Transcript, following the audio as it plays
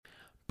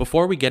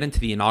Before we get into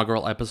the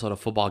inaugural episode of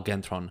Football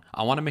Kentron,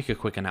 I want to make a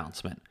quick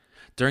announcement.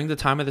 During the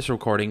time of this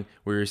recording,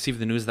 we received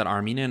the news that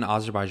Armenia and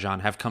Azerbaijan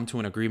have come to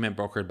an agreement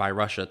brokered by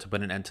Russia to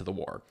put an end to the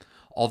war.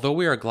 Although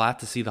we are glad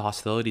to see the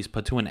hostilities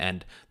put to an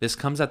end, this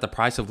comes at the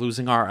price of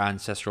losing our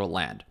ancestral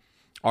land.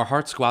 Our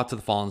hearts go out to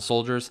the fallen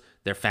soldiers,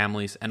 their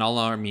families, and all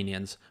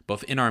Armenians,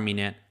 both in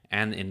Armenia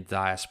and in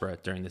diaspora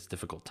during this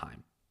difficult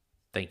time.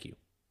 Thank you.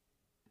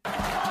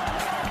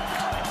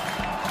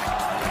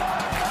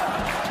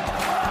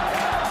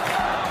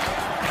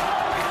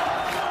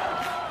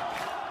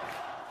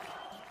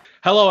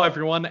 Hello,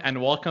 everyone, and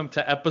welcome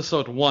to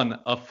episode 1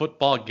 of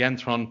Football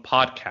Kentron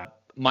podcast.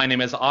 My name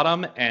is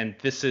Adam, and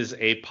this is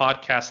a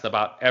podcast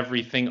about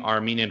everything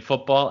Armenian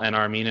football and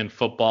Armenian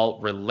football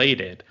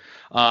related.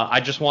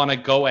 I just want to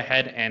go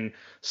ahead and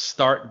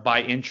start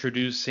by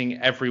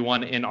introducing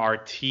everyone in our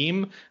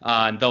team.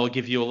 And they'll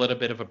give you a little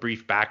bit of a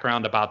brief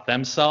background about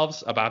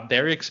themselves, about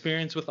their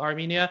experience with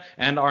Armenia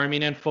and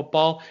Armenian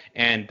football,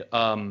 and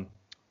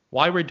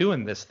why we're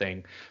doing this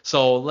thing.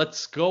 So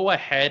let's go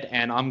ahead,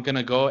 and I'm going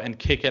to go and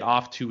kick it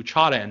off to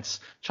Charens.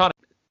 Charens,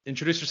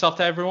 introduce yourself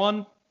to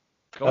everyone.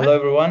 Hello,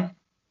 everyone.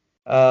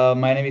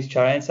 My name is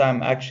Charens.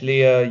 I'm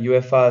actually a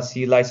UEFA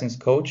C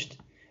licensed coach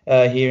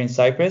here in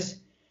Cyprus.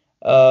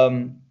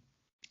 I'm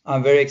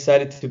very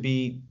excited to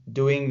be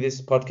doing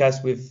this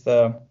podcast with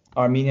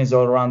Armenians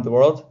all around the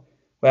world.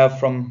 We have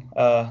from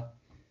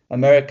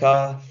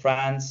America,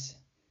 France,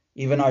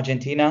 even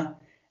Argentina,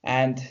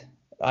 and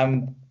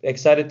I'm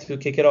excited to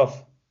kick it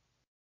off.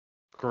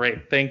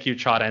 Great. Thank you,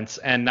 Charens.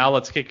 And now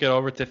let's kick it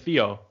over to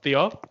Theo.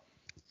 Theo?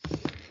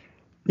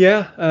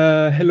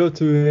 Yeah, hello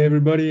to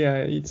everybody.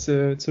 It's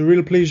a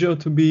real pleasure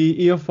to be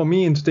here for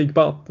me and to take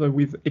part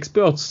with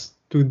experts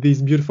to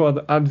this beautiful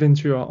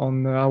adventure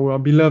on our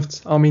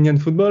beloved Armenian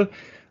football.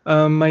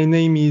 My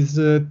name is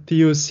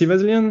Theo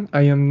Sivaslian.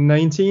 I am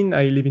 19.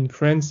 I live in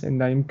France,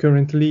 and I'm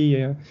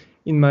currently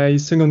in my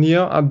second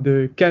year at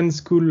the Cannes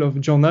School of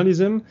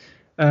Journalism.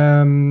 I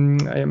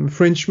am a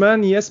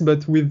Frenchman, yes,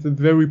 but with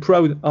very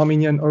proud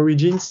Armenian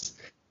origins.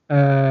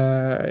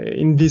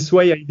 In this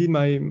way, I did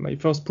my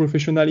first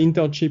professional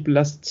internship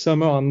last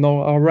summer on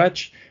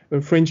Norwatch, a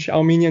French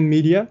Armenian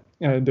media,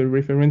 the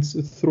reference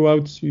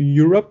throughout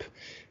Europe.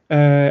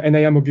 And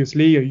I am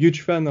obviously a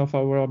huge fan of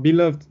our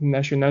beloved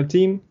national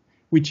team,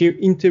 which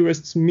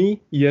interests me,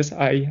 yes,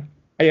 I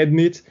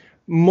admit,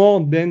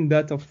 more than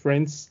that of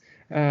France.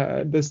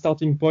 The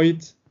starting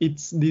point,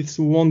 it's this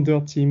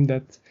wonder team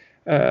that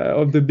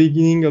of the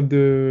beginning of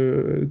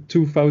the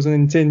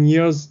 2010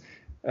 years,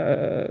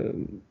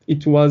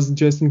 it was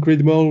just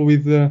incredible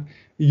with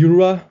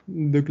Yura,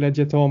 the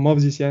gladiator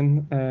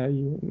musician,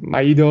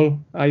 my idol,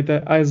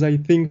 as I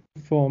think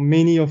for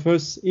many of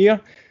us here.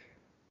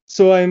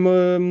 So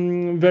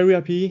I'm very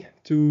happy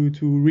to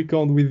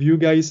record with you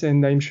guys,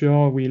 and I'm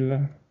sure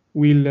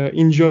we'll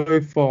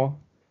enjoy for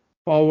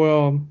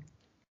our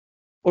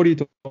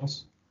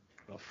auditors.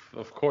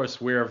 Of course,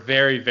 we're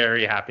very,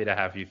 very happy to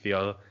have you,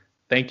 Theo.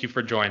 Thank you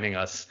for joining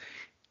us.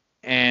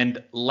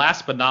 And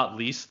last but not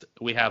least,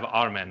 we have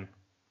Armen.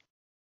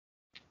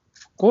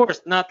 Of course,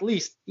 not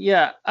least.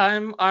 Yeah,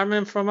 I'm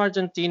Armen from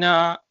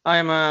Argentina.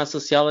 I'm a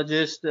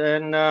sociologist,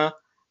 and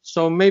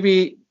so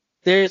maybe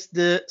there's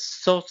the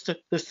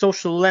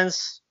social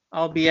lens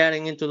I'll be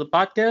adding into the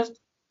podcast.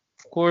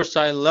 Of course,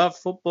 I love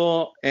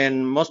football,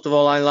 and most of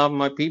all, I love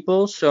my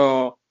people.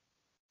 So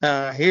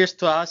here's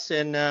to us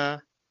and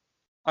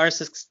our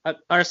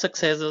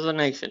success as a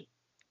nation.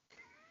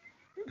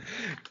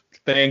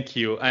 Thank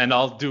you. And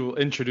I'll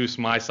introduce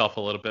myself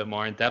a little bit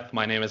more in depth.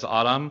 My name is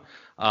Adam.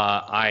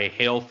 I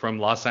hail from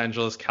Los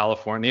Angeles,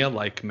 California,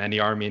 like many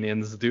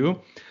Armenians do.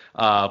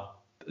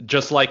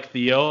 Just like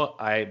Theo,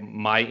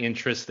 my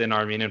interest in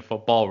Armenian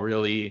football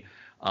really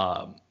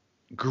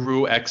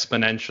grew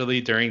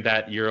exponentially during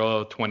that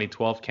Euro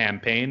 2012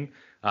 campaign,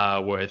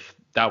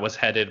 that was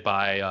headed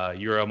by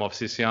Euro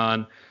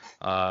Movsisyan,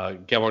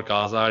 Georg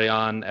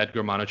Gazarian,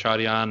 Edgar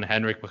Manucharyan,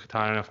 Henrik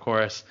Mkhitaryan, of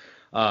course.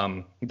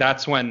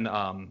 That's when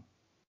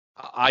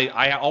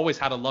I always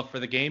had a love for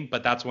the game,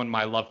 but that's when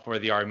my love for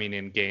the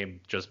Armenian game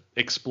just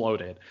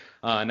exploded.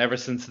 And ever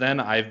since then,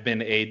 I've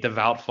been a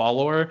devout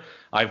follower.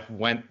 I've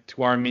went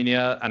to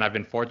Armenia, and I've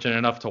been fortunate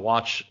enough to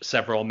watch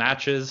several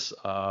matches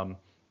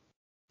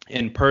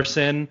in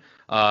person.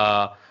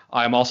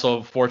 I'm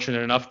also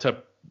fortunate enough to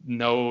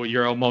know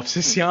Euro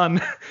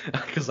Movsisyan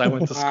because I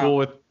went to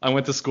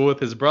school with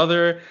his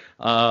brother.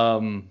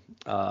 I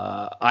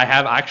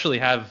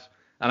have,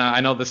 and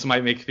I know this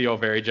might make Theo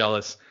very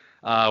jealous.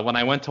 When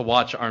I went to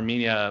watch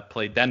Armenia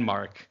play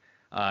Denmark,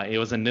 it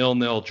was a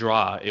 0-0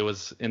 draw. It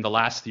was in the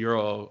last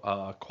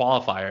Euro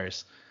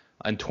qualifiers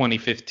in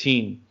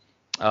 2015.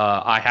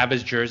 I have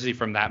his jersey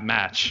from that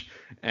match,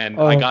 and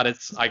I got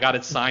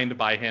it signed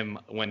by him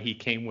when he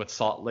came with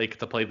Salt Lake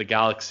to play the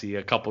Galaxy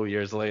a couple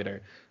years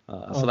later.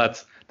 So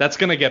that's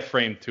gonna get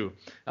framed too.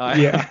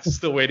 Yeah.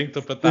 Still waiting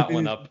to put that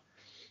one up.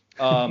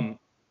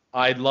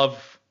 I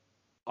love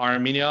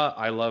Armenia.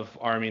 I love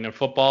Armenian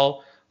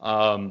football.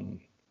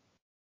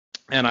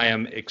 And I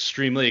am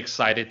extremely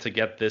excited to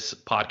get this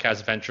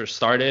podcast venture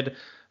started.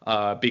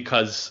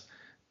 because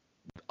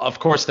of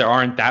course there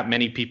aren't that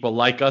many people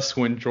like us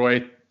who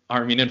enjoy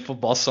Armenian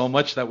football so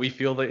much that we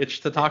feel the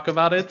itch to talk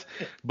about it.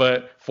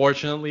 But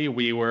fortunately,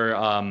 we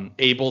were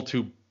able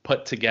to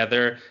put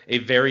together a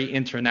very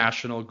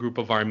international group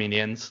of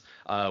Armenians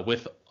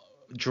with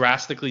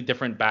drastically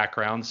different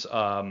backgrounds,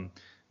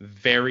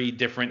 very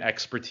different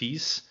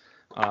expertise,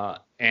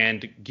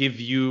 and give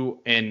you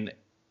an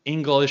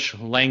English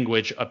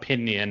language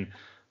opinion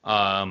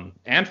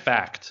and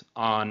fact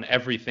on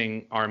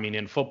everything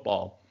Armenian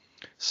football.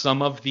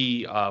 Some of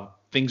the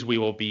things we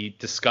will be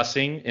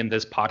discussing in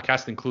this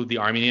podcast include the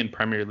Armenian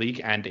Premier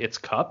League and its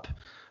cup.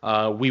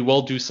 We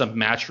will do some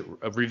match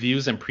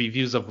reviews and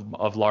previews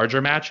of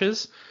larger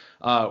matches.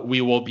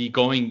 We will be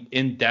going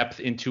in depth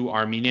into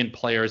Armenian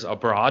players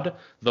abroad,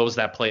 those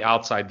that play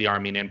outside the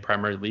Armenian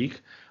Premier League.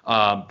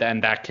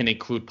 Then that can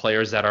include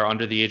players that are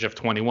under the age of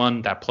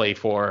 21 that play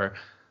for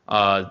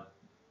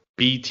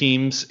B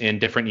teams in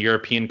different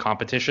European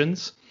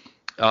competitions.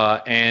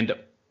 And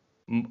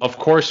of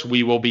course,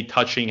 we will be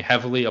touching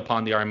heavily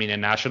upon the Armenian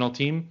national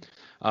team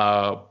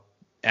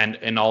and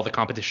in all the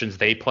competitions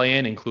they play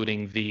in,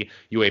 including the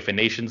UEFA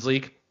Nations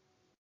League,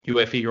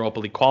 UEFA Europa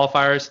League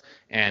qualifiers,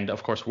 and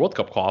of course World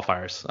Cup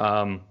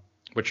qualifiers,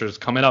 which is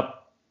coming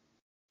up.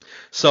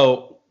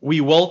 So we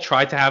will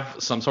try to have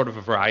some sort of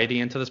a variety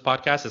into this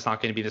podcast. It's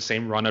not going to be the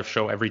same run of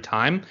show every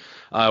time.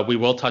 We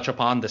will touch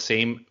upon the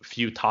same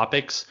few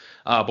topics,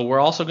 but we're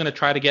also going to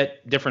try to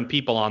get different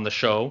people on the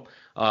show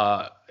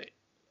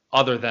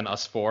other than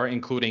us four,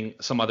 including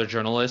some other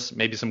journalists,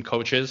 maybe some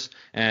coaches,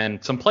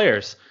 and some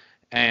players.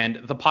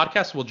 And the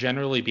podcast will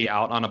generally be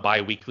out on a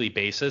bi-weekly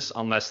basis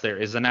unless there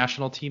is a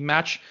national team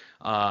match.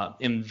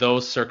 In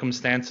those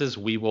circumstances,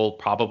 we will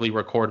probably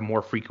record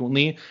more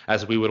frequently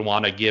as we would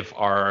want to give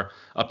our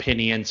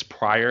opinions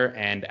prior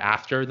and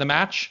after the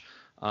match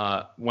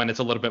when it's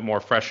a little bit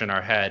more fresh in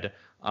our head.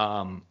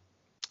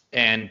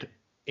 And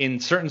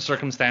in certain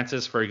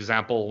circumstances, for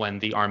example, when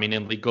the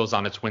Armenian League goes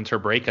on its winter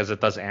break, as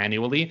it does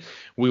annually,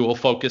 we will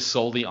focus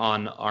solely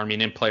on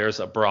Armenian players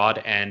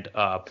abroad and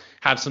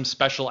have some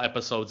special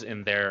episodes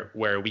in there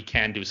where we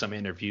can do some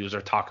interviews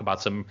or talk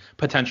about some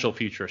potential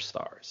future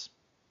stars.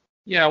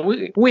 Yeah,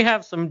 we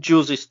have some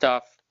juicy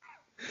stuff.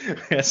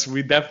 Yes,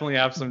 we definitely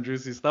have some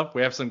juicy stuff.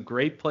 We have some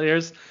great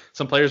players,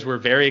 some players we're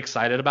very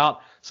excited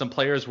about, some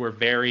players we're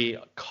very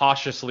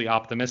cautiously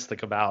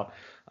optimistic about,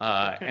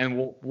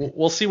 and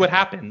we'll see what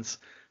happens.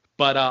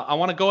 But I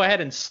want to go ahead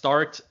and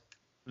start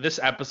this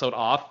episode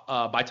off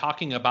by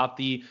talking about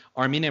the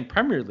Armenian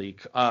Premier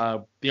League.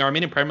 The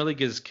Armenian Premier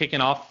League is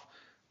kicking off.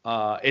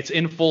 It's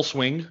in full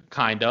swing,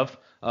 kind of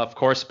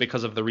course,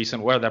 because of the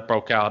recent war that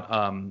broke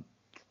out.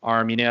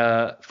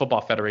 Armenia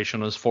Football Federation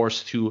was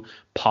forced to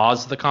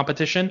pause the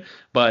competition,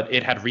 but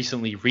it had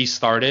recently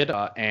restarted.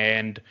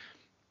 And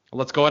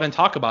let's go ahead and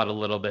talk about it a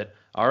little bit.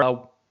 All right,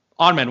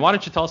 Armen, why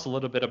don't you tell us a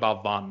little bit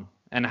about Van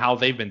and how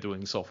they've been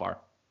doing so far?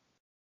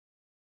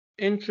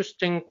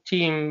 Interesting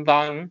team,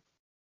 Van,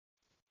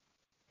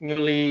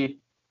 newly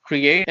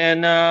created,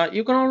 and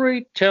you can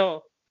already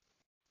tell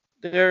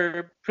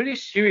they're pretty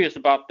serious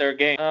about their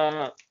game.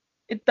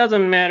 It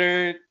doesn't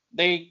matter.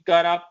 They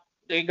got off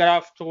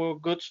to a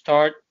good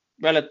start,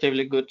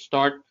 relatively good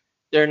start.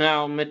 They're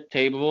now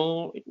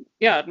mid-table.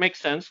 Yeah, it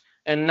makes sense.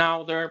 And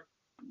now they're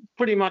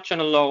pretty much on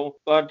a low.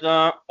 But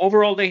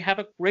overall, they have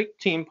a great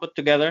team put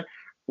together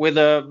with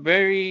a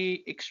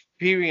very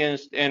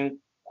experienced and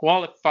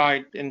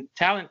qualified and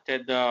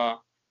talented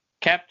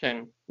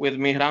captain with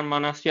Mihran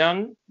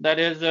Manasyan. That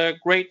is a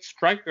great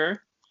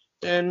striker.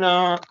 And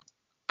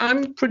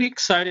I'm pretty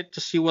excited to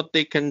see what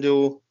they can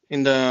do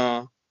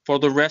for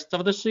the rest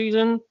of the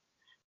season.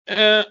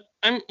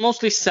 I'm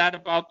mostly sad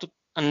about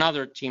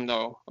another team,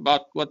 though,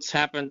 about what's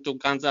happened to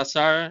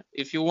Gandzasar.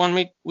 If you want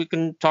me, we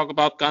can talk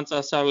about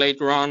Gandzasar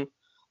later on.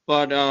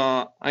 But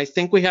I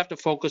think we have to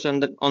focus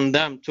on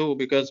them, too,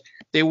 because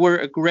they were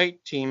a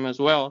great team as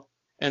well.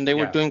 And they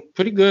were doing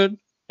pretty good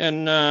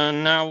and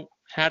now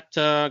had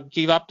to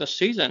give up the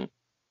season.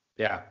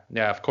 Yeah,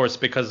 of course,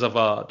 because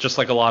of just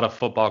like a lot of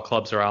football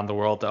clubs around the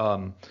world,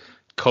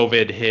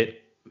 COVID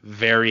hit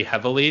very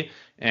heavily.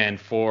 And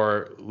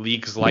for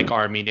leagues like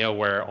Armenia,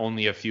 where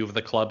only a few of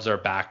the clubs are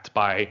backed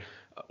by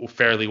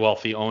fairly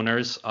wealthy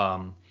owners,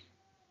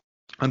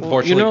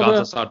 unfortunately,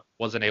 Gandzasar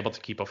wasn't able to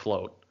keep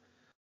afloat.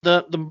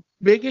 The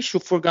big issue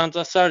for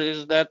Gandzasar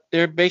is that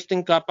they're based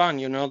in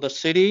Kapan, the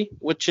city,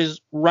 which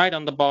is right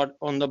on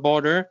the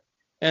border,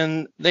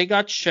 and they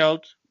got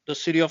shelled. The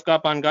city of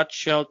Kapan got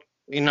shelled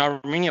in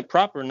Armenia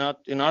proper, not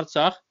in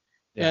Artsakh,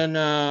 and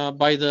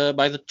by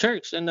the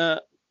Turks, and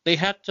they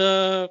had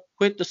to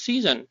quit the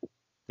season.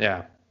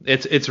 Yeah,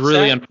 it's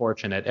really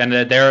unfortunate, and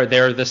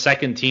they're the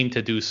second team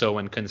to do so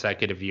in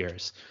consecutive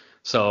years.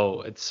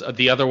 So it's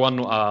the other one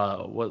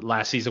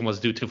last season was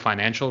due to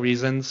financial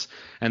reasons,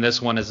 and this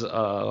one is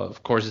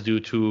of course due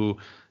to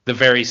the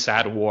very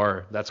sad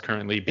war that's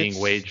currently being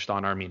waged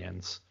on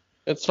Armenians.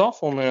 It's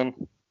awful,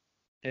 man.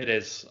 It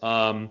is.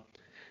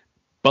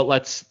 But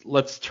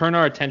let's turn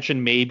our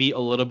attention maybe a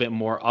little bit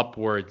more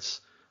upwards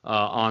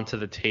onto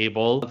the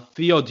table.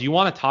 Theo, do you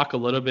want to talk a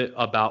little bit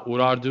about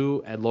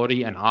Urartu and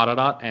Lori and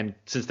Ararat? And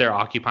since they're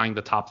occupying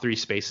the top three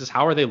spaces,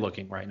 how are they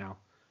looking right now?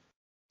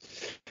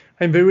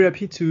 I'm very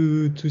happy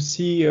to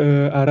see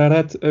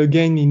Ararat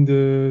again in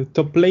the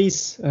top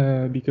place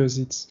because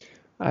it's,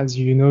 as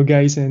you know,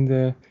 guys,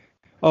 and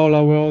all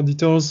our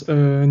auditors,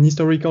 an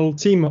historical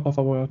team of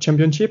our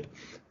championship.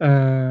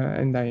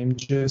 And I am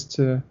just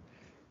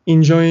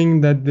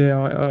enjoying that they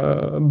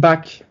are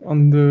back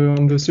on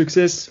the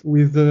success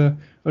with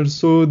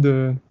also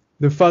the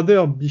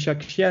father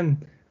Bishakshian.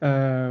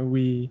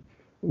 We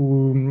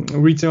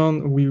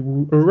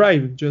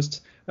arrived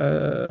just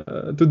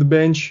to the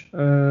bench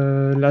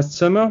last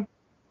summer.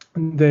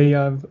 They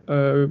have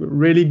a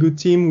really good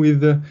team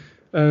with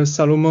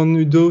Salomon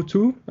Udo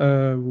too,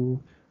 who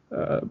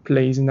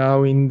plays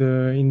now in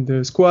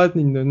the squad,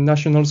 in the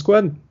national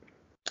squad.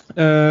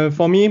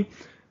 For me,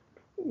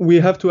 we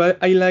have to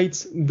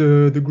highlight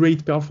the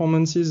great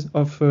performances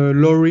of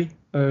Lori,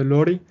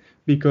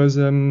 because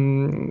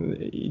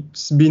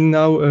it's been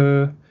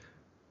now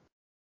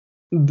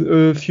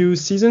a few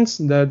seasons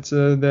that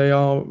they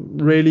are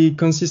really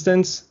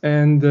consistent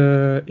and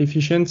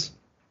efficient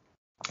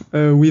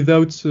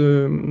without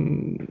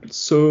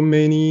so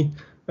many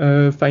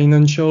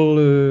financial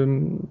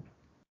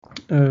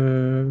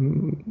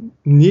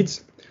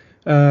needs.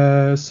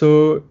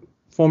 So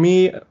for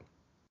me,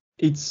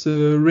 it's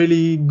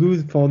really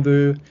good for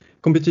the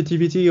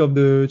competitivity of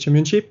the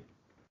championship,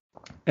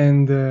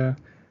 and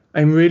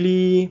I'm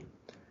really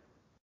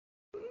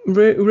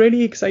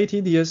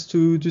excited, yes,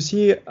 to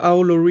see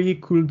how Lori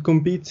could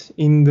compete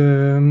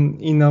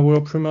in our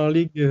Premier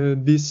League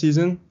this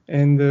season,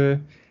 and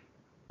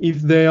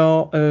if they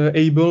are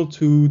able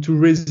to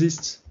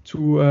resist to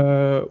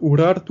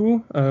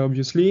Urartu,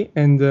 obviously,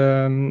 and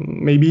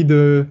maybe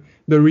the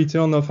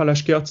return of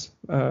Alashkert,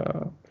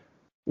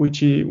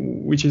 which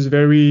is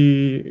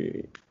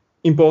very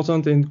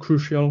important and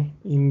crucial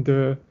in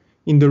the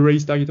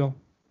race title.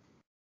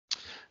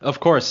 Of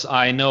course,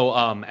 I know,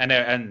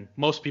 and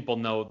most people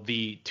know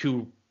the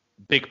two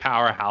big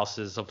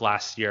powerhouses of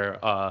last year,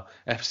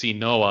 FC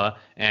Noah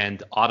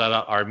and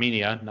Ararat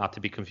Armenia, not to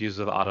be confused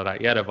with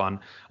Ararat Yerevan.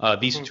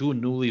 These two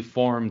newly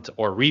formed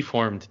or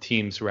reformed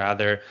teams,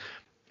 rather,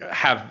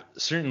 have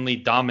certainly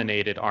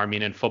dominated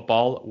Armenian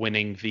football,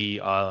 winning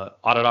the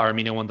Ararat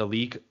Armenia won the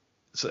league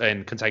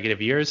in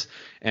consecutive years,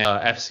 and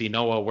FC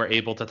Noah were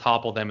able to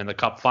topple them in the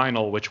cup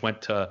final, which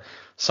went to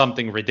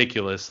something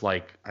ridiculous,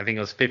 like I think it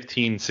was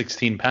 15,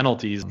 16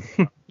 penalties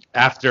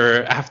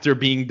after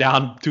being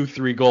down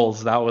 2-3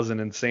 goals. That was an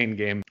insane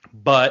game.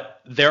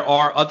 But there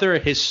are other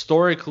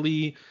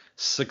historically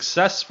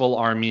successful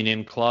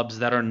Armenian clubs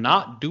that are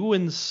not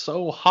doing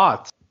so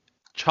hot.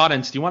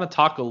 Chadens, do you want to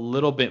talk a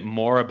little bit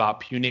more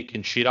about Punic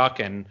and Shirak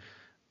and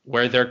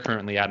where they're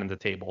currently at in the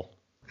table?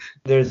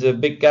 There's a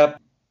big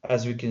gap,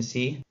 as we can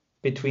see,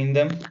 between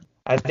them.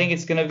 I think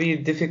it's going to be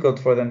difficult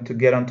for them to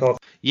get on top.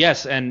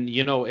 Yes, and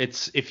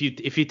it's if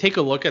you take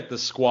a look at the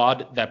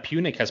squad that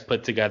Punic has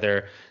put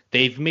together,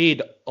 they've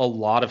made a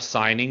lot of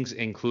signings,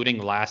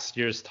 including last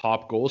year's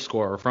top goal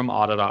scorer from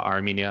Ararat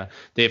Armenia.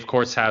 They of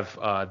course have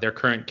their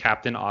current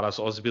captain Aras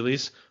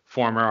Ozbilis,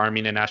 former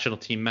Armenian national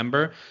team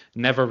member,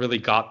 never really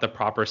got the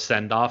proper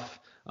send-off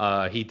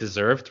he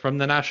deserved from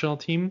the national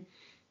team.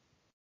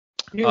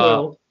 He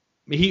will.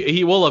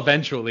 He will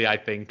eventually, I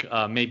think.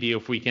 Maybe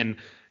if we can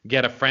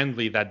get a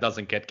friendly that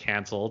doesn't get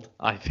canceled,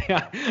 I think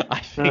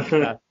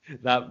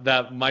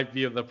that might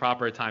be the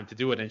proper time to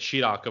do it. And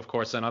Shirak, of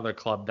course, another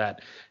club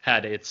that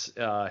had its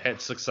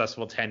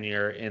successful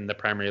tenure in the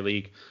Premier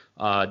League,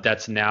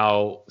 that's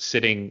now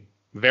sitting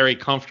very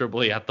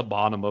comfortably at the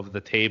bottom of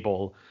the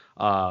table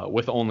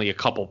with only a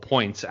couple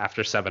points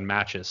after 7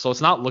 matches. So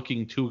it's not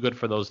looking too good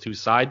for those two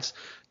sides,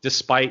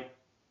 despite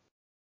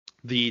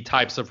the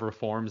types of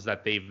reforms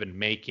that they've been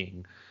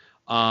making.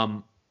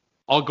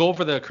 I'll go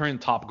over the current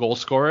top goal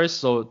scorers.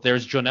 So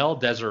there's Jonel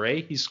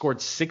Desiree. He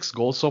scored 6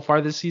 goals so far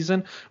this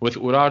season with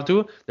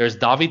Urartu. There's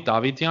David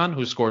Davidian,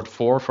 who scored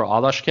 4 for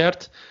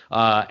Alashkert.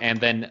 And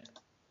then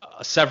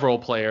several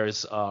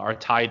players are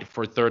tied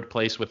for 3rd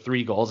place with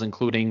 3 goals,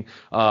 including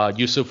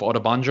Yusuf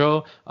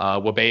Odabanjo,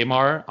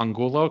 Wabeimar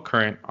Angulo,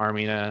 current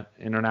Armenia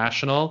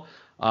international,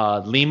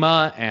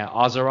 Lima and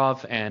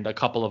Azarov, and a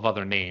couple of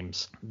other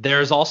names.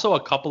 There's also a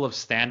couple of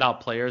standout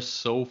players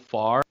so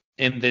far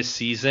in this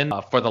season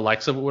for the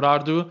likes of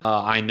Urartu.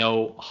 I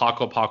know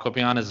Hakop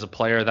Hakopian is a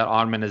player that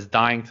Armen is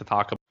dying to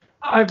talk about.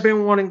 I've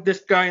been wanting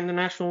this guy in the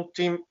national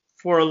team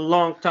for a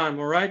long time,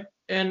 all right?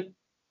 And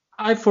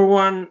I, for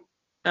one,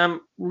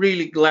 am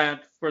really glad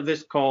for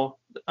this call.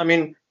 I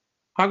mean,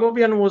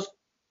 Hakopian was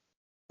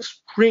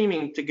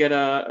screaming to get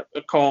a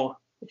call.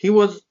 He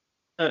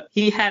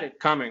had it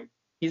coming.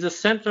 He's a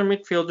center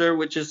midfielder,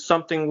 which is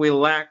something we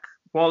lack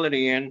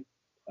quality in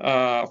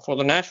for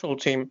the national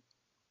team.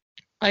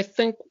 I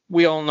think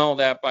we all know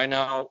that by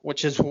now,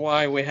 which is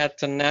why we had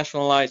to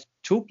nationalize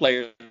 2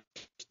 players,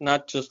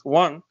 not just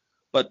 1,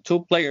 but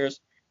 2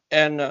 players.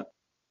 And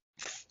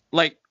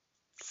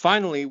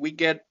finally, we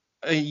get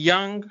a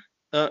young,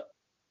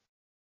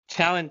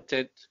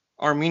 talented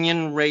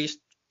Armenian raised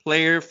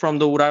player from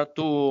the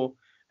Urartu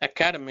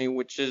Academy,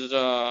 which is,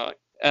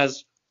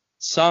 as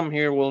some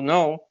here will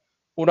know,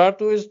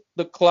 Urartu is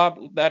the club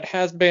that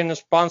has been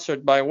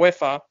sponsored by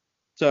UEFA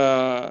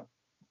to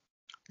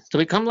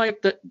become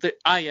like the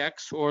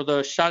Ajax or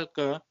the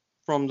Schalke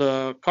from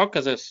the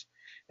Caucasus.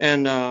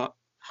 And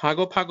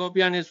Hagop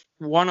Hagopian is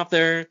one of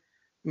their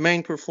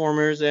main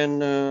performers,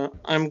 and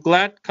I'm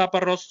glad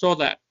Caparros saw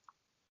that.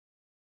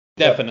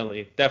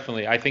 Definitely.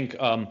 I think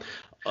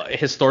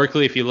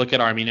historically, if you look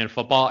at Armenian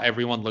football,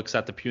 everyone looks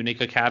at the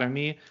Punic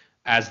Academy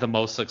as the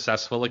most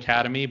successful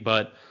academy,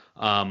 but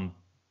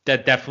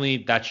that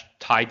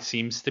tide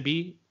seems to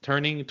be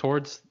turning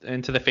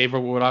into the favor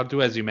of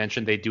Urartu. As you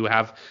mentioned, they do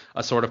have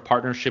a sort of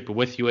partnership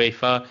with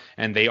UEFA,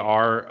 and they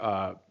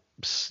are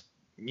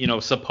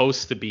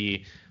supposed to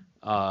be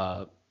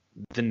the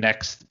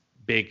next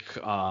big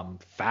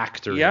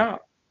factory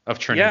of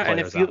turning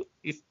players out.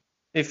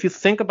 If you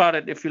think about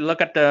it, if you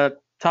look at the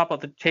top of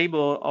the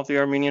table of the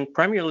Armenian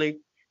Premier League,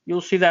 you'll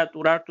see that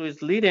Urartu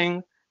is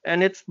leading,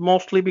 and it's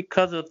mostly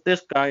because of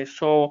this guy.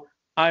 So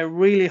I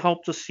really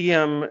hope to see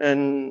him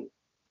in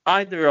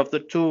either of the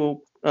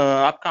two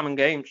upcoming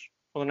games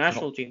for the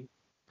national team.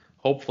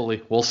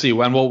 Hopefully. We'll see.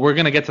 We're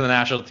going to get to the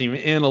national team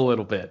in a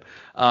little bit.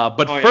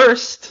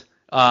 First,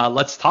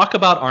 let's talk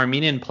about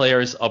Armenian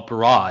players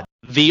abroad.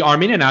 The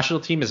Armenian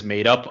national team is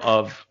made up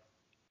of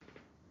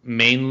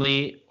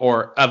mainly,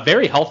 or a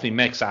very healthy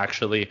mix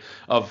actually,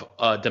 of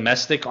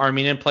domestic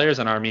Armenian players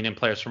and Armenian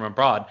players from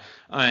abroad.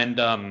 And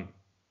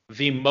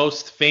the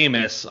most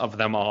famous of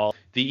them all,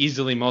 the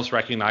easily most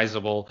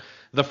recognizable,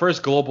 the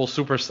first global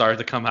superstar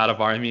to come out of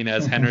Armenia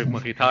is Henrik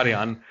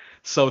Mkhitaryan.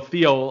 So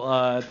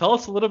Theo, tell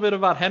us a little bit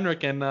about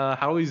Henrik and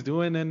how he's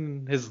doing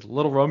in his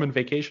little Roman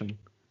vacation.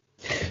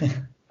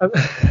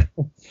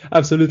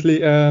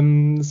 Absolutely.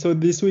 So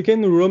this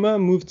weekend, Roma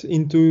moved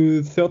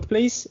into third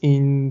place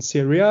in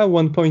Serie A,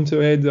 1 point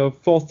ahead of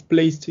fourth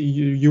place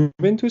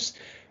Juventus.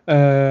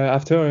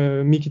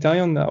 After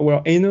Mkhitaryan,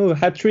 our Eno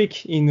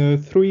hat-trick in a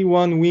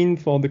 3-1 win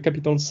for the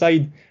capital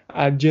side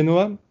at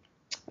Genoa,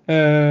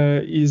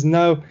 is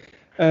now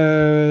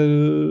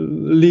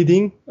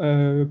leading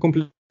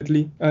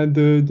completely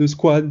the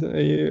squad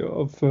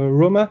of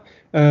Roma.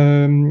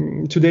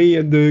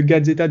 Today, the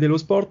Gazzetta dello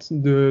Sport,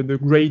 the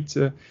great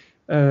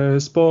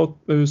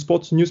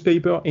sports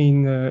newspaper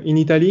in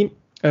Italy,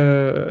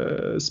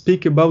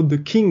 speak about the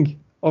king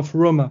of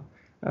Roma.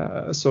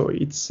 So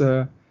it's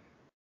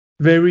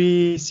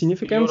very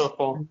significant,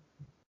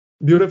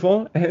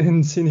 beautiful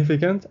and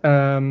significant.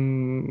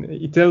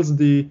 It tells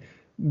the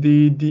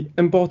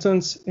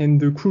importance and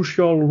the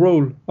crucial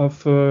role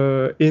of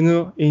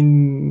Eno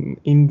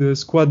in the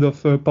squad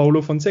of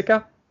Paulo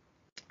Fonseca.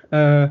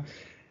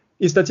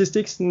 His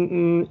statistics,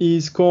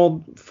 he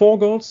scored 4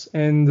 goals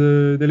and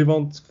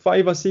delivered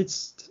 5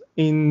 assists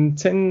in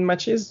 10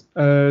 matches.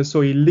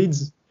 So he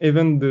leads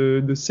even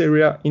the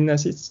Serie A in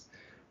assists.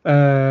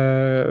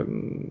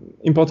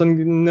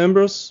 Important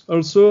numbers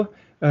also.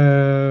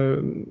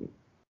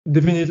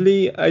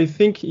 Definitely, I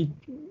think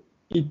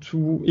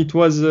it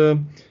was a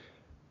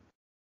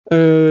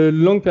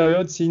long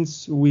period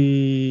since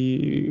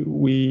we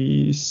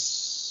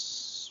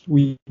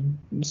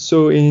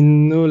saw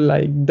Eno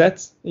like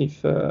that.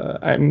 If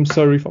I'm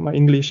sorry for my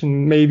English,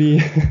 and maybe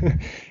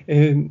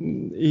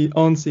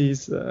Hans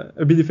is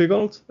a bit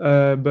difficult,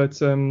 but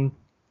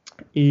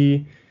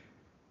he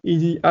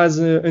has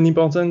an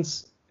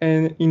importance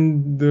and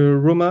in the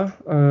Roma,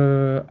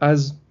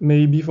 as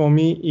maybe for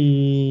me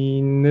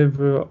he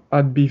never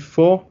had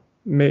before.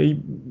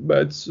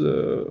 But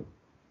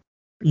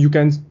you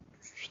can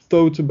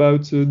thought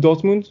about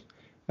Dortmund.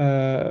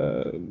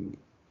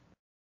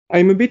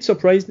 I'm a bit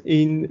surprised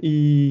in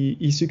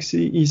his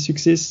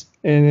success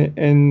and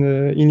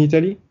in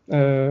Italy.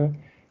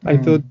 I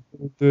thought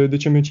the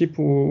championship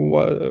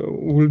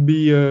would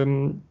be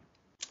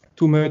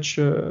too much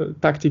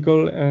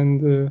tactical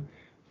and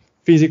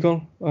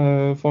physical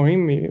for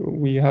him.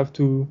 We have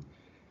to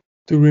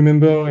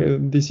remember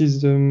this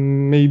is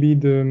maybe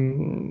the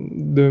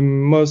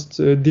most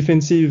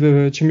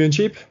defensive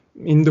championship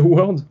in the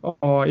world,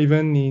 or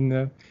even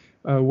in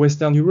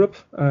Western Europe.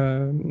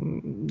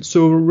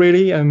 So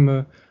really,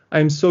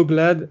 I'm so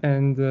glad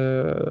and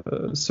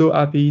so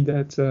happy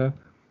that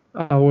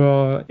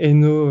our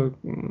Eno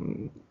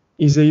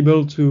is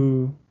able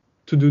to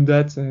do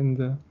that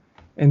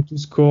and to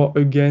score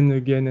again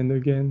and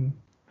again.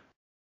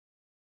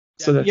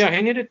 So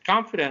he needed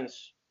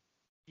confidence.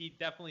 He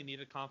definitely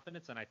needed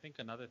confidence, and I think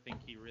another thing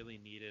he really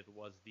needed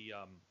was the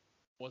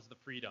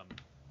freedom.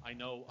 I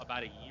know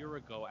about a year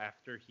ago,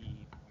 after he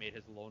made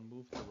his loan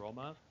move to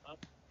Roma,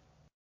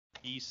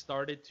 he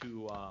started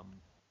to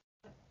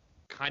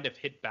kind of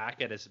hit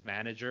back at his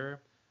manager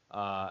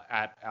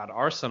at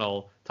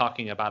Arsenal,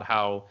 talking about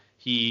how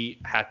he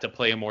had to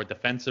play a more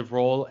defensive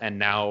role, and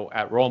now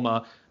at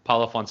Roma,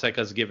 Paulo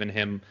Fonseca has given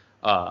him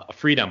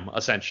freedom,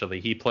 essentially.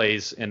 He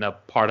plays in a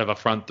part of a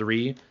front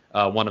three,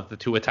 one of the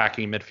two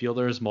attacking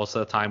midfielders, most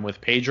of the time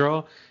with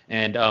Pedro,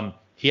 and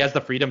he has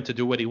the freedom to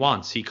do what he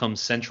wants. He comes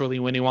centrally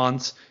when he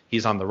wants.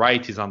 He's on the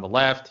right. He's on the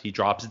left. He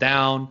drops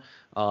down.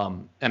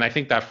 And I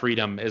think that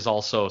freedom is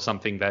also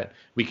something that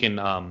we can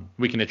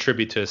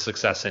attribute to his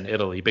success in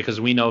Italy, because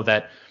we know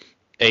that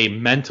a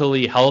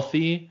mentally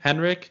healthy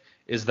Henrik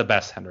is the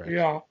best Henrik.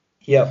 Yeah.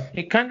 Yeah.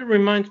 It kind of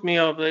reminds me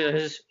of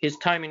his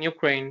time in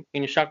Ukraine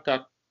in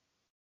Shakhtar.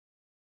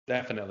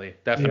 Definitely.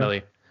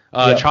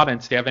 Yeah.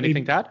 Chadens, do you have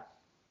anything to add?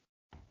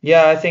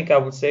 Yeah, I think I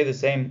would say the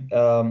same.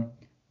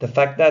 The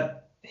fact that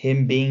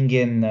him being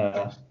in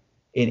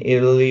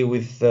Italy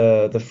with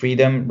the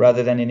freedom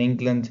rather than in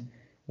England,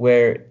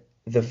 where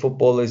the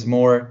football is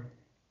more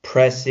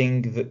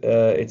pressing,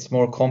 it's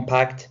more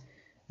compact.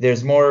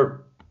 There's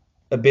more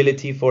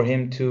ability for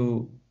him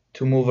to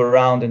move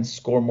around and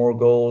score more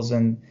goals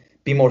and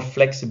be more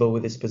flexible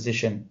with his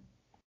position.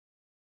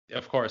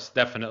 Of course,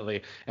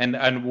 definitely.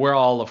 And we're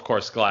all, of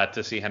course, glad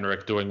to see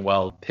Henrik doing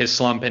well. His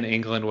slump in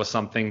England was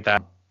something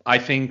that I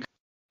think,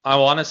 I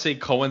want to say,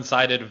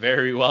 coincided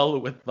very well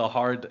with the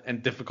hard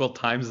and difficult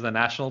times the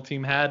national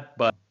team had.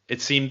 But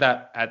it seemed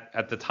that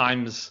at the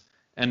times,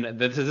 and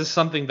this is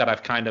something that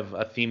I've kind of,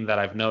 a theme that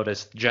I've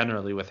noticed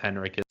generally with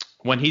Henrik, is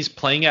when he's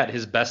playing at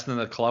his best in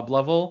the club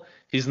level,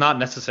 he's not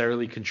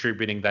necessarily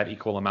contributing that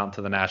equal amount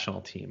to the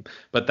national team.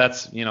 But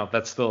that's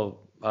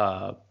still,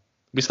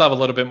 we still have a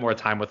little bit more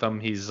time with him.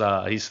 He's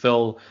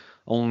still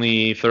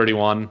only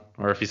 31,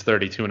 or if he's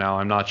 32 now,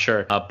 I'm not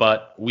sure.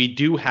 But we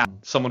do have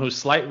someone who's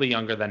slightly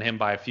younger than him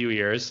by a few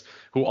years,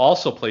 who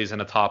also plays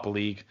in a top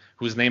league,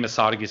 whose name is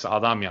Sargis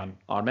Adamyan.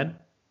 Armen?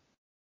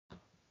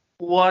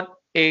 What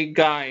a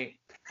guy.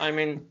 I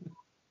mean,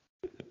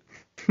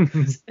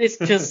 it's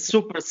just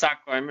super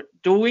sacco. I mean,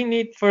 do we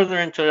need further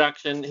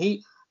introduction?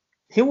 He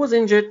was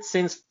injured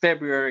since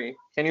February.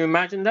 Can you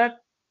imagine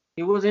that?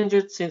 He was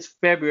injured since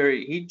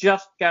February. He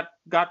just got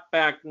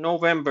back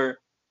November,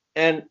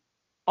 and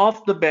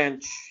off the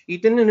bench. He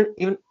didn't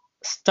even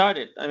start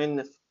it. I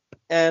mean,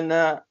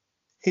 and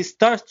he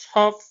starts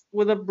off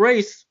with a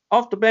brace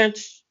off the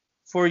bench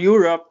for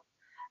Europe.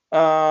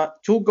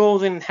 2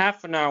 goals in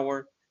half an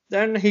hour.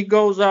 Then he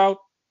goes out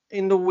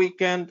in the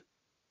weekend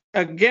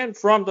again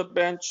from the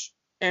bench,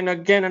 and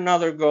again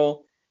another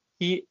goal.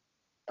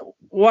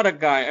 What a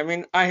guy. I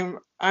mean,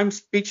 I'm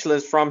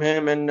speechless from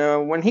him.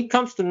 And when he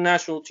comes to the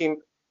national team,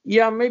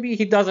 yeah, maybe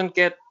he doesn't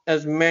get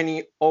as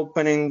many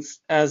openings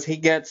as he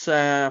gets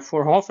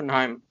for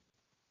Hoffenheim,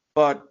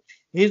 but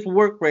his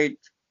work rate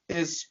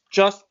is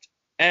just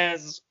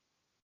as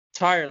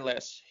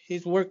tireless.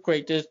 His work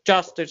rate is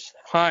just as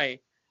high.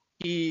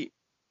 He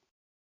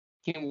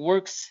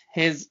works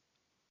his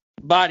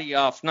body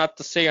off, not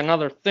to say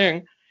another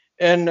thing,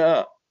 and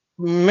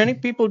many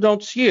people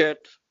don't see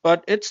it,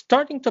 but it's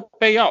starting to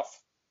pay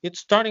off. It's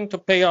starting to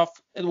pay off,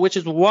 which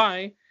is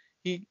why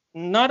he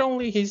not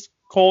only he's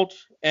called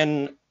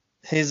and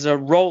his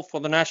role for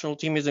the national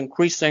team is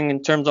increasing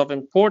in terms of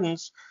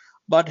importance,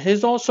 but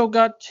he's also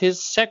got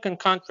his second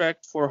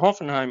contract for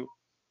Hoffenheim.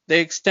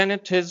 They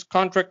extended his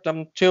contract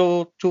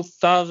until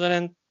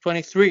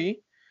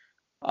 2023.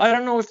 I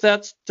don't know if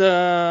that's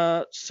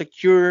to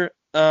secure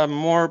a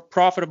more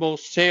profitable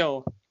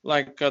sale,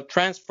 like a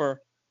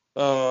transfer,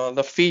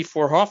 the fee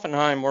for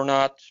Hoffenheim or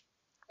not,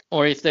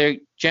 or if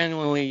they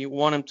genuinely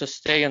want him to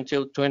stay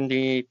until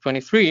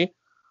 2023.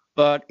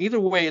 But either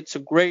way, it's a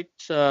great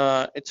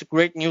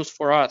news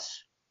for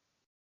us.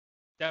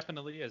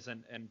 Definitely is.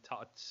 And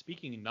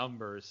speaking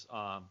numbers,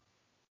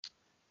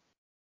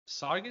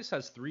 Sargis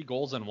has 3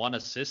 goals and 1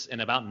 assist in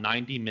about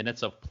 90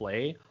 minutes of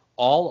play,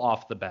 all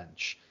off the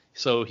bench.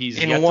 So he's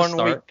in yet one to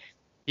start. Week.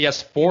 He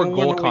has 4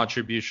 goal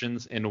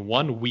contributions in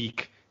 1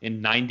 week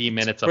in 90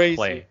 minutes of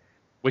play,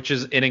 which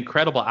is an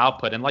incredible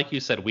output. And like you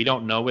said, we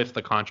don't know if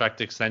the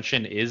contract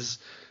extension is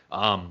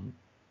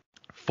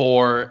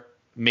for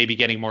maybe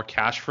getting more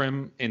cash for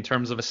him in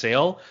terms of a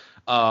sale.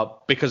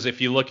 Because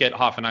if you look at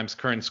Hoffenheim's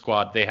current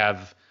squad, they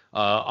have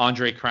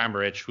Andre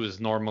Kramaric, who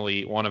is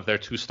normally one of their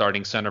 2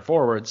 starting center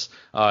forwards,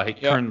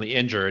 currently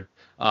injured.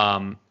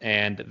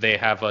 And they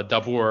have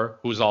Dabur,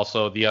 who's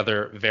also the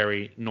other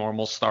very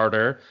normal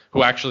starter,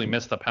 who actually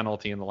missed a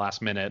penalty in the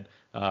last minute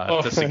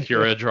to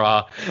secure a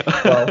draw.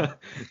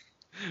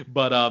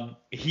 But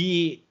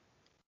he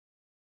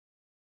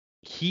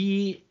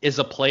is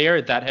a player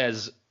that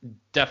has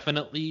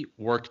definitely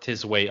worked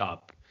his way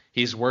up.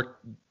 He's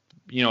worked,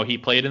 he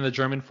played in the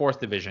German 4th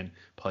division,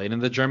 played in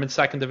the German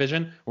 2nd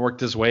division, worked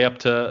his way up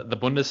to the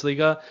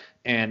Bundesliga.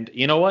 And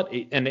you know what?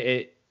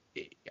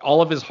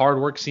 All of his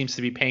hard work seems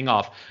to be paying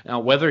off. Now,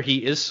 whether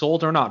he is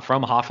sold or not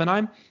from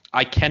Hoffenheim,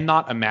 I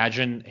cannot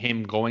imagine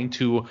him going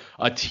to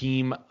a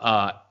team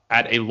at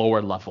a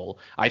lower level.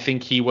 I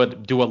think he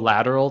would do a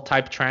lateral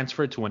type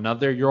transfer to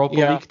another Europa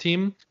League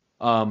team.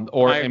 I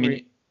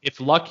mean, if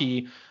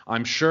lucky,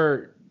 I'm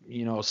sure,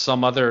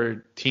 some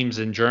other teams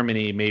in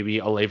Germany, maybe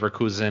a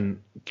Leverkusen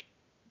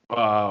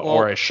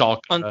or a Schalke.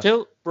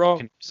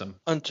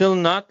 Until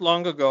not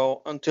long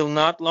ago,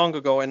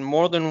 and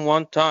more than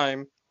one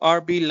time,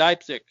 RB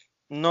Leipzig,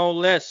 no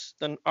less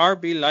than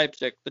RB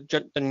Leipzig,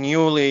 the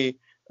newly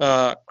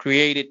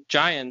created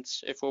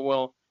giants, if we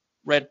will,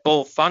 Red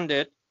Bull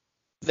funded,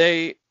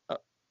 they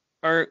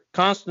are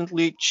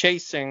constantly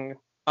chasing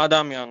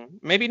Adamian.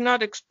 Maybe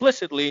not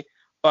explicitly,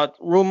 but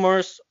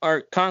rumors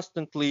are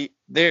constantly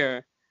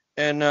there.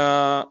 And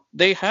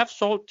they have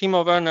sold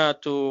Timo Werner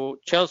to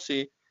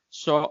Chelsea,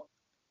 so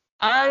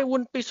I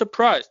wouldn't be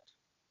surprised.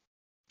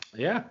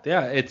 Yeah,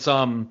 it's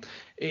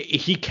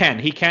he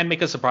can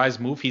make a surprise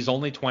move. He's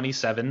only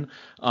 27,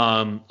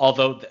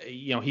 although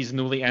he's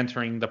newly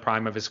entering the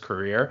prime of his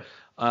career.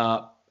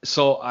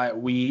 So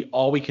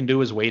we can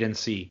do is wait and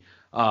see.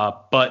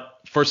 But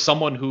for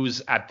someone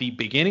who's at the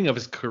beginning of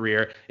his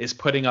career is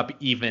putting up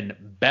even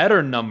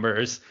better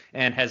numbers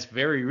and has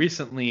very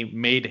recently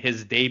made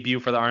his debut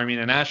for the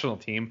Armenian national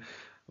team,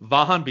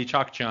 Vahan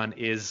Bichakchian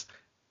is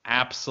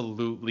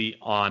absolutely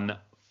on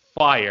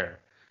fire.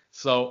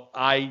 So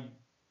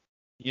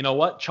you know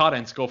what?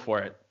 Chadens, go for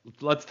it.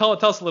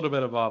 Tell us a little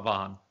bit about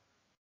Vahan.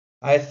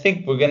 I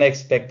think we're gonna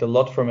expect a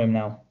lot from him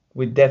now.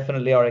 We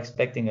definitely are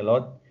expecting a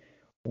lot.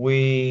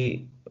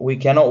 We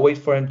cannot wait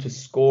for him to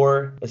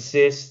score,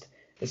 assist,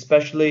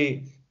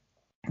 especially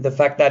the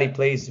fact that he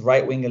plays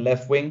right wing and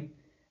left wing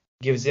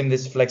gives him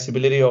this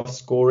flexibility of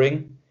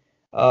scoring.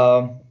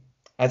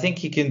 I think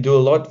he can do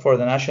a lot for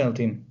the national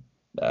team.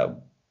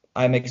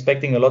 I'm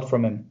expecting a lot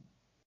from him.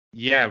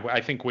 Yeah,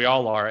 I think we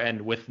all are.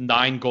 And with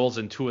 9 goals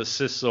and 2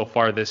 assists so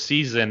far this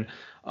season,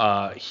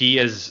 he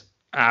is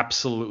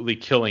absolutely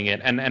killing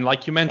it. And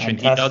like you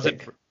mentioned,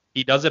 Fantastic.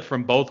 he does it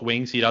from both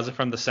wings. He does it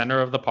from the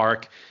center of the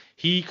park.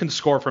 He can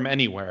score from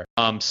anywhere.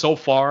 So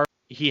far,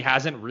 he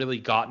hasn't really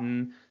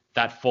gotten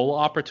that full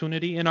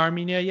opportunity in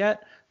Armenia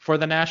yet for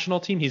the national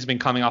team. He's been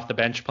coming off the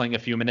bench, playing a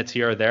few minutes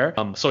here or there.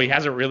 So he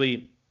hasn't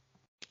really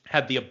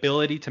had the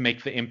ability to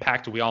make the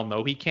impact we all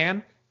know he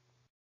can.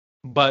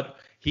 But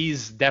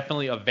he's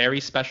definitely a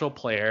very special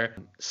player,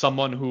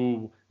 someone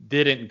who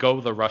didn't go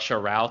the Russia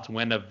route,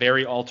 went a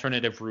very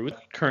alternative route,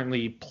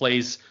 currently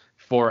plays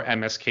for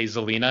MSK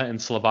Zelina in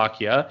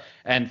Slovakia.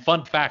 And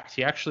fun fact,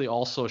 he actually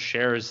also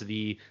shares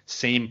the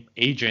same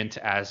agent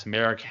as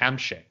Marek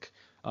Hamšík,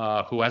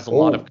 who has a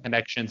lot of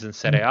connections in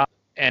Serie A.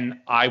 And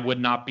I would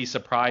not be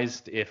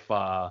surprised if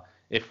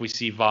we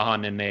see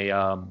Vahan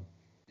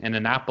in a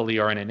Napoli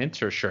or in an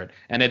Inter shirt.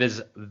 And it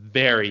is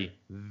very,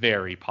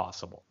 very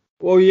possible.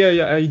 Oh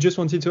yeah. I just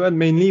wanted to add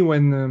mainly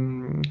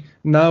when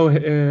now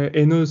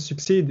Eno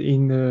succeed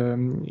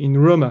in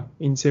Roma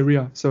in Serie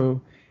A,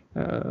 so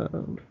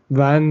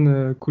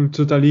Van could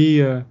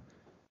totally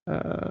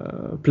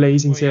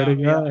plays in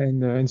Serie A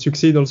and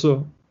succeed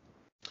also.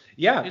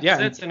 Yeah, it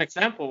sets an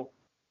example.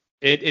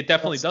 It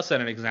definitely does set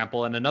an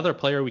example. And another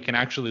player we can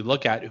actually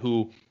look at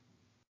who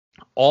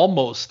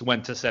almost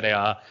went to Serie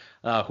A,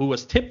 who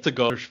was tipped to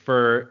go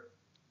for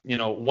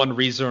one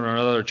reason or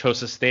another chose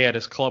to stay at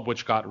his club,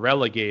 which got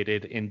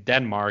relegated in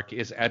Denmark,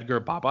 is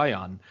Edgar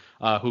Babayan,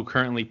 who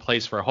currently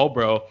plays for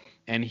Hobro.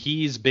 And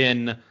he's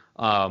been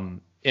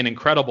in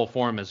incredible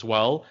form as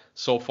well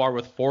so far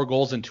with 4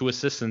 goals and 2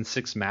 assists in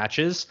 6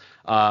 matches.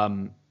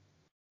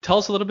 Tell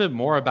us a little bit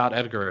more about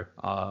Edgar,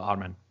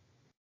 Armen.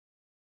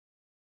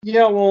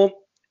 Yeah, well,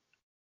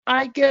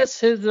 I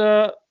guess he's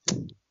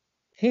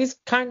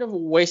kind of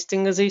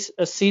wasting a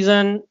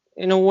season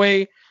in a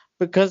way,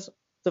 because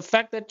the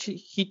fact that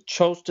he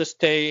chose to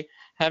stay,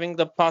 having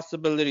the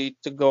possibility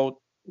to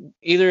go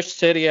either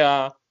Serie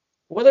A,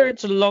 whether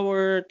it's a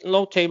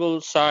low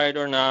table side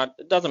or not,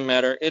 it doesn't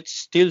matter. It's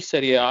still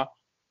Serie A.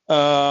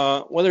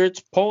 Whether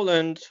it's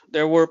Poland,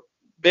 there were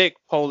big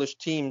Polish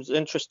teams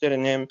interested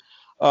in him,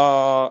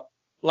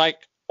 like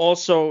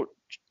also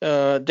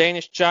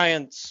Danish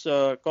giants,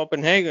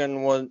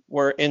 Copenhagen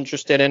were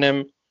interested in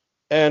him.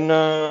 And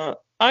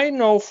I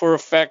know for a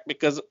fact,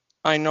 because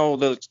I know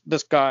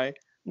this guy,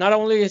 not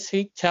only is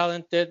he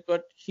talented,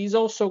 but he's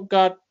also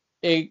got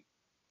a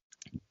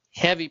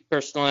heavy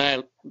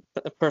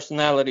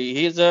personality.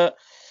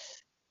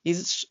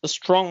 He's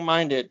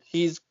strong-minded.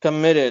 He's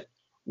committed.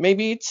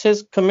 Maybe it's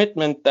his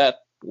commitment that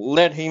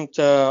led him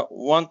to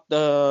want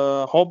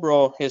the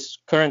Hobro, his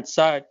current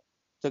side,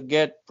 to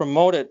get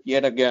promoted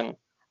yet again.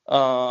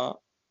 I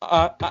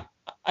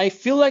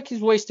feel like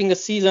he's wasting a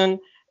season,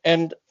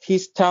 and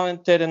he's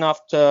talented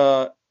enough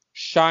to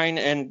shine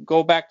and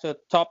go back to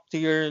top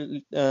tier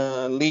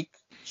league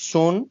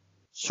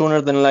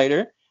sooner than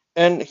later.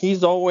 And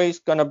he's always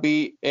going to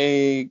be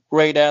a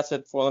great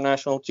asset for the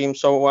national team.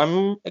 So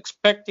I'm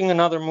expecting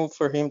another move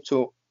for him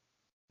too.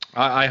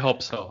 I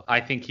hope so. I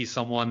think he's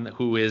someone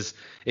who is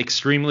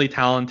extremely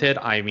talented.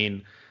 I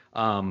mean,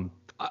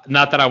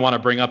 not that I want to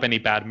bring up any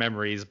bad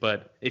memories,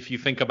 but if you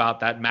think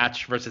about that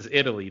match versus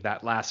Italy,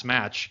 that last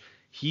match,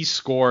 he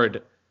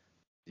scored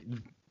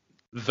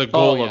the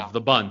goal of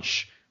the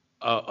bunch.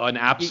 An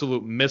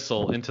absolute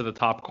missile into the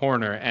top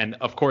corner. And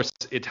of course,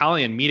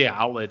 Italian media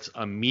outlets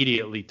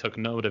immediately took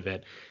note of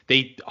it.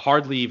 They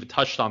hardly even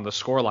touched on the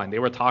scoreline. They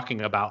were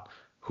talking about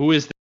who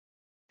is this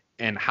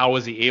and how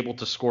is he able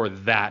to score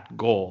that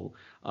goal.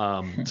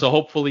 So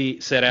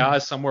hopefully Serie A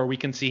is somewhere we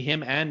can see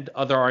him and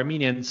other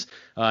Armenians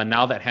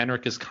now that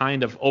Henrik has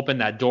kind of opened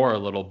that door a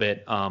little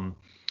bit.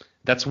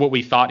 that's what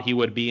we thought he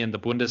would be in the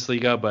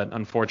Bundesliga, but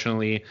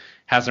unfortunately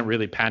hasn't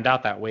really panned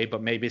out that way.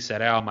 But maybe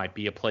Serie A might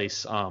be a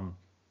place that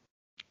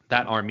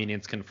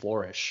Armenians can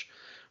flourish.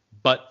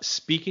 But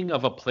speaking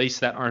of a place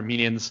that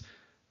Armenians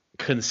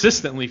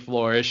consistently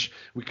flourish,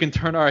 we can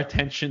turn our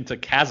attention to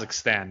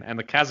Kazakhstan and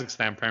the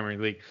Kazakhstan Premier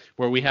League,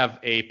 where we have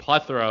a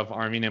plethora of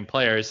Armenian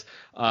players,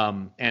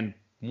 and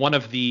one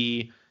of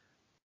the,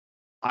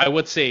 I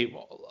would say,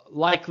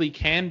 likely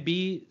can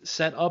be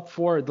set up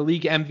for the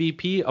league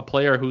MVP, a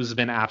player who's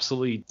been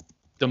absolutely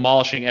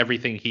demolishing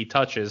everything he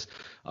touches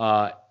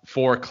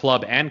for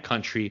club and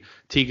country,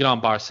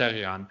 Tigran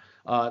Barseghian.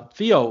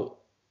 Theo,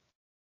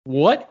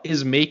 what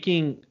is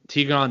making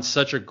Tigran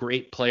such a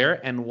great player,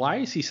 and why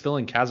is he still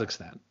in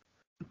Kazakhstan?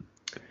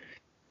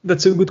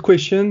 That's a good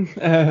question.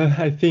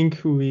 I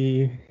think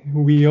we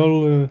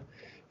all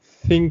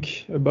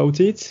think about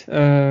it.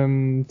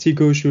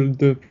 Tigo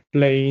should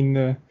play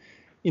in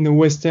a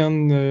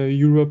Western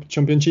Europe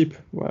Championship,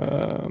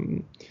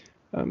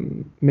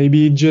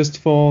 maybe just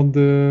for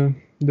the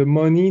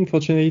money,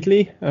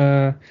 unfortunately.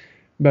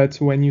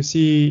 But when you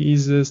see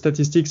his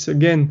statistics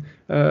again,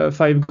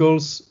 5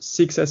 goals,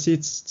 6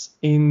 assists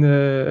in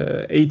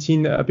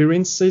 18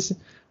 appearances,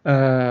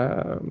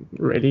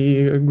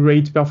 really a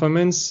great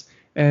performance.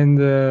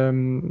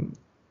 And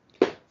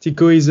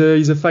Tico is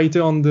a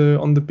fighter on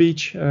the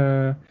pitch.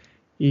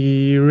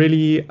 He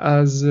really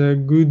has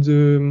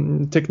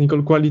good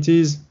technical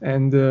qualities,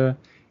 and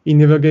he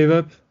never gave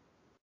up.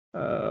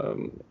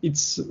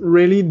 It's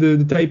really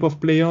the type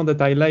of player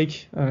that I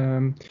like.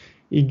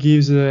 He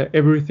gives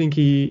everything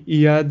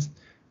he had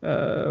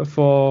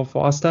for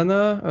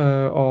Astana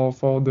or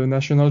for the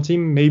national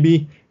team,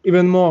 maybe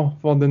even more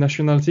for the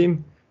national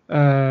team.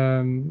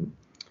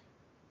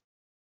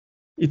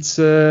 It's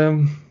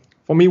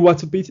for me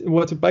what a pity.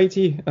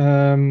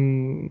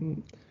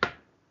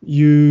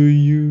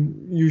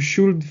 You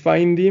should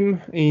find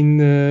him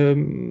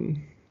in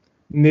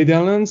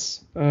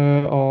Netherlands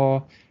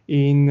or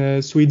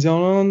in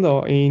Switzerland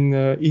or in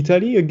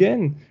Italy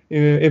again,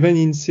 even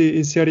in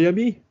Serie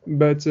B,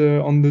 but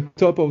on the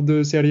top of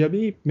the Serie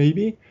B,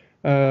 maybe.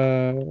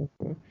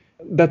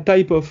 That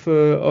type of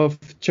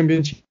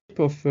championship,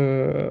 of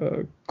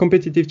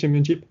competitive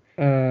championship,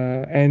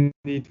 and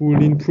it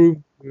will improve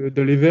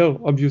the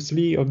level,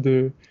 obviously, of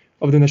the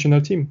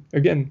national team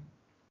again.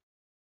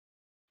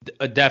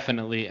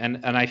 Definitely,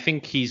 and I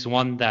think he's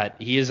one that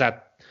he is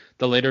at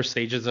the later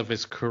stages of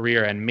his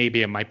career, and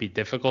maybe it might be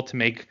difficult to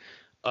make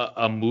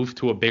a move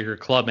to a bigger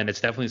club, and it's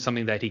definitely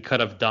something that he could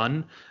have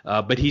done.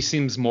 But he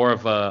seems more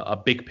of a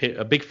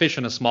big fish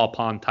in a small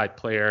pond type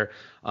player,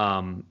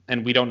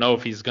 and we don't know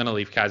if he's going to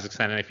leave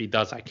Kazakhstan, and if he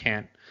does,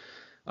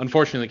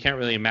 unfortunately can't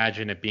really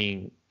imagine it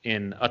being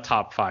in a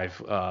top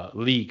 5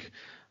 league.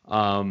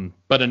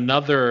 But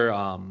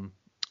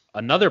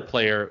another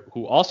player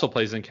who also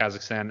plays in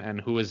Kazakhstan and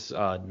who is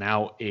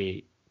now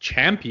a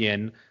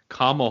champion,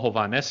 Kamo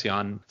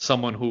Hovhannisyan,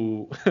 someone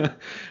who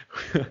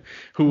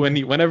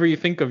whenever you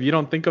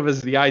don't think of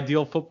as the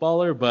ideal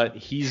footballer, but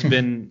he's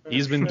been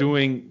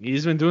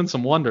doing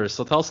some wonders.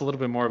 So tell us a little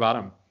bit more about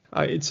him.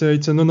 It's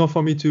an honor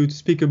for me to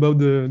speak about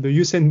the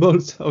Usain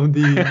Bolt of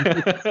the.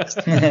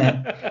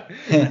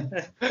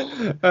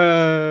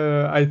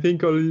 I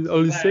think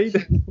all is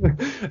said.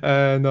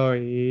 No,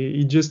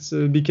 he just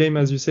became,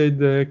 as you said,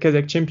 the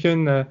Kazakh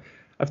champion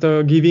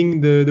after giving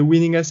the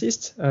winning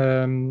assist.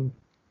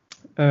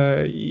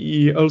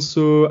 He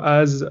also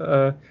has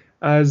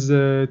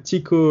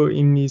Tico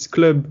in his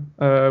club,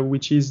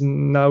 which is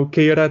now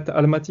Kairat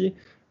Almaty,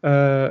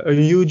 a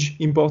huge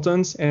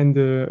importance and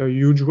a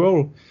huge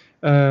role.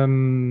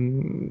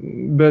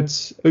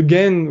 But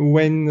again,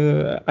 when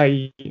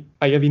I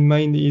have in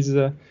mind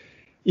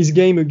his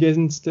game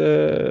against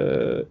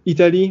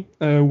Italy,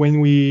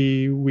 when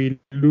we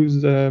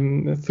lose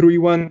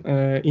 3-1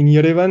 in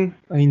Yerevan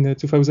in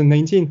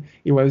 2019,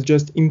 it was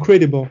just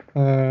incredible.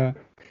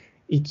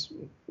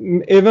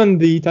 Even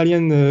the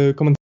Italian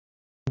commentators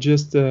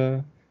just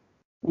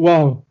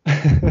wow,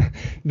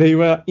 they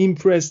were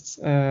impressed,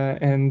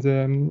 and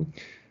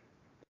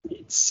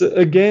it's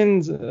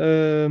again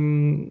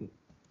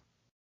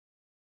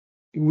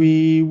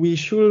we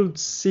should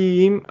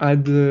see him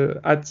at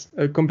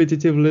a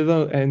competitive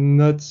level and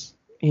not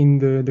in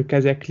the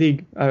Kazakh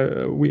league.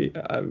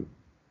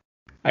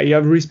 I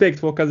have respect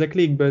for Kazakh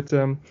league, but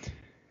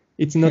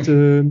it's not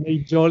a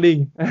major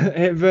league.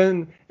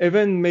 even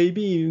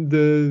maybe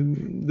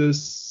the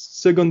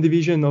second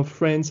division of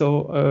France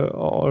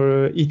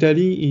or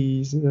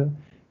Italy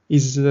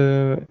is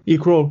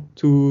equal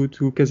to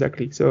Kazakh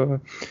league.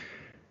 So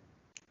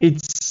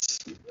it's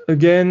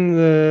again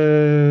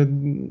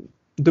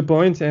the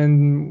point,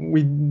 and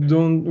we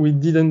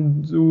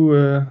didn't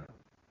do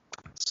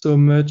so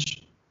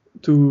much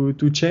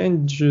to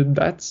change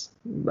that,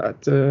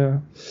 but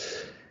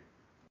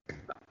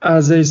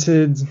as I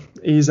said,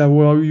 he's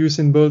our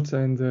Usain Bolt,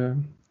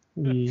 and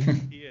we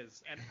he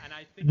is, and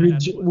I think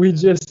we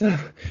just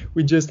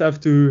have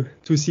to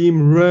see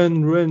him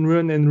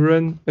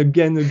run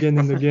again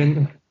and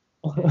again.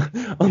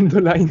 on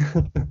the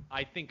line.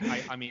 I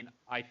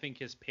think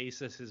his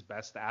pace is his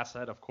best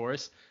asset, of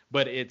course,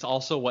 but it's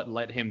also what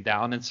let him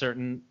down in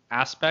certain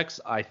aspects.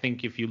 I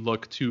think if you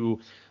look to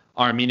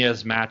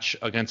Armenia's match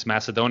against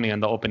Macedonia in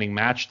the opening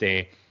match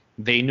day,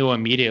 they knew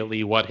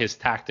immediately what his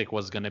tactic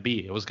was going to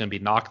be. It was going to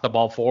be knock the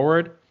ball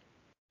forward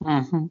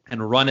and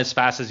run as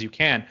fast as you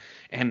can.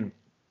 And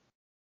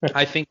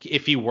I think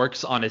if he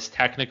works on his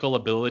technical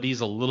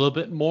abilities a little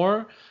bit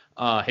more,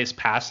 his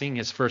passing,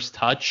 his first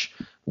touch,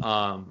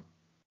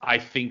 I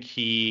think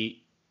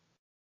he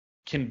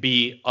can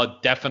be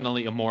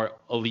definitely a more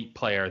elite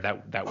player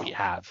that we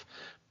have.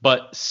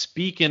 But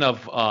speaking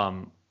of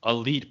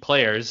elite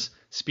players,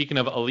 speaking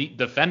of elite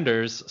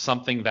defenders,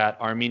 something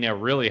that Armenia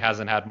really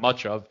hasn't had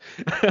much of.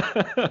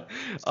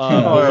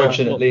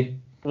 Unfortunately.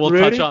 We'll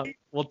Really? touch on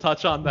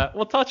that.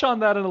 We'll touch on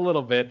that in a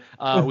little bit.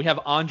 We have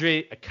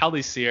Andre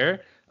Kalisir,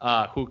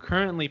 who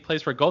currently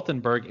plays for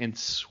Gothenburg in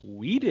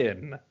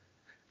Sweden.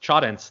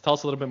 Chadens, tell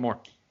us a little bit more.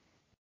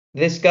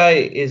 This guy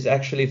is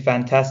actually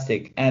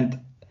fantastic, and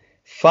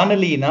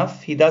funnily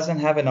enough, he doesn't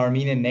have an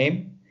Armenian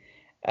name,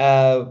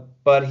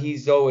 but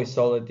he's always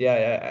solid.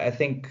 Yeah, I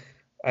think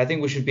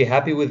we should be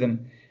happy with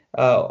him.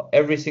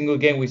 Every single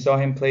game we saw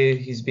him play,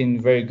 he's been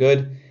very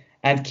good,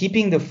 and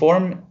keeping the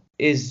form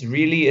is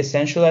really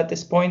essential at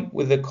this point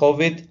with the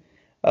COVID.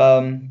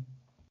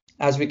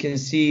 As we can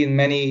see in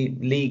many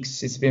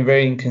leagues, it's been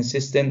very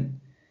inconsistent,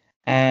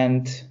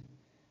 and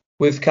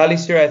with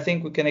Kalister, I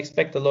think we can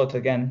expect a lot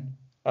again.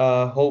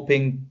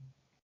 Hoping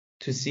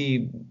to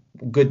see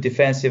good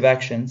defensive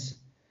actions.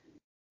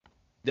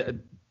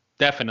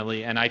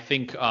 Definitely, and I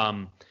think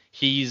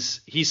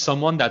he's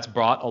someone that's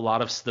brought a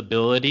lot of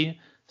stability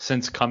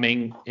since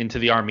coming into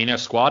the Armenia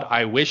squad.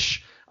 I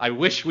wish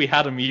we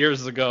had him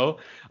years ago.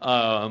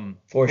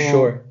 For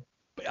sure.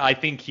 I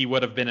think he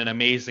would have been an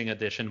amazing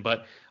addition,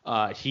 but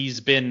he's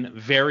been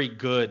very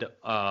good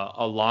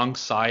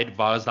alongside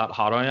Varazdat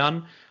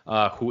Haroyan,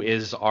 who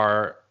is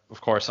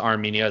of course,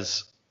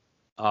 Armenia's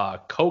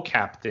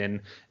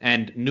co-captain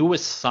and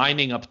newest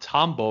signing of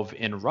Tambov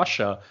in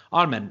Russia.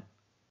 Armen,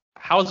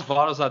 how's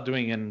Varazdat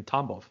doing in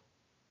Tambov?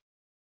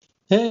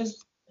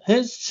 His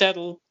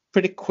settled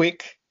pretty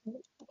quick.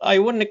 I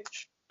wouldn't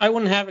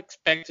have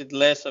expected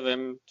less of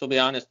him, to be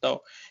honest.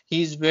 Though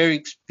he's very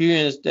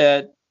experienced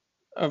at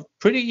a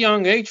pretty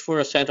young age for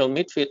a central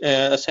midfield,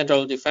 a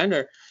central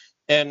defender.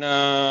 And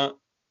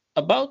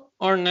about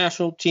our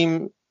national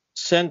team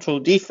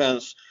central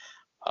defense,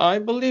 I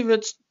believe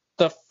it's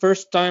the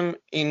first time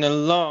in a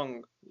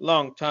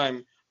long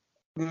time,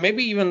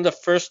 maybe even the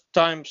first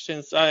time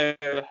since I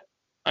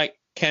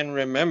can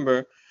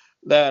remember,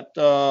 that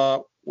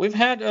we've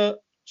had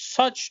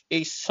such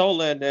a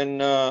solid and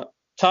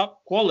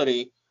top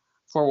quality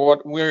for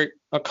what we're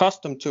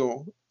accustomed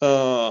to.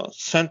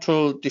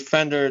 Central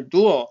defender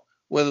duo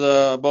with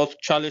both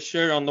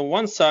Chalisher on the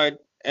one side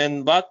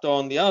and Bato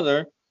on the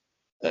other.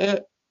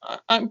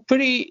 I'm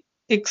pretty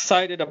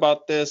excited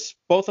about this.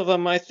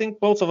 I think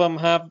both of them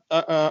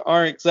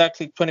are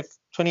exactly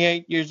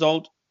 28 years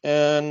old,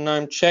 and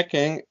I'm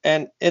checking,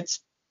 and it's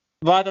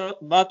Bato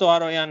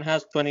Aroyan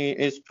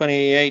is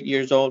 28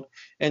 years old,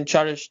 and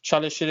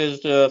Chalisher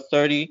is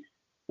 30,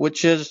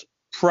 which is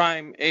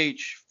prime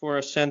age for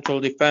a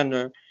central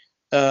defender.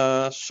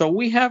 So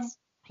we have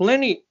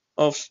plenty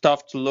of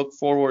stuff to look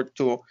forward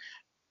to,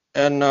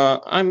 and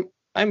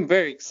I'm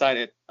very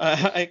excited.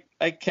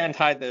 I can't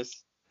hide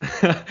this.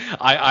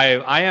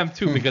 I am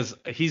too, because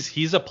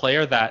he's a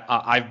player that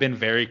I've been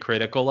very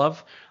critical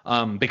of,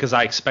 because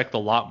I expect a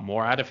lot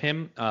more out of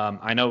him.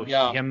 I know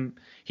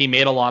he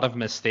made a lot of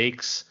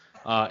mistakes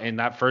in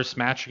that first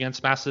match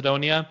against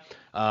Macedonia,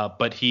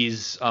 but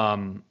he's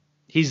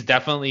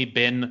definitely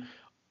been.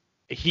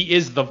 He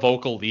is the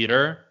vocal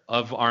leader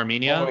of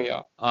Armenia. Oh,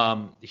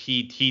 yeah.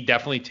 He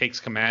definitely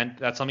takes command.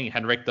 That's something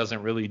Henrik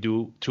doesn't really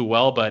do too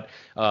well, but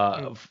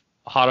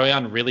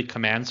Haroyan really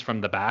commands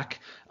from the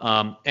back.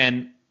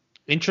 And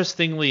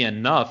interestingly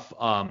enough,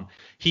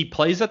 he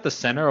plays at the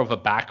center of a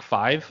back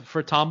five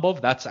for Tambov.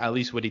 That's at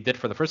least what he did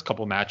for the first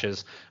couple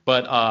matches.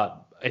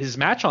 But his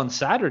match on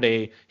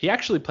Saturday, he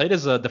actually played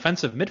as a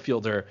defensive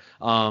midfielder,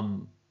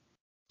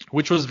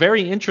 which was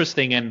very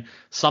interesting and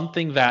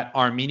something that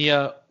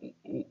Armenia,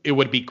 it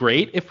would be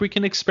great if we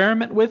can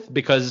experiment with,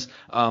 because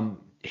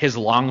his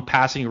long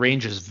passing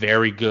range is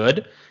very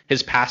good.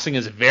 His passing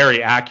is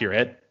very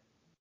accurate.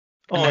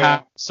 And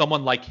have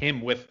someone like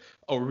him with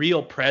a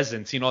real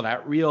presence,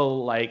 that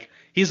real,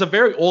 he's a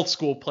very old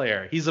school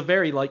player. He's a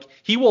very,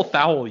 he will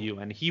foul you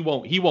and he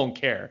won't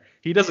care.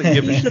 He doesn't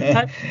give a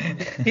shit.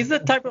 He's the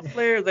type of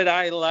player that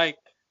I like.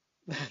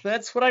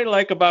 That's what I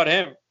like about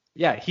him.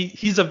 Yeah,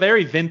 he's a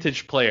very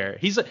vintage player.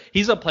 He's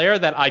a player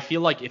that I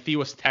feel like if he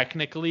was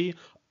technically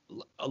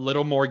a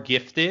little more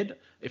gifted,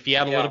 if he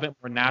had a little bit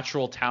more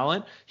natural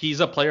talent, he's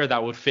a player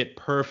that would fit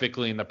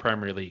perfectly in the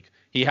Premier League.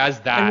 He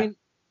has that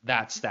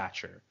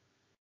stature.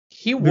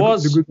 He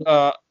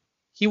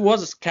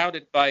was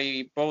scouted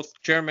by both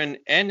German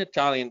and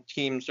Italian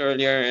teams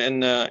earlier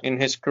in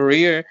his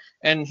career,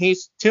 and he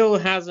still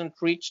hasn't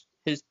reached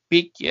his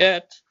peak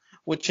yet.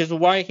 which is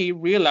why he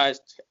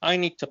realized I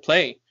need to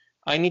play.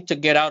 I need to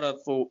get out of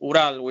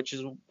Ural,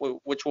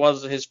 which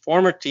was his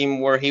former team,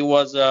 where he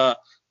was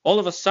all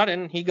of a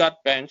sudden he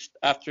got benched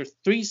after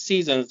 3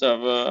 seasons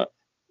of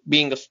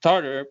being a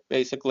starter,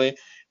 basically,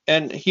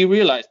 and he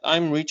realized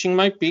I'm reaching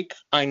my peak.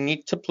 I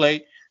need to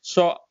play.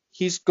 So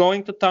he's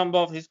going to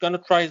Tambov. He's going to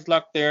try his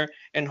luck there,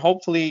 and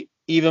hopefully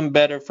even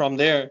better from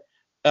there.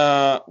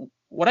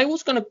 What I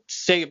was going to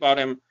say about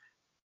him,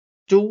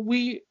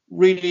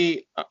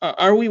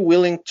 are we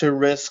willing to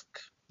risk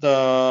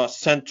the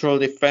central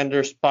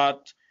defender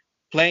spot,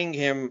 playing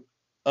him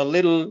a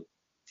little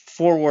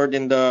forward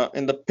in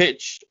the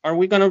pitch? Are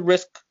we going to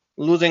risk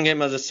losing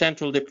him as a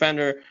central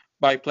defender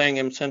by playing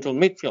him central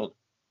midfield?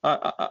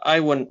 I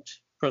wouldn't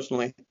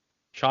personally.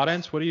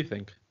 Chadens, what do you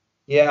think?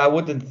 Yeah, I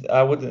wouldn't.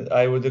 I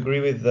would agree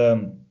with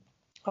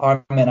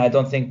Armin. I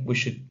don't think we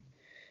should.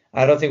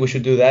 I don't think we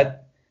should do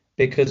that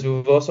because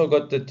we've also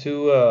got the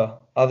two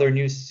other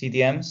new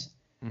CDMs.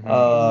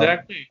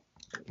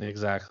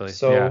 Exactly.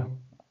 So yeah.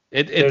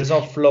 There's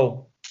no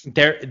flow.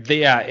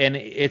 And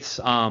it's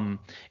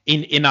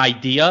in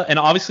idea and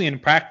obviously in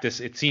practice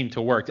it seemed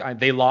to work.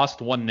 They lost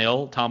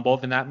 1-0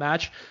 Tambov in that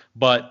match,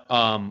 but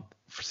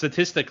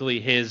statistically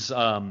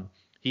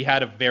he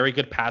had a very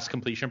good pass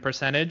completion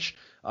percentage.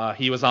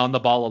 He was on the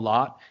ball a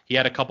lot. He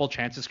had a couple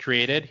chances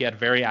created. He had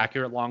very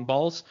accurate long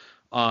balls.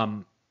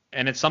 And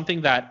it's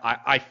something that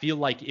I feel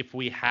like if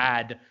we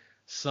had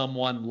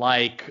someone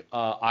like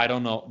I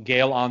don't know,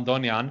 Gail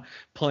Andonian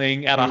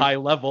playing at a high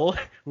level,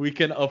 we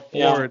can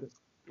afford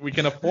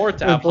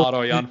to have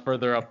Haroyan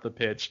further up the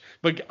pitch.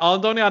 But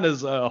Andonian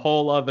is a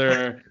whole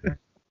other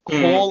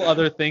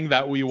thing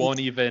that we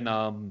won't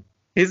even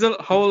He's a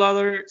whole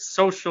other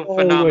social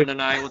phenomenon,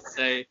 I would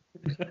say.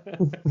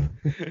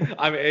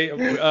 I mean,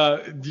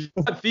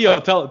 Theo,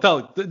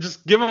 tell,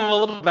 just give him a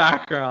little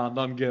background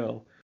on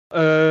Gil.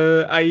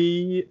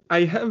 I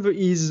have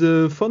his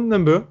phone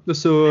number,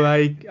 so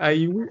I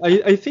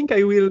think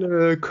I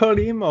will call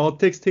him or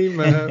text him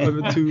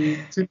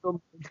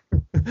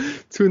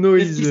to know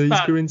his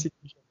current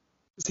situation.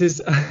 C'est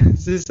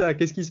ça,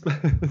 qu'est-ce qui se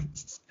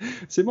passe?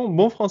 C'est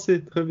bon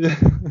français, très bien.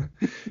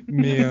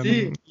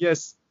 Mais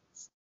yes.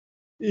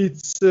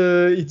 It's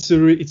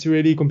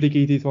really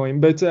complicated for him,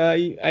 but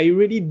I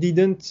really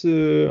didn't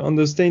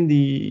understand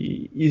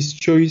his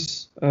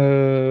choice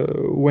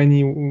when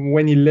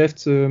he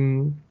left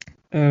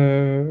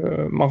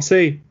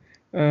Marseille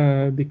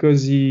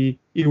because he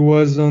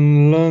was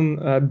on loan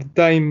at the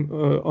time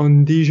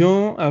on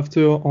Dijon,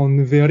 after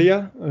on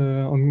Veria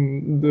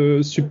on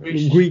the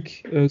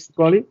Greek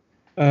Super League,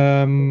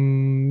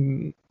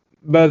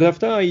 but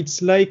after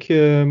it's like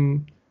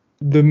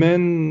the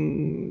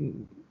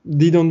man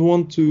didn't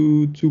want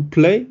to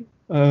play.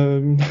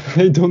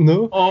 I don't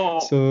know. Oh,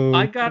 so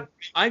I got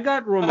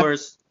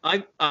rumors.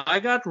 I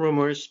got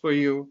rumors for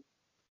you.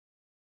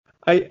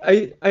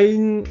 I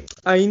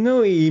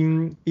know he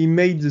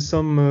made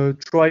some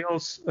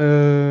trials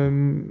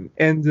and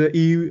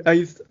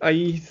I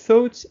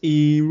thought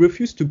he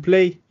refused to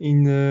play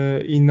in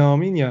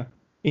Armenia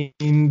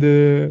in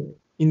the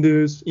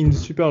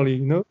Super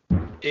League, no?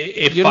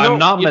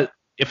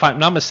 If I'm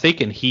not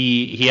mistaken,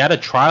 he had a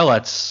trial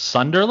at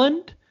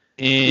Sunderland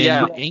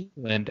in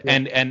England,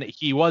 and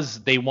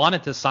they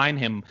wanted to sign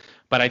him,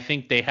 but I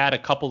think they had a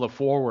couple of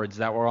forwards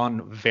that were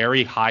on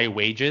very high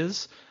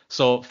wages,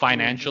 so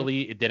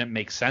financially it didn't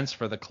make sense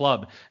for the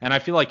club. And I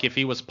feel like if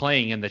he was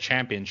playing in the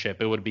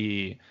championship, it would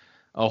be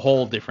a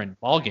whole different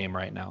ballgame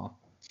right now.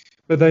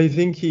 But I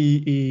think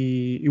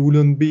he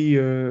wouldn't be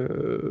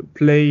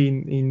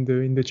playing in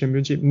the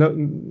championship. No,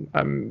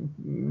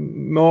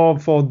 more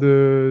for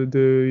the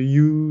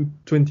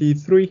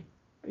U23.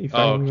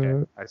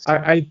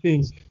 I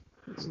think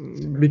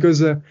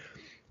because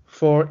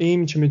for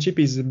him championship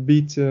is a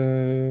bit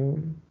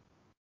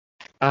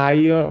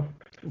higher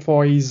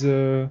for his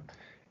even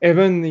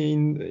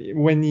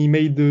when he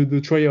made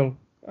the trial.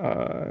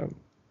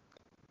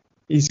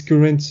 His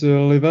current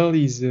level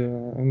is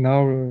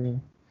now.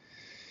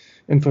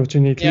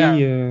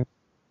 Unfortunately,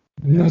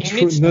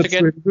 not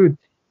very good.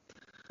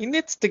 He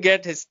needs to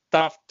get his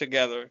stuff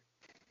together.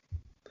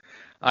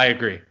 I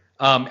agree.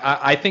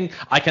 I think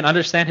I can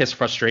understand his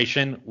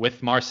frustration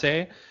with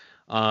Marseille.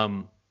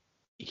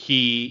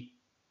 He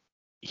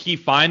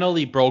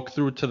finally broke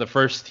through to the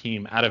first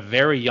team at a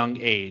very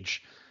young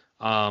age.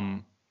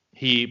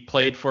 He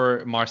played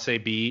for Marseille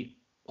B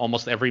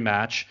almost every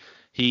match.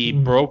 He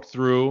broke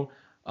through.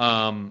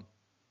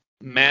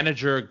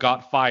 Manager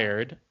got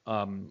fired.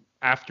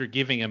 After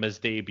giving him his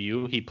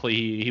debut,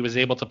 he was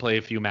able to play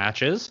a few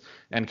matches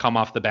and come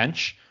off the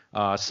bench.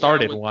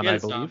 Started one, I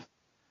believe.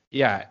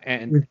 Yeah,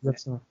 and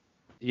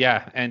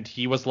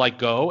he was let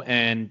go,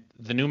 and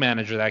the new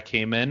manager that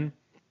came in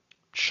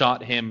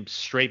shot him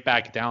straight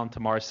back down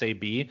to Marseille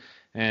B,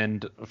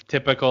 and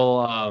typical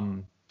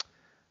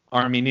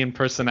Armenian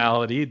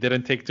personality,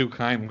 didn't take too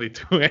kindly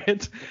to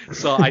it.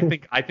 So I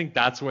think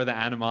that's where the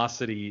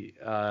animosity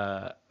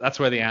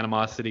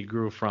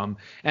grew from.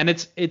 And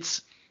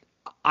it's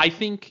I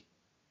think,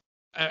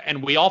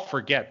 and we all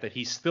forget that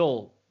he's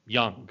still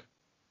young.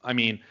 I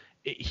mean,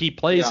 he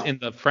plays Yeah. in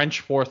the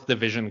French fourth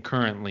division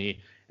currently,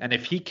 and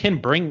if he can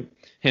bring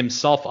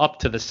himself up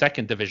to the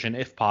second division,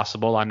 if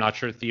possible, I'm not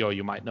sure, Theo,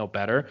 you might know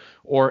better,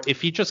 or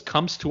if he just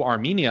comes to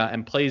Armenia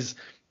and plays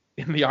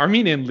in the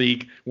Armenian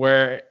league,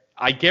 where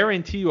I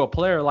guarantee you a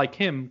player like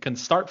him can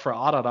start for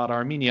Ararat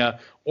Armenia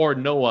or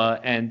Noah,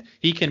 and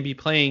he can be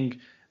playing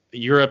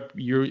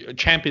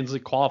Champions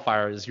League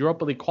qualifiers,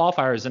 Europa League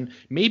qualifiers, and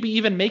maybe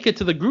even make it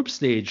to the group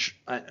stage.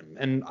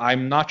 And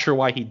I'm not sure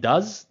why he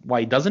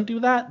doesn't do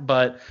that,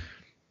 but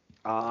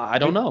I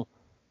don't know.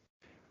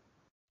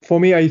 For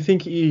me, I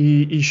think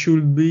he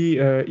should be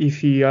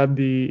if he have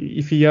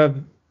the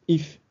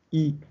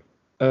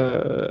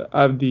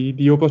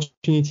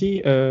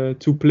opportunity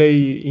to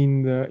play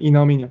in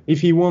Armenia.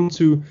 If he wants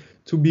to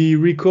be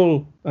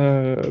recalled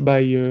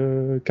by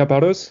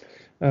Kaparos,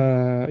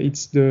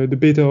 it's the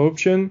better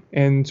option,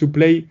 and to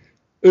play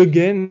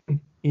again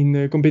in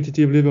a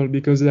competitive level,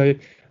 because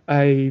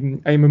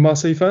I'm a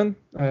Marseille fan,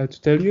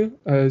 to tell you,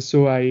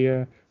 so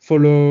I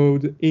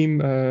followed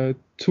him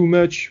too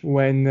much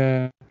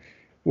when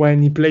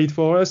he played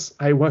for us.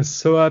 I was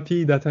so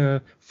happy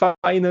that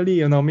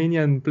finally an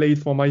Armenian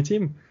played for my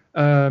team.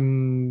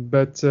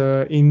 But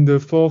in the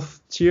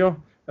fourth tier,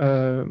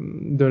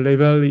 the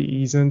level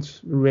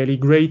isn't really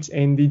great,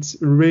 and it's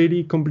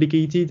really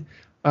complicated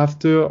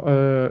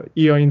after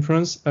here in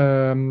France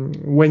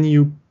when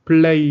you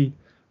play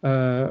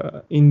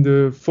in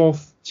the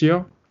fourth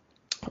tier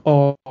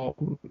or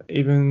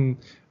even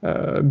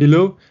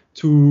below,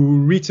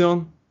 to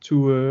return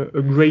to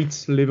a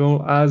great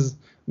level as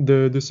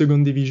the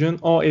second division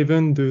or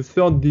even the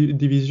third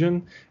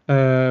division,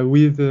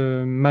 with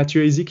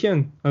Mathieu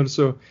Ezekian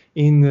also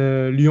in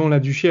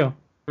Lyon-la-Duchère.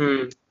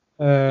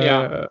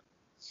 Yeah.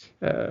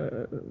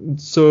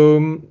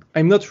 So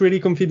I'm not really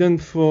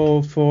confident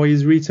for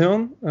his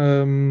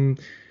return.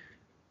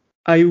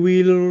 I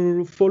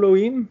will follow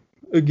him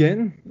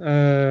again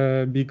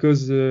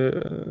because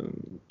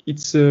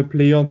it's a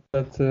player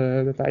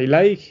that I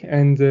like,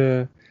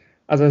 and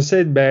as I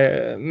said,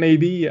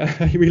 maybe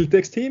I will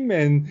text him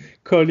and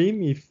call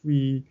him if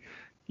we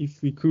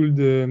could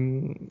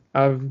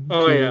have.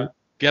 Oh yeah.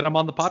 Get him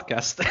on the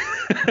podcast.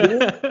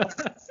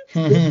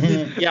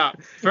 Yeah.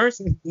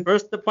 First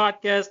the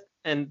podcast,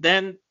 and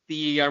then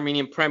the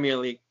Armenian Premier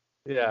League.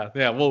 Yeah.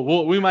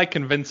 Well, we might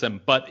convince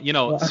him. But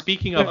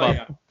speaking of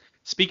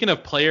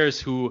players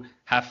who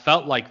have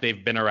felt like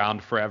they've been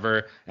around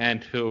forever,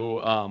 and who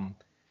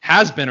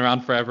has been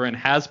around forever and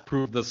has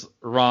proved us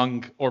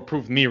wrong, or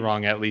proved me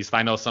wrong at least.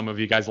 I know some of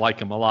you guys like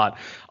him a lot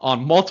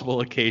on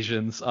multiple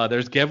occasions.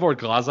 There's Gevorg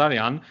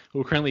Glazarian,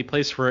 who currently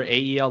plays for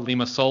AEL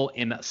Limassol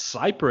in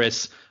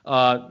Cyprus,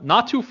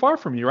 not too far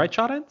from you, right,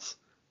 Charents?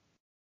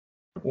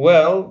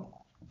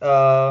 Well,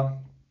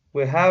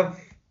 we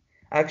have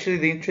actually,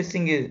 the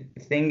interesting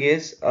thing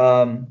is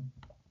the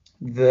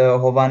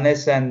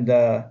Hovannes and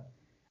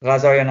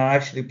Glazarian are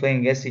actually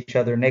playing against each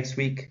other next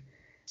week,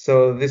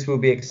 so this will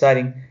be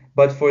exciting.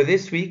 But for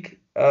this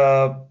week,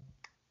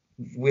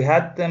 we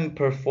had them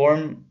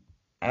perform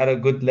at a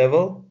good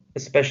level,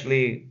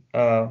 especially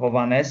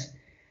Hovannes.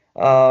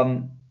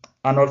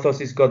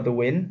 Anorthosis got the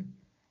win,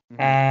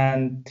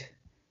 and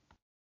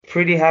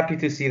pretty happy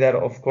to see that,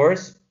 of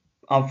course.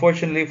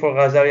 Unfortunately for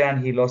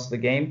Ghazarian, he lost the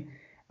game.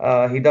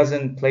 He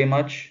doesn't play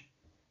much,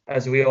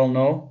 as we all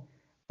know.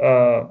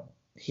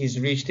 He's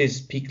reached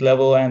his peak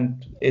level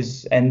and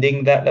is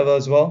ending that level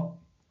as well.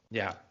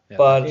 Yeah.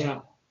 But Yeah.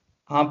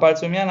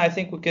 Hampartsumian, I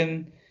think of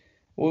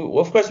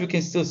course we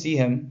can still see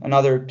him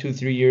another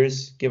 2-3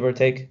 years, give or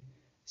take,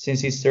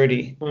 since he's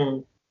 30.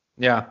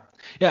 Yeah,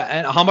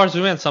 and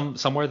Hampartsumian,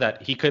 somewhere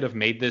that he could have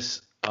made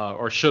this,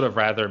 or should have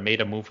rather made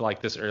a move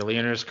like this early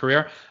in his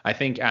career. I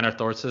think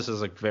Anorthosis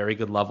is a very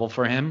good level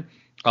for him.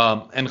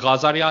 And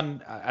Glazarian,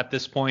 at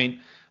this point,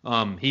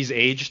 he's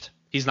aged.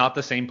 He's not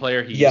the same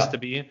player he used to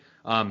be.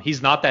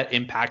 He's not that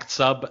impact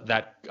sub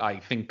that I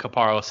think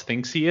Kaparos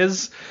thinks he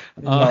is.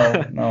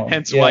 No.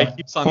 Hence why he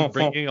keeps on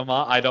bringing him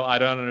on. I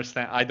don't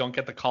understand. I don't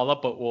get the call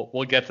up, but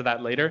we'll get to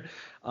that later.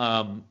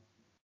 And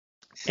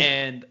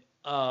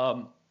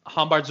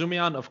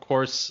Hampartsumian, of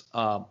course,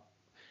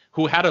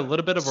 who had a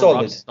little bit of a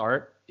rough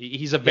start.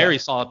 He's a very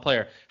solid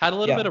player. Had a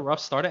little bit of rough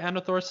start at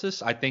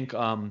Anorthosis. I think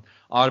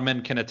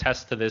Armen can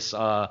attest to this.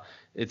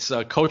 It's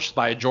coached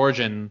by a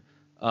Georgian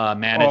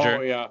manager.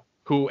 Oh yeah.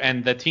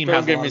 And the team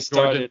has a lot of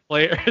Georgian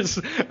players.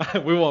 I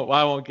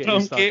won't get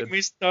you started. Don't get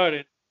me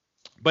started.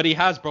 But he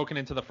has broken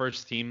into the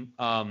first team.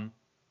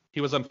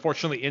 He was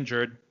unfortunately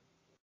injured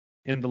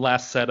in the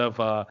last set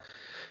of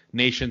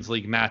Nations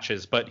League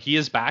matches, but he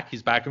is back.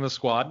 He's back in the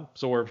squad,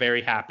 so we're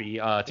very happy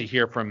to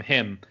hear from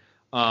him.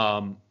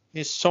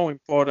 He's so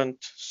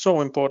important.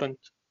 So important.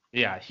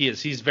 Yeah, he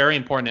is. He's very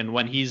important, and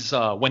when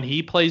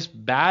he plays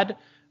bad,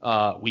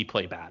 we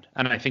play bad.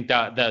 And I think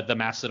that the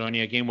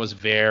Macedonia game was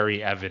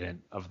very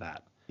evident of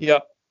that. Yeah.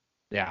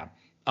 Yeah.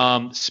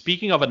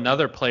 Speaking of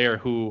another player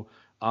who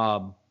I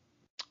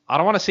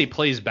don't want to say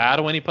plays bad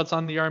when he puts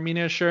on the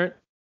Armenia shirt,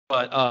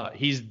 but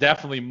he's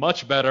definitely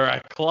much better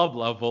at club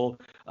level.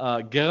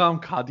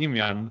 Geram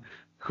Kadimian,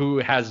 who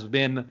has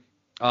been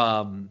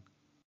a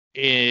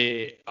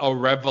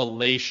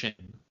revelation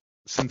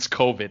since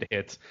COVID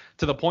hit,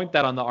 to the point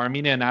that on the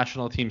Armenia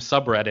national team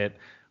subreddit,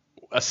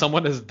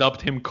 someone has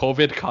dubbed him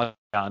COVID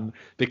Kayan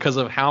because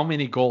of how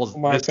many goals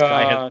this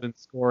guy has been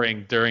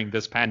scoring during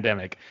this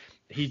pandemic.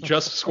 He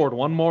just scored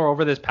one more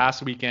over this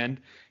past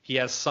weekend.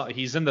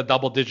 He's in the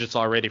double digits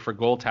already for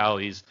goal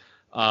tallies,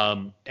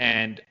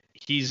 and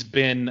he's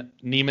been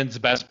Neiman's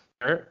best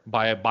player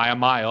by a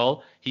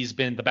mile. He's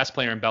been the best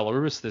player in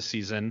Belarus this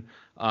season,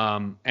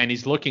 and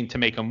he's looking to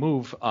make a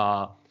move.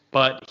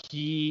 But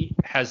he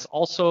has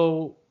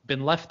also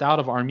been left out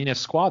of Armenia's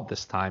squad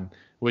this time,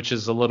 which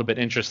is a little bit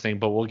interesting,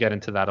 but we'll get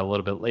into that a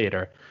little bit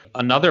later.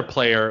 Another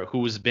player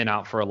who's been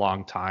out for a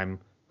long time,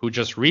 who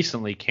just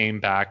recently came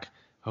back,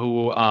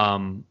 who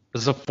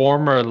is a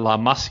former La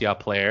Masia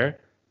player.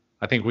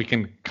 I think we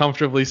can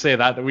comfortably say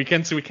that. We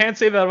can't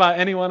say that about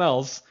anyone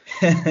else.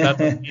 But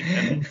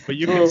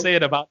you can say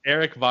it about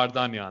Eric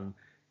Vardanyan.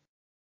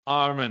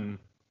 Armin,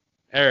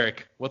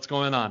 Eric, what's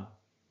going on?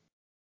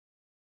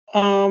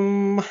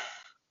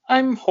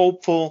 I'm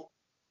hopeful.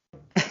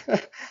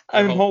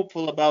 I'm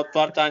hopeful about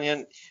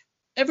Vardanyan.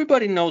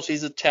 Everybody knows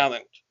he's a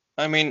talent.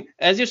 I mean,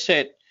 as you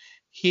said,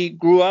 he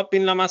grew up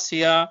in La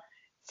Masia,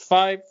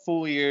 5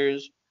 full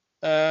years.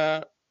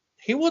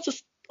 He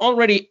was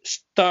already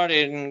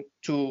starting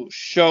to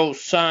show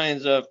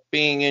signs of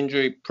being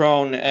injury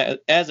prone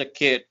as a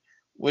kid,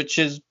 which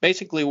is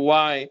basically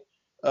why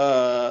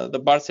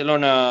the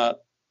Barcelona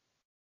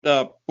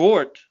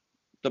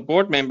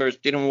board members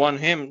didn't want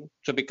him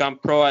to become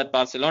pro at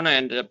Barcelona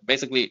and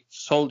basically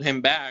sold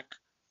him back.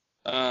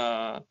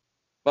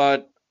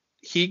 But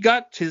he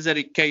got his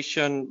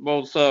education,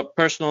 both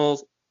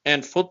personal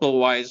and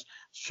football-wise.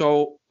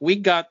 So we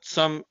got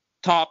some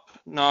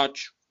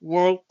top-notch,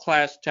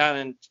 world-class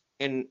talent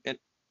in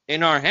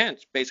our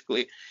hands,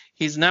 basically.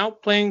 He's now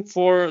playing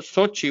for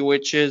Sochi,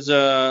 which is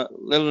a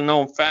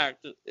little-known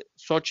fact.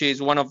 Sochi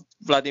is one of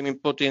Vladimir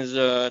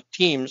Putin's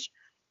teams.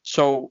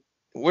 So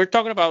we're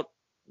talking about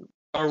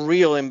a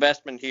real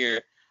investment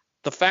here.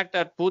 The fact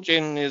that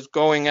Putin is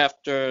going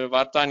after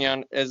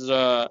Vardanyan is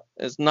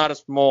not a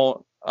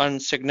small,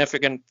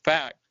 insignificant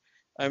fact.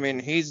 I mean,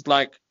 he's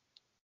like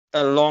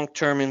a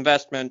long-term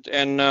investment,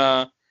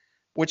 and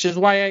which is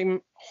why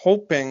I'm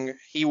hoping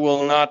he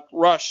will not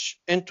rush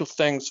into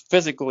things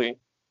physically.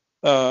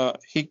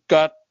 He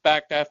got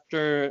back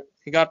after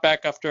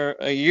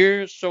a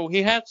year, so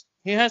he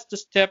has to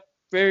step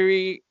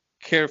very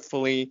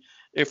carefully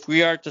if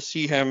we are to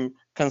see him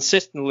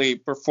consistently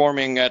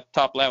performing at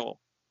top level.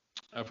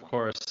 Of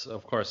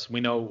course.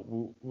 We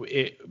know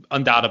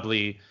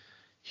undoubtedly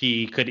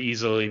he could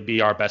easily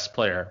be our best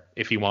player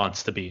if he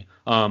wants to be.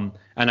 And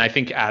I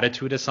think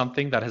attitude is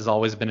something that has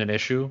always been an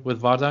issue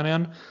with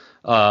Vardanyan.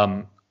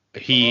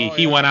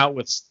 He went out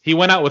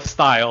with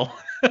style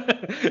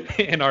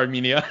in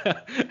Armenia.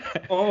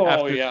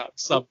 After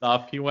subbed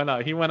off, he went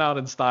out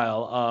in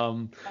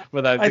style.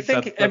 But I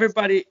think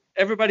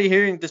everybody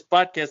hearing this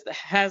podcast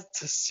has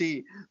to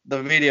see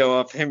the video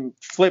of him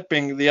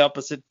flipping the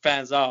opposite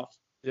fans off.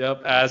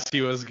 Yep, as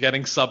he was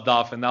getting subbed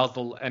off,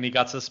 and he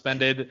got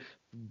suspended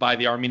by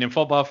the Armenian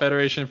Football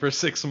Federation for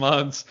 6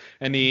 months,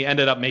 and he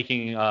ended up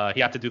making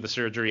he had to do the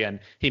surgery, and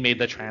he made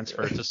the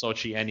transfer to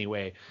Sochi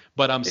anyway.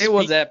 But it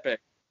was epic.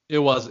 It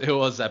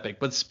was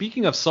epic. But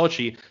speaking of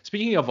Sochi,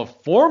 speaking of a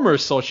former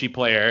Sochi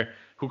player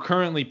who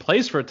currently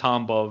plays for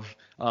Tambov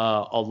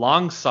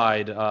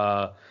alongside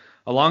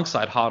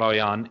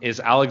Haroyan, is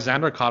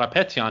Alexander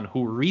Karapetyan,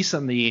 who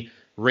recently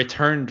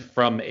returned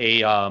from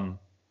a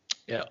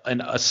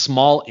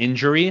small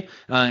injury,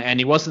 and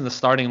he was in the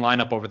starting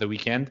lineup over the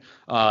weekend,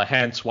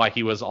 hence why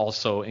he was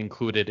also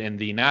included in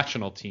the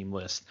national team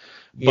list.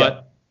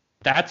 But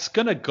that's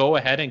going to go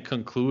ahead and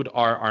conclude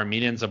our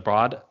Armenians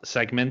Abroad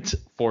segment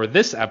for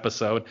this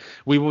episode.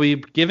 We will be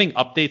giving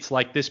updates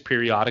like this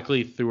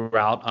periodically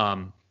throughout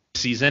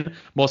season,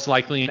 most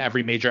likely in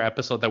every major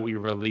episode that we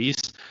release.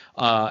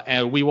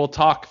 And we will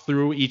talk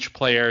through each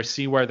player,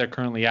 see where they're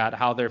currently at,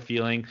 how they're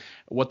feeling,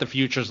 what the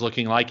future's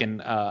looking like,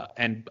 and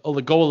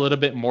go a little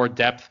bit more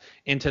depth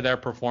into their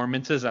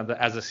performances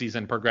as the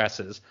season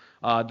progresses.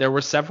 There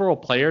were several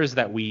players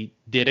that we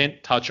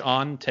didn't touch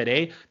on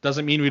today.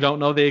 Doesn't mean we don't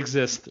know they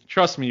exist.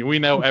 Trust me, we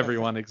know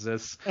everyone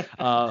exists.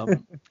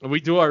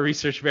 We do our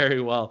research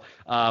very well.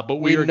 But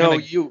we know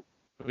you.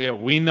 Yeah,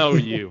 we know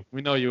you.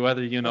 We know you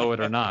whether you know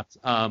it or not.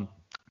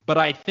 But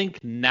I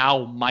think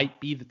now might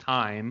be the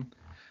time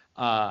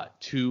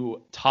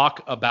to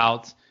talk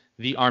about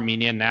the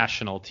Armenian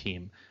national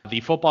team. The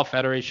Football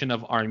Federation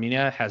of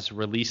Armenia has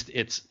released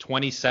its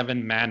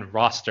 27-man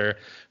roster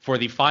for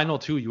the final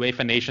 2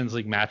 UEFA Nations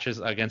League matches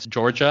against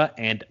Georgia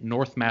and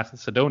North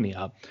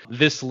Macedonia.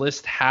 This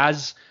list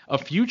has a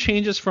few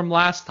changes from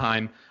last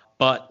time,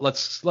 but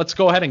let's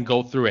go ahead and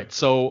go through it.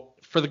 So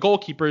for the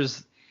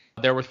goalkeepers,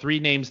 there were 3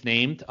 names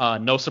named.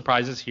 No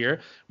surprises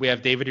here. We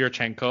have David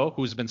Yurchenko,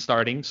 who's been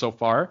starting so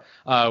far.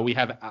 We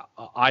have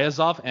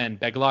Ayazov and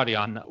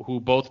Beglarian, who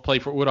both play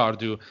for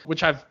Urartu,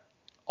 which I've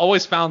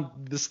always found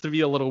this to be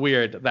a little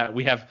weird, that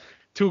we have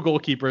 2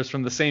 goalkeepers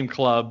from the same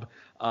club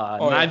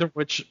neither of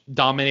which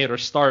dominate or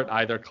start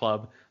either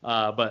club.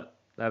 But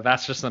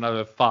that's just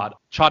another thought.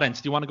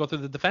 Charens, do you want to go through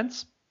the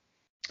defense?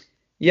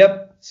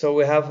 Yep. So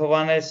we have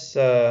Hovhannes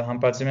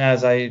Hampatsimyan,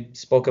 as I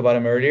spoke about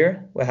him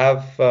earlier. We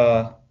have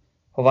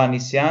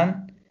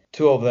Hovhannisyan,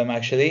 two of them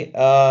actually.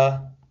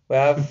 We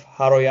have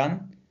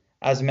Haroyan,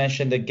 as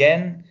mentioned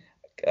again.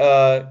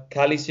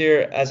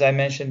 Kalisir, as I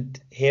mentioned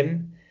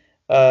him,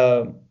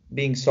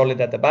 being solid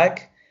at the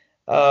back.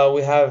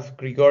 We have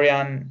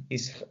Grigorian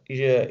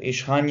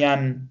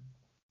Ishkhanyan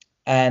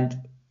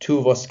and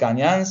two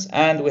Voskanyans,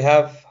 and we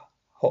have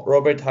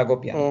Robert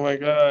Hagopian. Oh my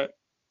God.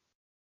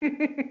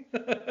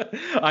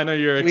 I know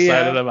you're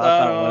excited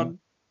about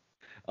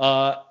that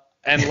one.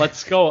 And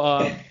let's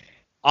go.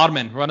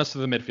 Armen, run us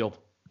through the midfield.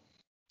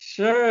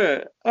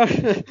 Sure.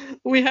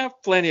 We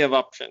have plenty of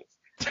options.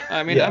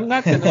 I mean, I'm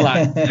not gonna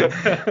lie.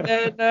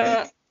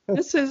 And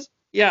this is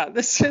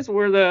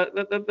where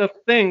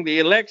the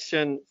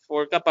election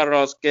for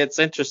Caparrós gets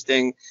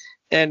interesting,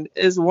 and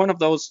is one of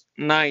those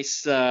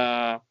nice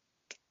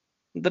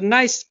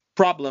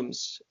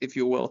problems, if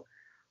you will.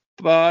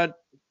 But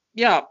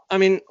yeah, I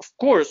mean, of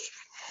course,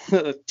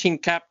 team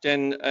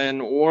captain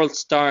and world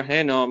star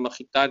Heno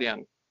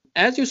Mkhitaryan.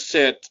 As you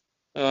said,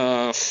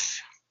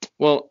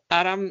 well,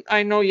 Adam,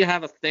 I know you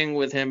have a thing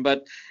with him,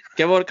 but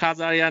Kevor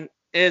Kazarian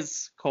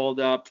is called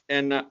up,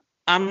 and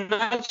I'm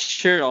not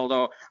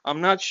sure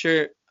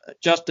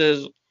just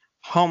as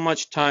how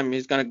much time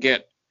he's gonna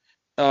get.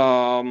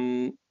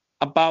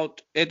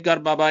 About Edgar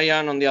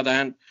Babayan, on the other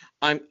hand,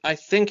 I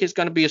think he's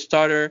gonna be a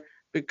starter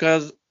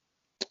because,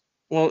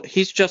 well,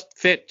 he's just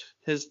fit.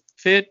 He's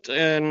fit,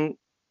 and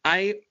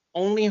I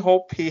only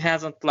hope he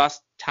hasn't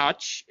lost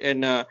touch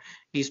and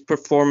his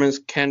performance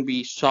can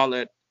be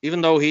solid,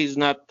 even though he's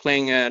not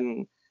playing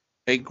in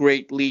a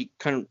great league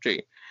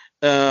country.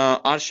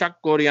 Arshak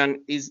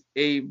Gorian is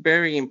a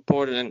very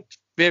important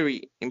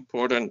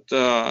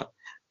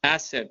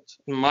asset,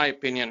 in my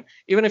opinion.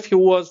 Even if he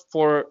was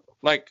for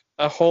like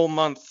a whole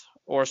month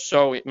or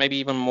so, maybe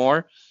even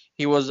more,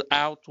 he was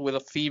out with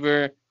a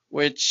fever,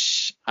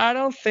 which I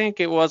don't think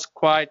it was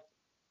quite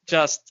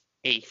just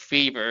a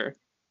fever.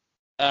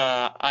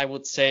 I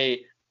would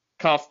say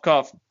cough,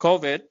 cough,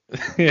 COVID.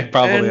 Yeah,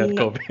 probably had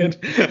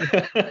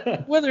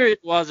COVID. Whether it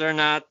was or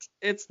not,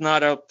 it's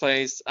not our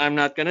place. I'm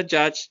not going to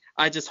judge.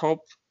 I just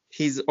hope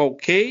he's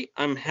okay.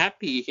 I'm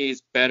happy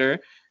he's better.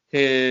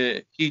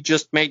 He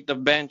just made the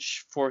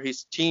bench for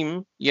his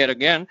team yet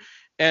again.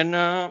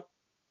 And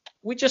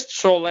we just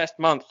saw last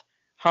month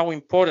how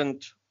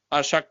important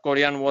Arshak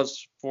Gorian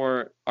was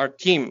for our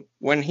team.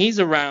 When he's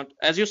around,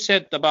 as you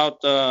said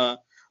about Hovo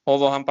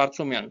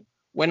Hampartsumian,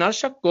 when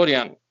Arshak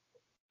Gorian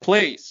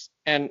plays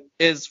and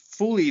is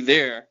fully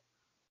there,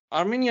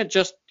 Armenia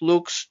just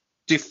looks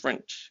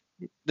different.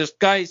 This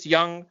guy is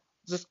young.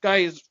 This guy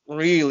is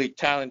really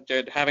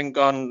talented, having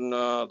gone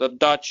the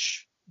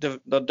Dutch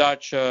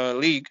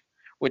league,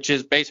 which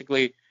is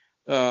basically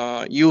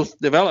youth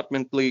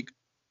development league,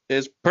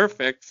 is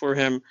perfect for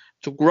him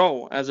to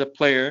grow as a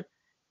player.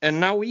 And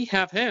now we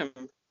have him,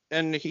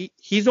 and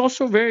he's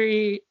also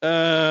very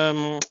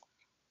he's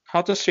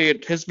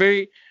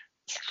very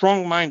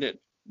strong-minded.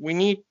 We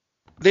need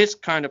this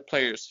kind of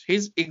players.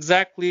 He's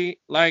exactly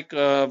like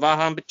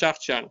Vahan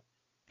Bichakchan.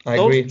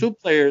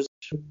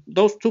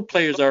 Those two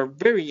players are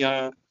very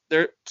young.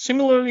 They're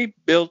similarly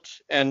built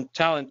and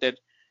talented,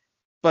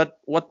 but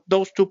what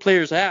those two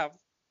players have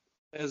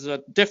is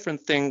a different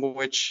thing,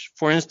 which,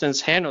 for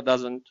instance, Hano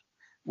doesn't,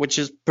 which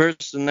is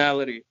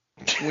personality.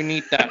 We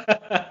need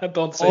that.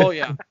 Don't say. Oh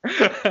yeah.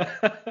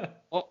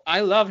 Oh,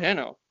 I love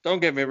Hano. Don't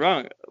get me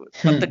wrong,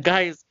 but the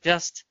guy is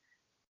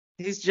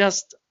he's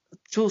just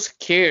too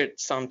scared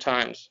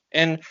sometimes.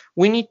 And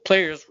we need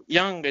players,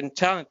 young and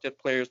talented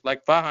players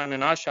like Vahan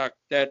and Ashak,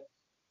 that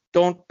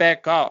don't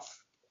back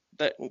off,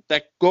 that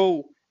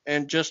go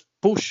and just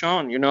push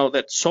on,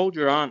 that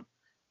soldier on.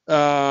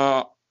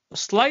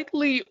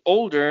 Slightly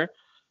older,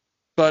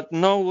 but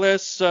no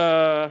less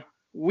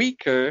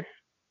weaker,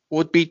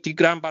 would be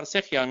Tigran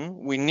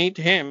Barsekhian. We need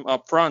him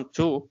up front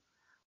too.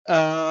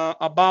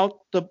 About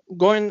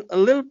going a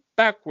little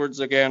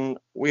backwards again,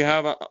 we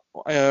have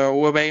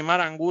Webeimar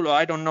Angulo.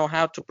 I don't know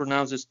how to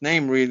pronounce his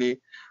name really.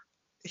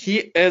 He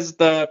is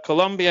the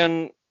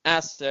Colombian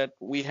asset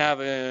we have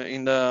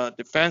in the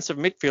defensive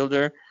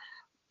midfielder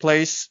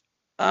place.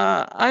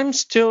 I'm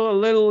still a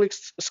little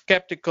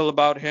skeptical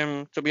about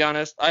him, to be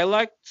honest. I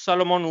liked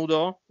Salomon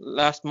Udo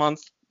last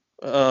month.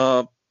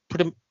 Put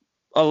him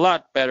a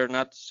lot better,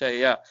 not to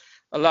say, a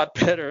lot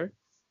better.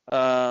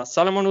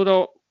 Salomon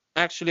Udo,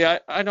 actually,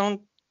 I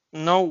don't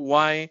know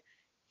why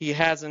he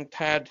hasn't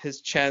had his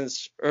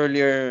chance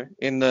earlier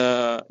in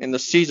the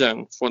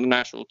season for the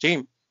national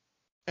team.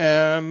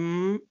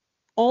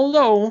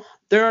 Although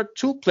there are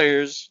two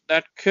players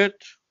that could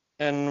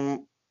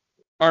and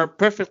are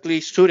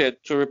perfectly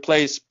suited to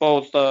replace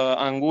both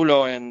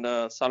Angulo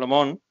and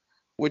Salomon,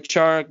 which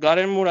are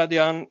Garen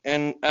Muradian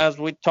and, as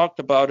we talked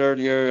about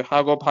earlier,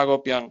 Hagop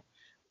Hagopian.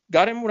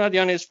 Garen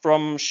Muradian is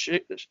from,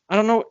 I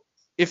don't know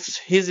if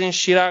he's in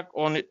Shirak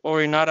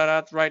or in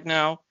Ararat right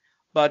now.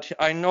 but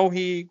I know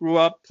he grew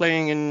up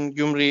playing in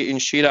Gyumri in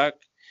Shirak.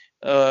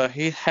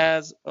 He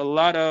has a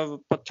lot of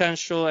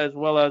potential as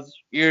well as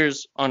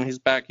years on his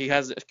back. He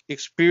has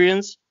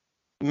experience,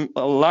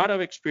 a lot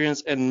of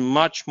experience, and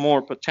much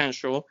more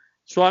potential.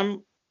 So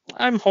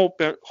I'm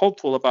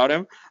hopeful about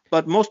him.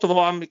 But most of all,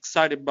 I'm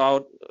excited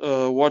about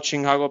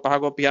watching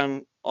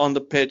Hagopian on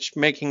the pitch,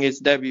 making his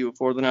debut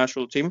for the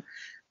national team.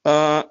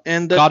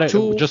 And the Got it.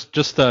 two, Just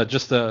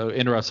to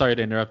interrupt. Sorry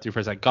to interrupt you for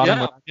a sec. Gautam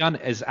yeah,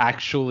 Murabian is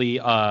actually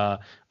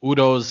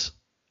Udo's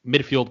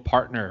midfield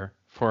partner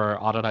for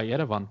Adana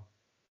Yerevan.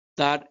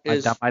 that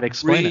is That might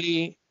explain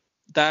it.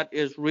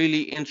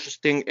 really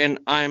interesting, and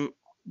I'm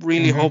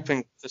really Mhm.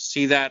 hoping to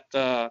see that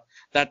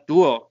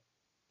duo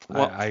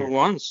for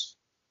once.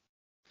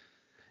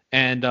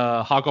 And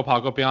Hagop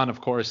Hagopian,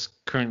 of course,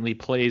 currently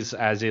plays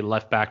as a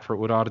left back for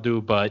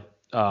Urartu, but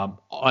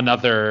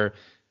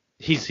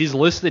he's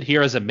listed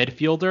here as a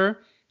midfielder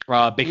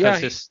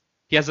because Yeah,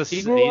 he has a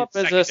he grew up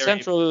as a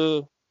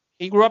secondary.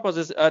 he grew up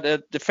as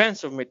a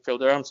defensive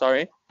midfielder. I'm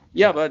sorry.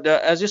 Yeah, but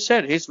as you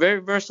said, he's very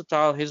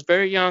versatile. He's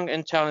very young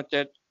and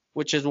talented,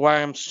 which is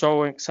why I'm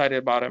so excited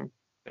about him.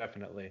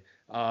 Definitely.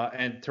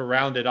 And to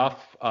round it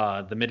off,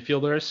 the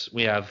midfielders,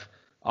 we have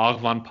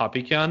Arvan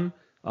Papikian.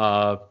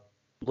 A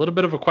little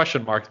bit of a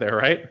question mark there,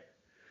 right?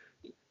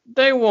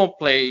 They won't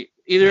play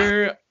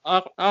either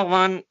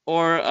Arvan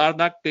or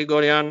Ardak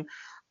Grigorian.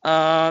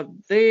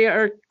 They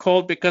are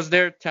called because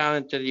they're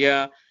talented,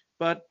 yeah.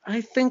 But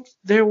I think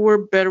there were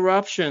better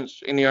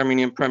options in the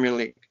Armenian Premier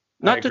League.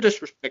 Not to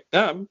disrespect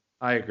them.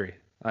 I agree.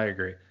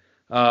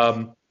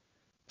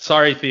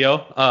 Sorry,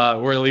 Theo.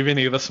 We're leaving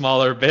you the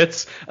smaller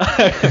bits.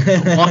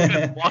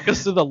 Walk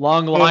us through the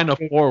long line of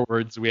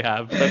forwards we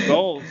have. The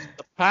goals,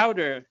 the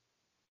powder.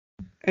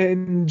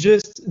 And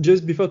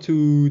just before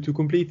to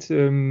complete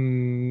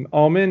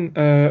Armen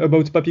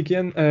about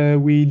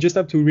Papikian, we just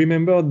have to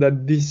remember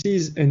that this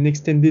is an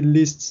extended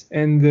list,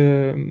 and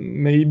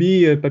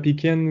maybe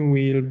Papikian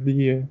will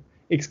be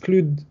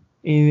excluded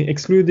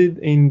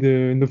in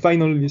the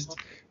final list.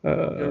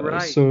 You're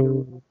right.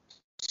 So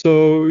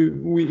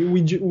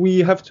we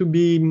have to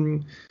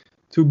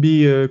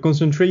be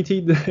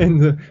concentrated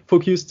and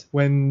focused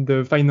when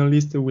the final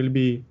list will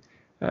be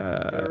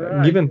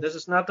given. This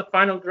is not the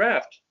final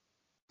draft.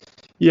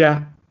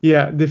 Yeah,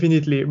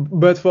 definitely.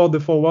 But for the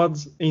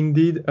forwards,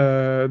 indeed,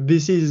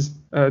 this is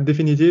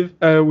definitive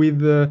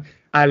with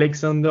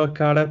Alexander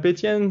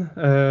Karapetyan,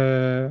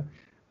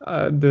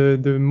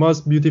 the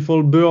most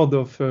beautiful bird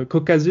of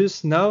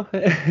Caucasus now,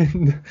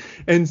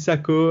 and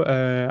Sako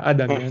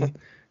Adamian.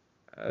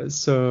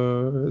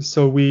 So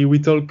we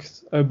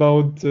talked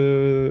about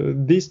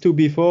these two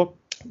before.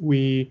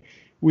 We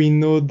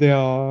know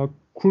their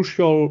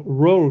crucial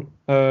role,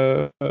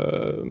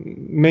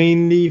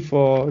 mainly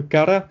for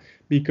Kara,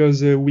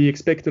 because we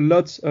expect a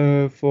lot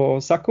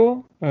for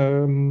Sako,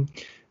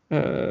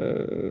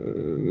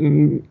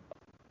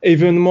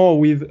 even more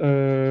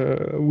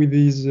with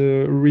his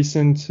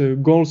recent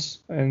goals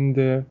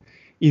and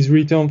his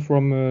return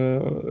from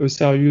a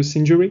serious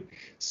injury.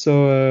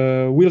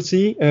 So we'll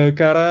see.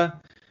 Kara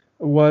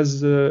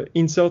was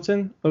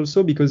uncertain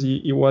also because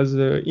he was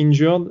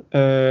injured.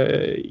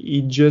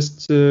 He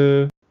just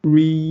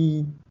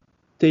retake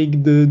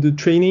the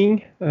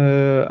training.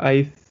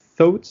 I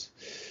thought.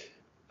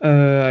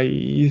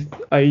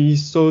 I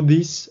saw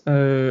this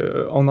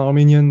on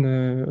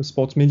Armenian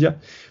sports media.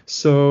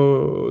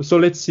 So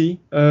let's see.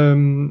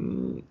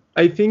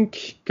 I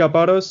think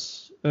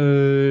Kaparos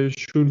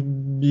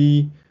should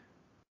be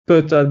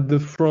put at the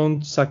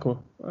front Sako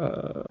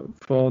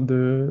for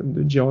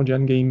the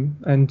Georgian game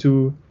and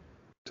to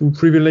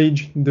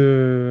privilege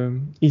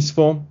his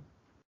form.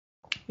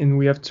 And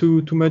we have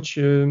too much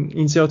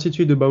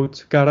incertitude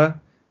about Kara,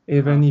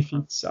 even if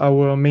it's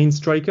our main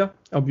striker,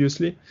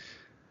 obviously.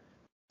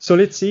 So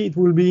let's see. It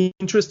will be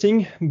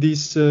interesting,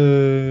 this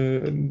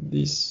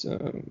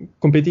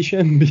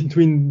competition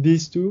between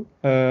these two,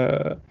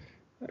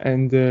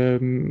 and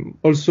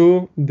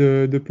also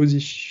the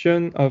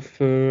position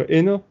of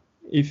Eno,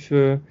 if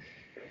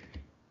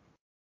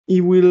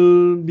he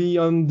will be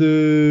on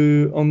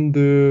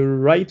the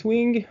right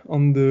wing,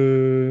 on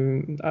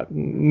the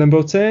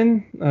number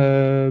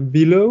 10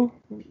 below.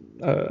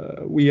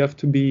 We have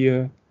to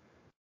be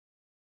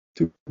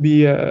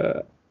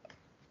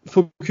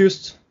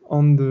focused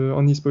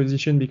on his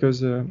position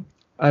because,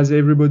 as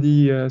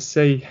everybody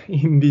say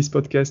in this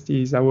podcast,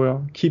 he is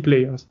our key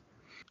players.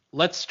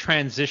 Let's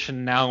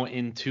transition now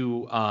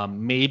into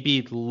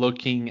maybe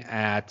looking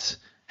at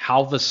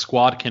how the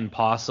squad can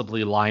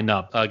possibly line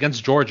up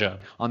against Georgia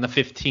on the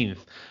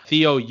 15th.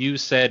 Theo, you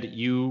said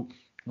you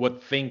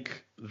would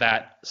think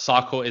that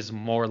Sako is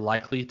more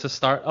likely to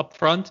start up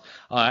front.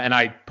 And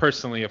I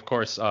personally, of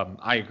course,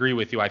 I agree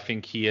with you. I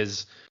think he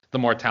is the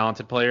more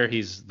talented player.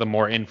 He's the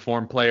more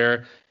informed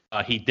player.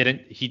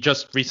 He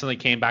just recently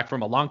came back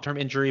from a long-term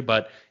injury,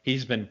 but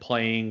he's been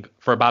playing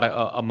for about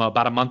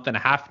a month and a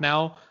half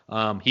now.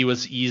 He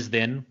was eased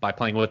in by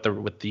playing with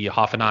the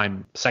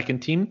Hoffenheim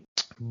second team.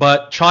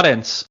 But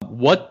Charents,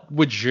 what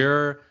would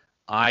your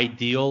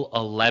ideal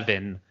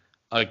 11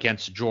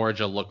 against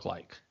Georgia look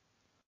like?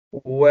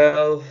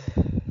 Well,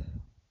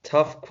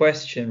 tough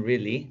question,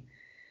 really.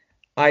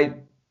 I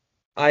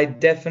I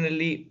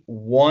definitely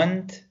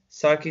want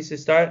Sarkis to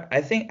start.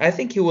 I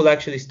think he will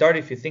actually start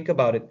if you think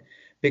about it,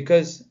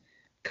 because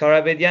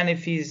Karabedyan,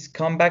 if he's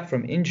come back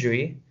from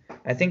injury,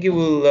 I think he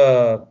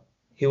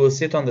will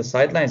sit on the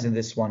sidelines in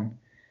this one.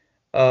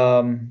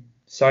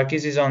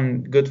 Sarkis is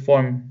on good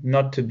form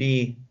not to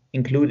be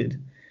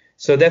included,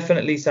 so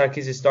definitely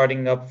Sarkis is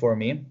starting up for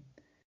me.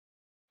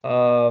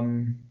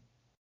 Um,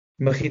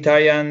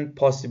 Mkhitaryan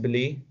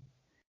possibly.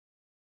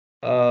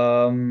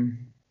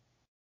 Um,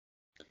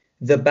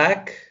 The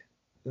back,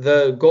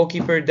 the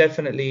goalkeeper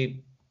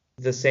definitely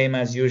the same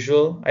as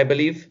usual, I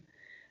believe.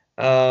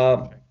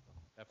 Uh,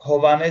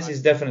 Hovanes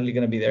is definitely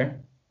going to be there.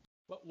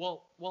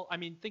 Well, I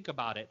mean, think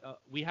about it.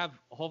 We have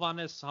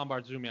Hovannes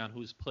Hambarzumian,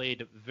 he's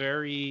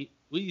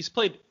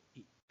played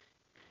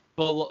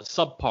below,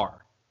 subpar,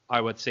 I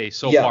would say,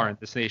 so Yeah. far in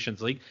this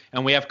Nations League.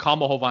 And we have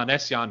Kamo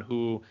Hovanesyan,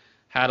 who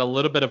had a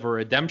little bit of a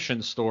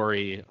redemption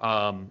story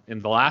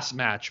in the last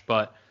match.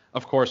 But,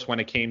 of course,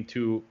 when it came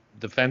to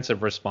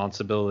defensive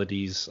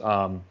responsibilities,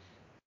 what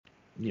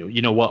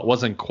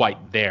wasn't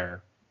quite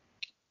there,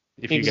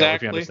 if you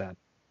understand.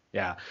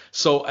 Yeah.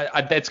 So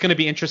it's going to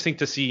be interesting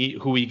to see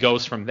who he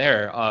goes from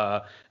there,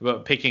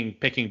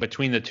 picking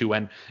between the two.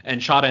 And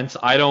Shadens,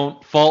 I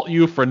don't fault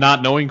you for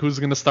not knowing who's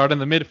going to start in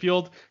the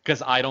midfield,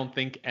 because I don't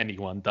think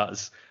anyone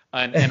does.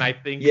 And I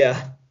think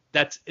Yeah.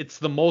 it's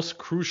the most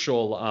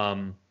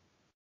crucial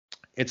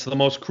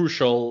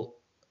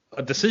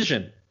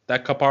decision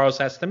that Caparros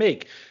has to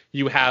make.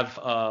 You have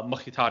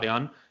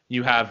Mkhitaryan,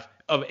 you have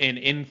an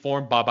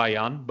informed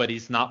Babayan, but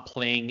he's not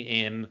playing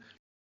in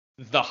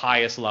the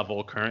highest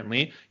level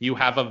currently. You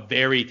have a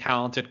very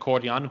talented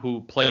Koryan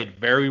who played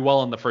very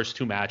well in the first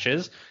two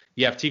matches.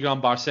 You have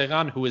Tigran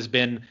Barsegan, who has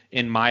been,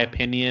 in my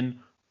opinion,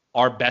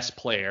 our best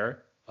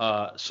player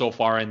so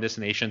far in this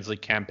Nations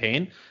League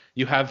campaign.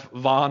 You have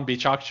Vahan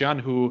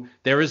Bichakjian, who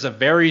there is a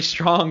very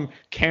strong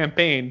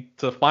campaign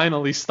to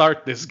finally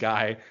start this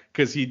guy,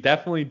 because he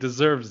definitely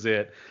deserves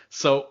it.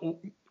 So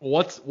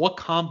what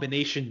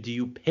combination do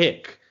you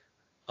pick?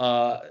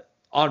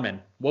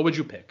 Armin, what would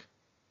you pick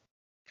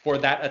for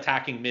that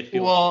attacking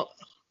midfield? Well,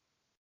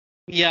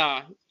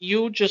 yeah,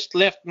 you just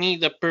left me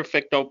the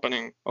perfect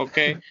opening,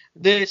 okay?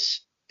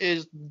 This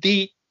is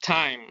the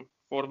time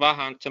for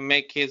Vahan to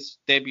make his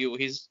debut,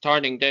 his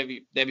starting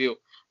debut,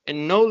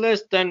 and no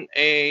less than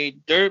a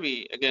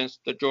derby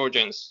against the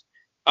Georgians.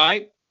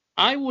 I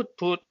would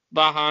put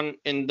Vahan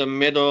in the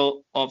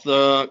middle of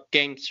the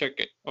game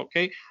circuit,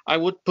 okay? I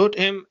would put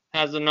him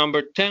as the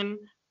number 10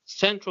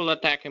 central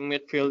attacking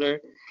midfielder,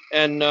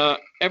 and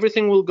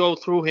everything will go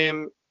through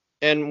him,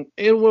 and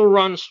it will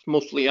run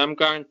smoothly. I'm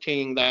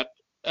guaranteeing that.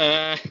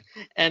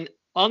 And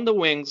on the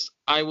wings,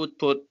 I would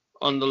put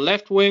on the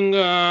left wing.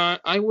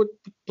 I would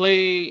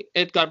play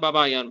Edgar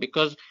Babayan,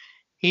 because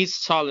he's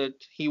solid.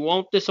 He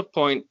won't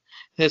disappoint.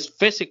 His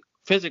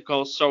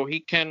physical, so he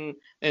can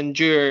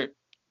endure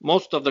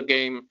most of the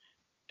game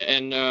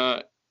and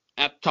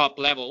at top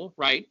level,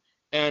 right?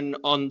 And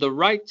on the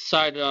right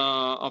side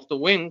of the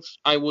wings,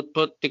 I would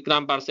put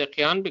Tigran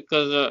Barsekian,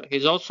 because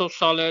he's also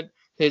solid.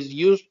 He's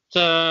used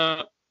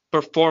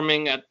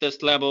performing at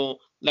this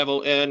level,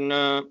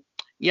 and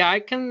yeah,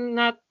 I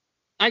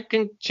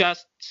can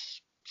just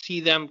see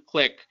them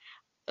click,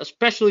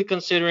 especially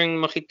considering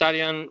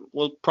Mkhitaryan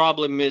will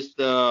probably miss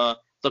the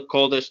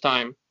coldest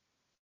time.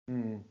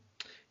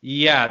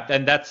 Yeah,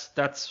 and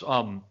that's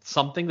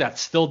something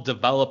that's still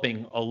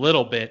developing a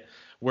little bit.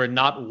 We're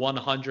not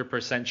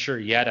 100% sure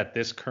yet at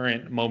this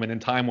current moment in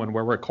time when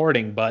we're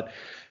recording, but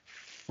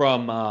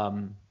from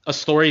a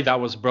story that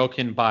was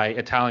broken by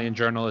Italian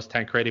journalist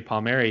Tancredi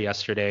Palmieri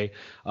yesterday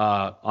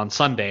on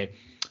Sunday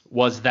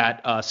was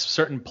that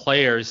certain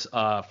players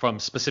from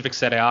specific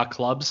Serie A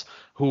clubs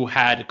who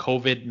had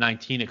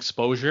COVID-19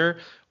 exposure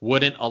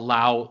wouldn't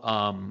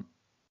allow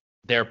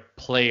their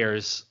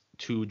players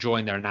to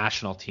join their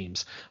national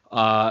teams.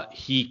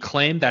 He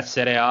claimed that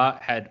Serie A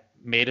had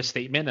made a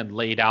statement and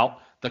laid out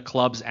the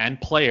clubs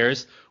and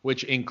players,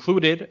 which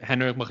included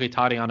Henrik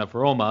Mkhitaryan of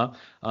Roma,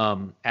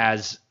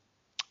 as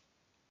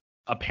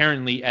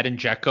apparently Edin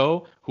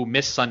Dzeko, who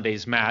missed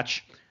Sunday's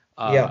match,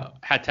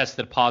 had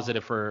tested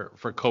positive for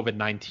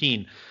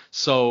COVID-19.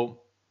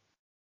 So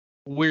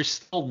we're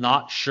still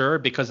not sure,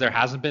 because there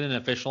hasn't been an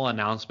official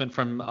announcement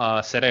from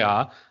Serie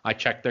A. I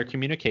checked their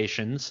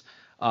communications.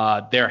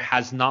 There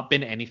has not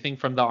been anything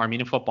from the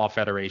Armenian Football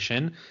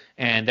Federation,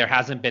 and there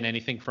hasn't been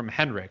anything from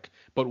Henrik.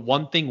 But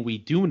one thing we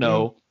do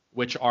know,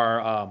 which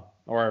our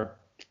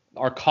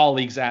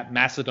colleagues at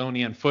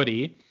Macedonian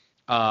Footy,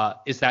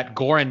 is that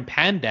Goran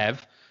Pandev,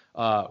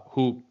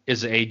 who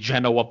is a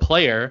Genoa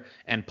player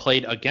and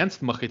played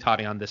against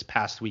Mkhitaryan this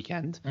past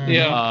weekend,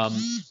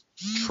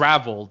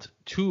 traveled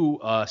to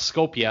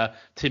Skopje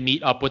to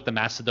meet up with the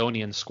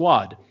Macedonian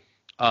squad.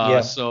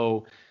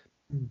 So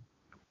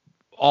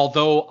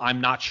although I'm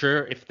not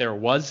sure if there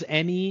was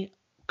any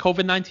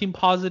COVID-19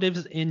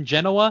 positives in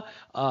Genoa,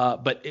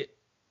 but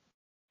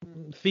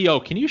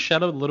Theo, can you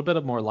shed a little bit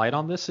of more light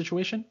on this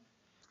situation?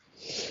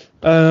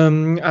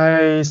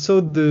 I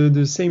saw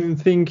the same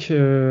thing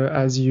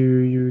as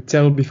you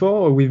tell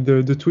before with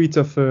the tweet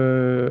of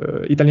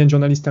Italian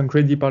journalist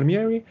Tancredi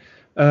Palmieri.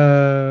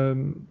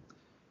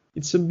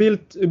 It's a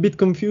bit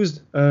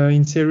confused.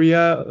 In Serie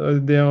A,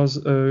 there's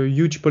a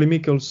huge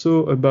polemic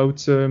also about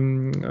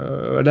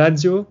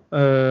Lazio,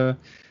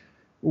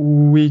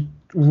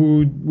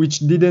 which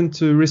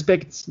didn't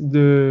respect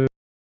the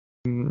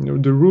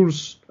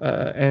rules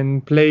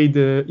and played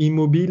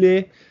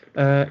Immobile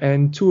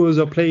and two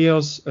other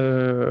players,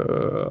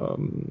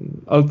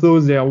 although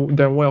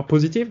they were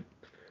positive.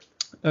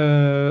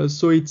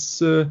 So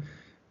it's a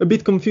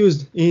bit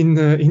confused in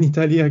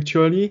Italy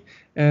actually,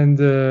 and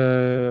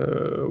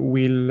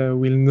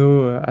we'll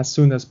know as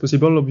soon as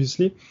possible,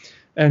 obviously.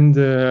 And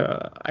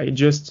I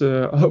just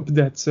hope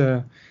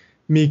that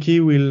Miki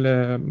will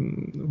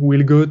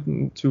go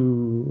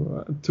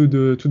to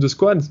the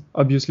squad,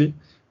 obviously.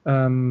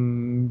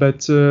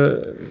 But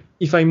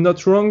if I'm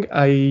not wrong,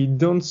 I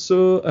don't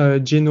saw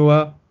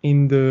Genoa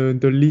in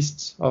the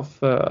list of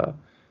the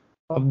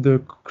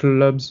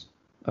clubs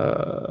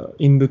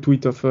in the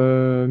tweet of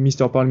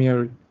Mr.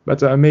 Palmieri.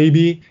 But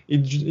maybe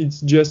it's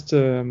just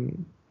a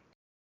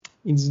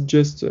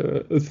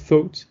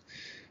thought.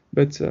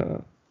 But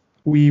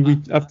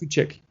we have to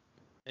check.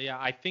 Yeah,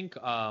 I think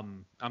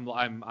I'm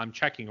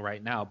checking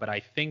right now, but I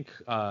think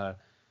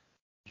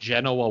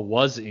Genoa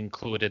was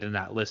included in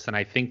that list, and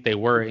I think they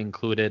were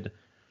included.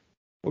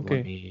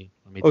 Okay.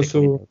 Let me take a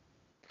look.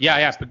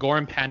 Yeah, but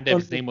Goran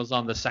Pandev's name was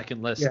on the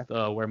second list,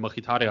 where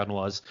Mkhitaryan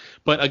was.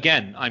 But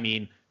again, I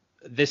mean,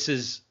 this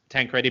is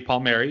Tancredi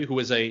Palmieri, who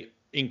is a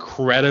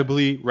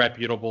incredibly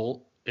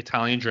reputable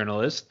Italian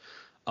journalist.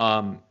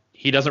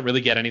 He doesn't really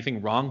get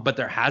anything wrong, but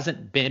there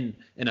hasn't been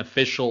an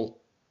official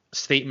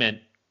statement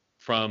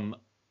from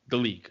the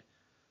league,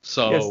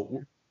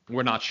 so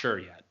we're not sure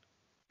yet.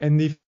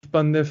 And if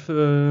Pandev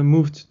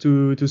moved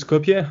to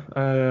Skopje,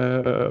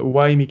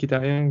 why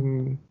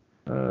Mkhitaryan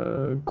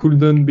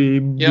couldn't be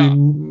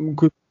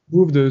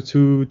moved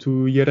to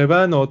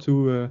Yerevan or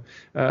to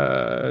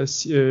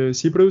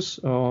Cyprus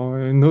or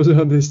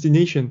another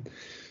destination?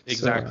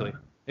 Exactly.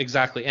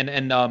 And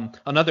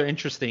another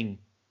interesting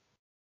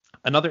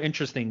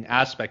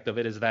aspect of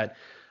it is that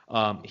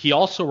he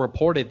also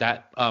reported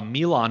that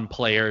Milan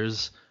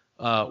players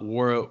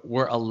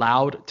were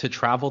allowed to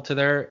travel to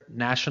their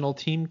national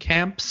team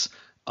camps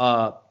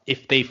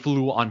if they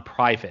flew on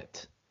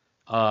private,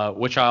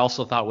 which I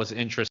also thought was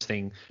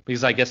interesting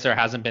because I guess there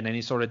hasn't been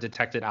any sort of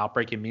detected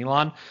outbreak in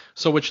Milan.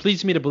 So which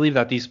leads me to believe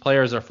that these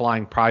players are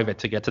flying private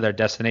to get to their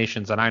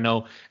destinations. And I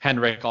know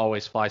Henrik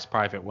always flies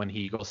private when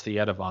he goes to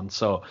Yerevan.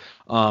 So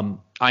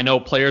I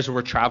know players who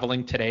were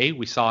traveling today.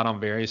 We saw it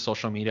on various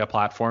social media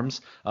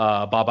platforms.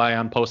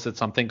 Babayan posted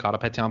something.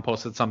 Karapetyan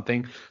posted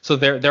something. So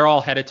they're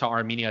all headed to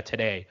Armenia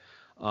today.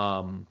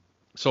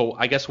 So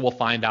I guess we'll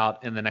find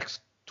out in the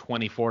next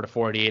 24 to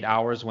 48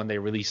 hours when they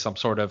release some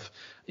sort of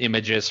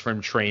images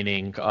from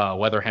training,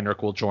 whether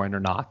Henrik will join or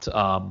not.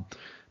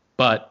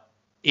 But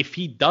if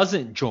he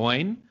doesn't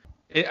join,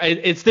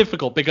 it's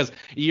difficult because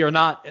you're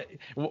not,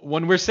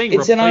 when we're saying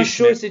it's an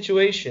unsure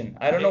situation.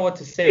 I don't know what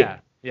to say.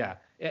 Yeah.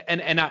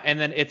 And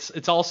then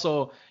it's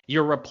also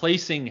you're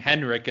replacing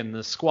Henrik in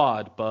the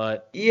squad,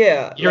 but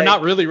you're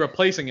not really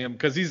replacing him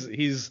because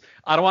he's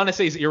I don't want to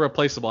say he's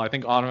irreplaceable. I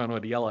think Ottoman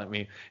would yell at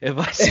me if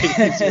I say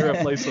he's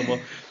irreplaceable.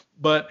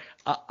 But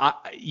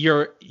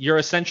you're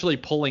essentially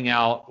pulling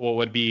out what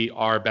would be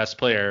our best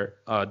player.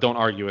 Don't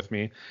argue with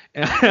me.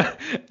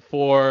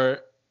 For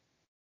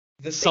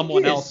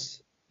someone else.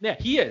 Yeah,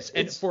 he is.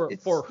 And for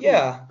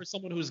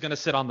someone who's going to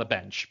sit on the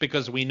bench,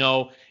 because we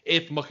know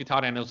if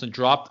Mkhitaryan isn't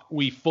dropped,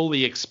 we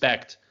fully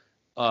expect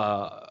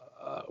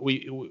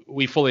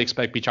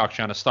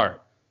Bichakchian to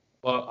start.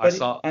 Well,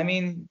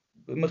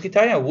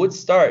 Mkhitaryan would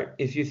start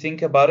if you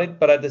think about it,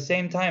 but at the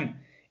same time,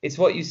 it's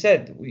what you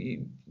said.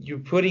 You're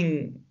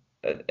putting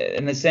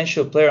an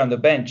essential player on the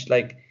bench.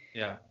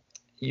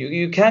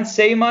 You can't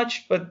say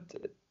much, but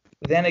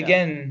then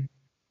again,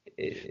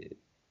 it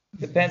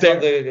depends on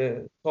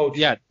the coach.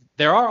 Yeah.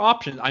 There are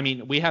options. I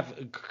mean, we have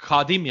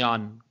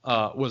Kadimian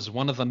was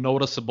one of the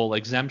noticeable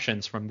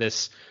exemptions from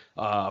this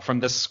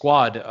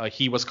squad.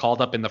 He was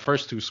called up in the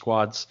first two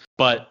squads,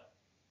 but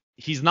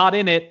he's not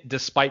in it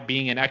despite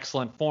being in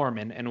excellent form.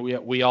 And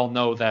we all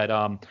know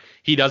that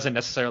he doesn't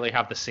necessarily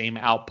have the same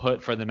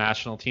output for the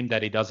national team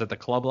that he does at the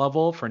club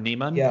level for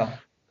Niemann. Yeah.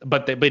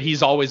 But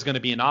he's always going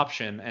to be an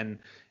option.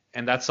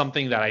 And that's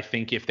something that I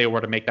think if they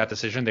were to make that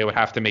decision, they would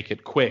have to make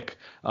it quick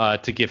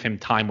to give him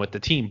time with the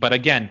team. But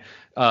again,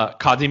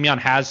 Kadimian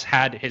has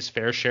had his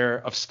fair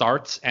share of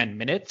starts and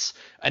minutes,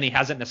 and he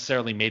hasn't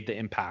necessarily made the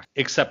impact,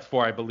 except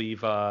for, I believe,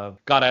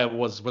 Gata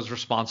was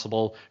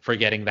responsible for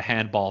getting the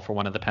handball for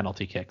one of the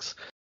penalty kicks.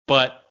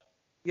 But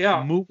you're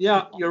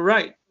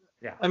right.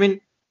 Yeah. I mean,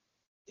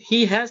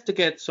 he has to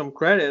get some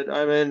credit.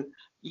 I mean,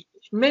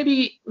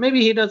 maybe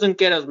he doesn't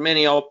get as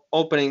many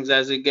openings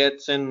as he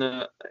gets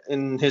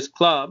in his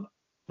club,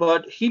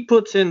 but he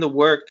puts in the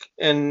work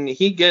and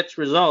he gets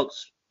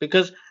results.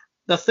 Because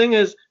the thing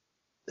is,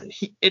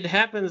 it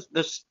happens.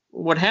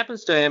 What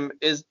happens to him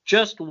is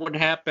just what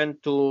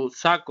happened to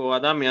Sako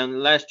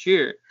Adamian last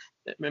year.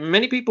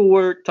 Many people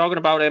were talking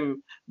about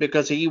him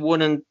because he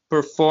wouldn't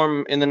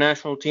perform in the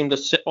national team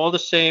all the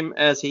same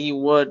as he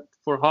would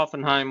for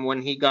Hoffenheim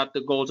when he got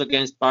the goals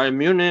against Bayern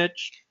Munich,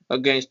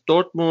 against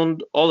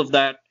Dortmund, all of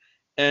that,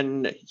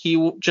 and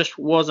he just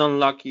was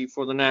unlucky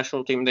for the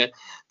national team there.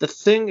 The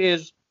thing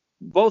is,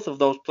 both of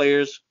those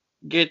players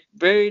get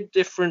very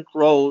different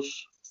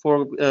roles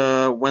for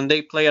when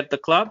they play at the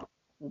club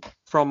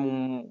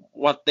from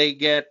what they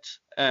get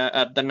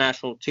at the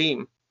national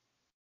team.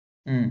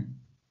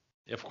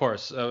 Of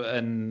course,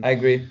 and I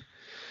agree.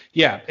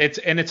 Yeah, it's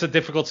a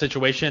difficult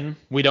situation.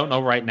 We don't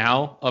know right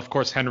now. Of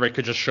course, Henrik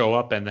could just show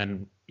up and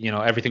then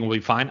everything will be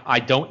fine. I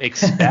don't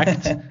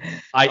expect.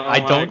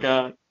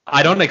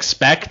 I don't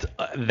expect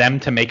them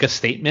to make a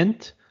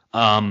statement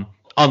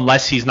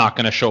unless he's not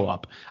going to show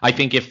up. I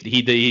think if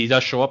he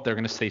does show up, they're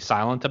going to stay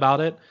silent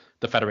about it.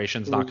 The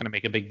federation's not going to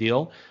make a big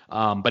deal.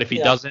 But if he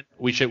doesn't,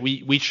 we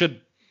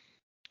should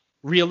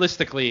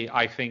realistically,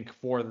 I think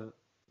for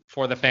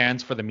the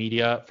fans, for the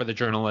media, for the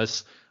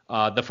journalists,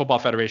 the Football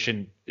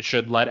Federation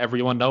should let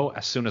everyone know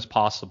as soon as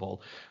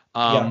possible.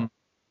 I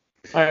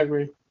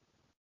agree.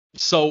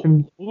 So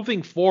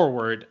moving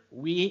forward,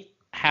 we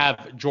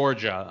have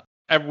Georgia.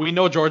 We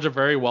know Georgia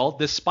very well,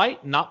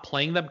 despite not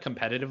playing them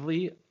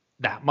competitively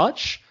that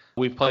much.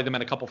 We've played them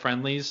in a couple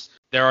friendlies.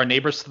 They're our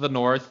neighbors to the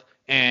north,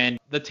 and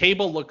the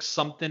table looks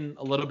something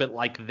a little bit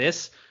like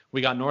this.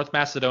 We got North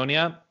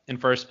Macedonia in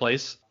first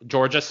place,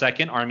 Georgia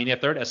second, Armenia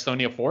third,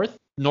 Estonia fourth.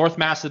 North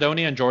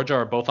Macedonia and Georgia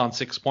are both on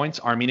 6 points.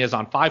 Armenia is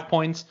on 5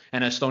 points,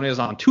 and Estonia is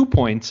on 2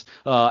 points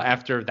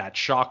after that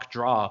shock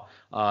draw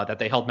that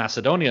they held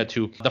Macedonia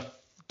to. The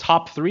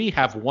top three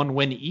have 1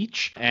 win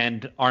each,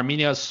 and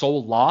Armenia's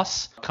sole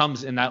loss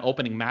comes in that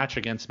opening match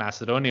against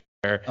Macedonia.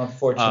 Where,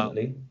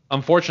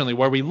 unfortunately,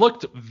 where we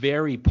looked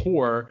very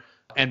poor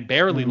and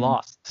barely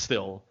lost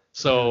still.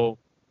 So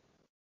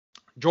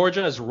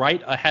Georgia is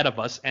right ahead of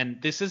us,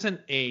 and this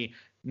isn't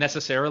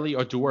necessarily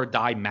a do or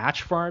die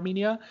match for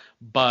Armenia,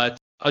 but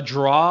a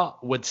draw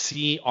would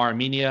see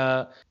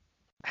Armenia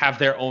have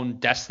their own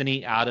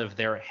destiny out of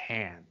their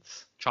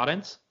hands.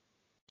 Charens?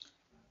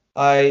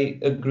 I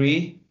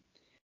agree,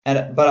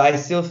 but I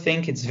still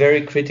think it's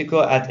very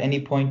critical at any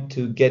point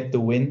to get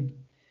the win,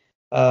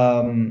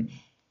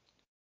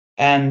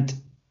 and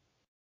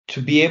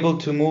to be able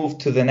to move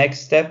to the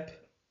next step.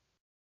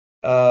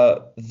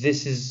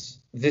 This is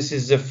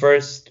the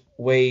first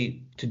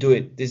way to do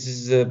it. This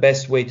is the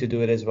best way to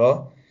do it as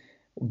well.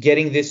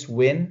 Getting this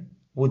win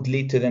would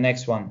lead to the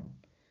next one.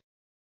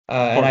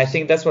 And I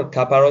think that's what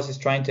Kaparos is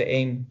trying to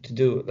aim to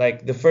do.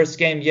 Like the first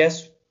game,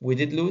 yes, we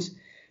did lose,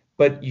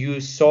 but you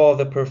saw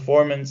the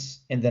performance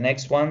in the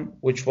next one,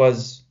 which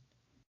was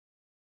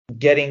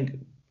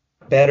getting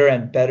better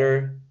and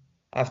better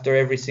after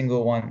every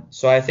single one.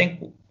 So I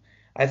think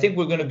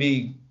we're going to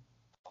be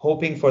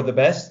hoping for the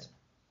best,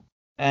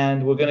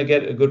 and we're going to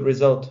get a good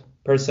result.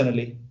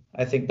 Personally,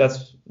 I think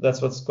that's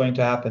what's going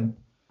to happen.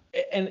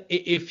 And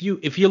if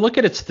you look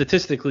at it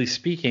statistically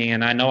speaking,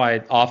 and I know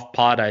off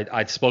pod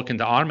I'd spoken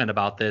to Armin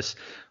about this,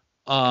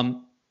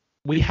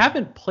 we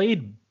haven't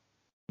played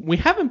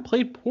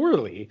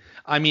poorly.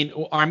 I mean,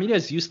 Armenia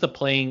is used to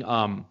playing.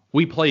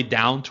 We play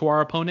down to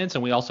our opponents,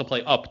 and we also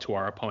play up to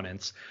our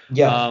opponents.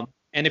 Yeah.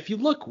 And if you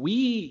look,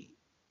 we're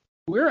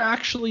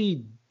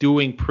actually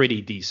doing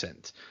pretty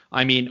decent.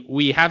 I mean,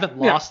 we haven't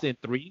lost in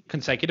 3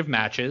 consecutive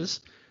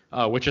matches,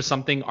 which is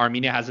something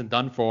Armenia hasn't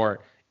done for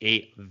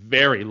a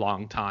very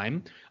long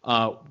time.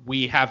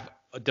 We have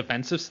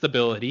defensive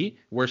stability.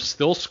 We're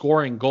still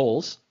scoring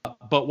goals.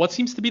 But what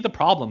seems to be the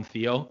problem,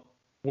 Theo?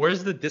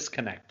 Where's the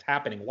disconnect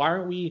happening? Why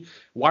are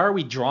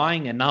we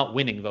drawing and not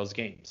winning those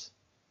games?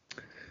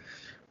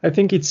 I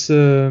think it's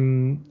a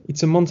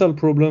mental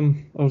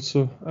problem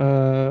also.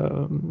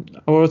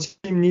 Our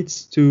team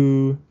needs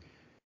to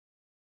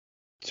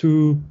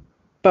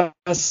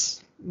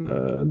pass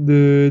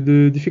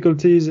the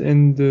difficulties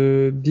and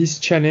this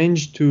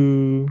challenge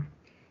to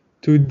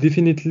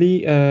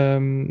definitely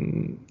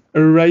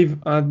arrive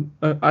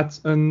at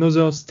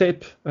another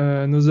step,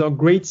 another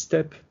great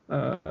step.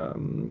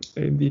 And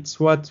it's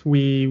what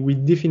we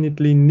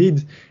definitely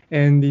need,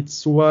 and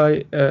it's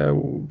why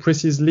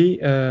precisely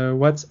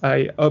what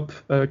I hope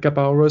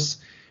Kaparos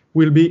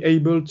will be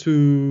able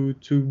to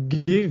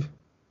give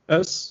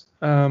us,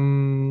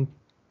 and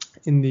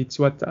it's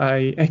what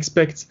I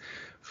expect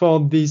for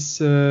these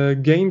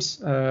games.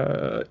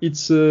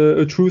 It's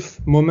a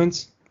truth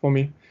moment for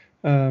me.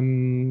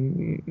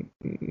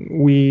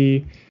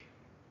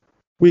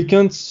 We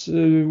can't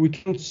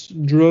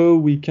draw,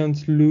 we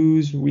can't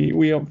lose.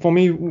 For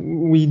me,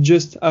 we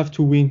just have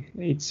to win.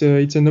 It's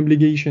an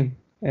obligation,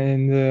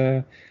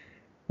 and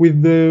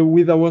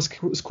with our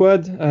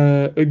squad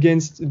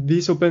against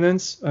these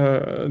opponents,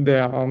 they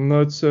are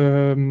not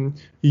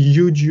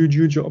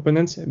huge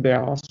opponents. They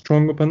are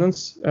strong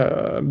opponents,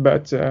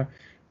 but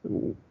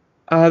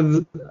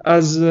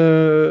as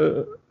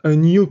a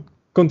new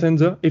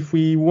contender, if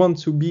we want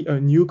to be a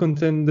new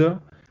contender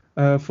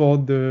for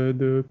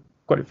the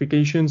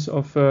qualifications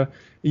of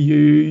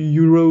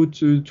Euro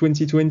to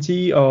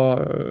 2020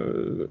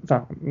 or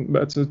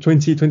but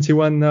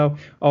 2021 now,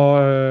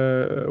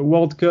 or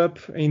World Cup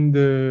in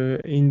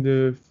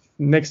the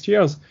next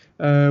years,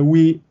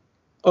 we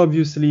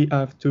obviously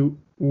have to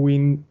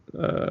win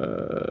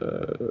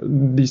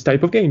these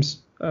type of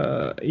games.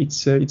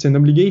 It's an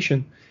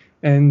obligation,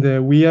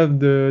 and we have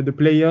the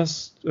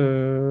players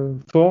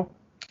for.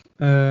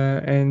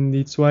 And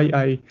it's why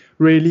I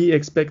really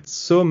expect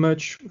so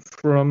much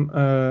from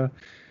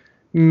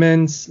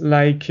men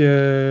like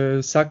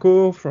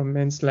Sako, from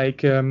men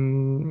like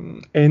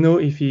Eno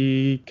if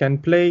he can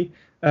play,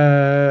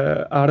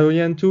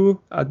 Aroyan too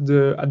at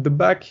the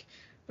back.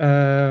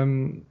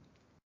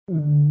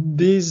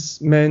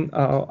 These men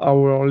are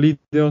our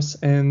leaders,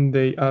 and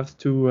they have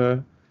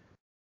to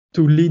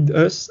lead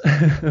us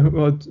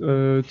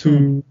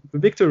to the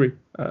victory.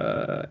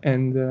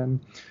 And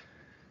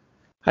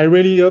I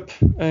really hope,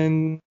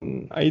 and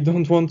I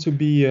don't want to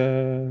be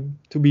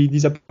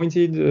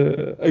disappointed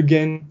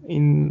again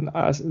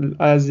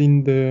as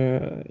in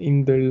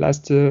the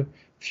last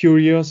few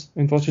years.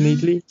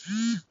 Unfortunately,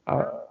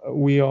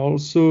 we are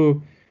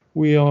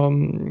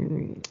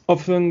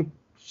often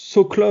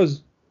so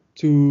close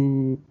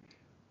to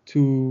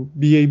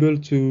be able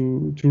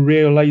to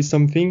realize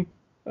something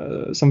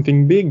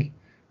big,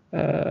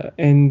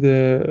 and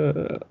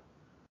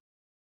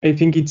I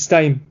think it's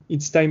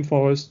time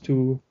for us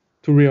to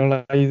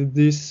realize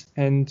this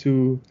and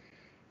to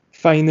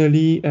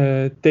finally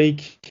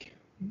take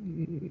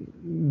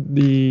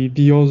the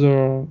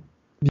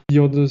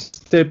other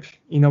step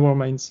in our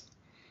minds.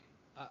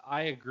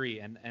 I agree,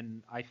 and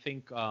I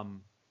think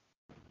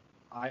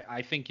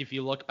I think if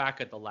you look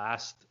back at the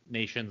last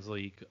Nations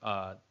League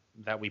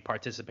that we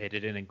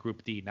participated in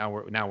Group D, now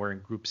we're in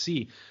Group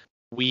C.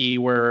 We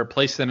were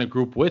placed in a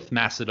group with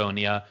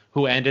Macedonia,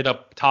 who ended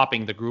up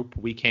topping the group.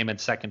 We came in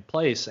second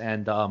place,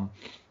 and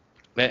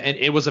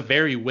it was a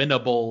very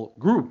winnable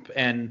group.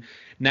 And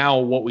now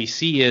what we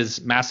see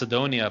is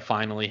Macedonia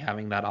finally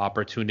having that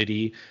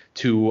opportunity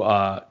to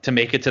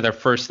make it to their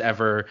first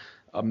ever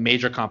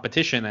major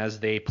competition, as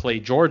they play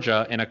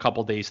Georgia in a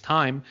couple days'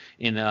 time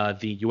in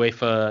the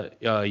UEFA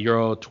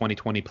Euro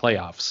 2020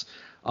 playoffs.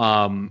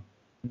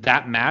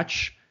 That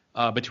match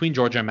between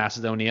Georgia and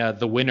Macedonia,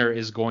 the winner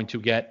is going to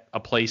get a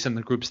place in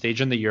the group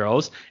stage in the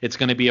Euros. It's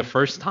going to be a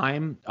first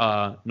time,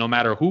 no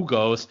matter who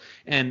goes,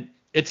 and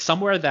it's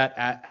somewhere that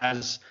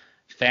as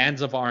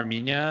fans of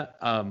Armenia,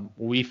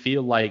 we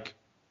feel like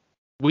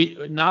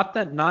not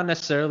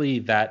necessarily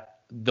that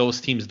those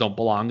teams don't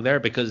belong there,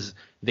 because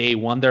they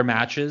won their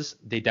matches,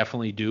 they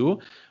definitely do,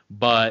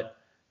 but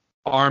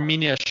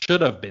Armenia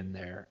should have been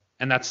there,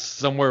 and that's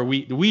somewhere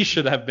we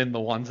should have been the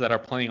ones that are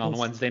playing on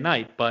Wednesday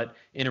night. But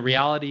in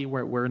reality,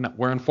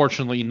 we're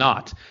unfortunately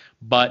not.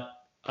 But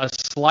a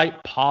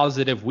slight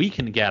positive we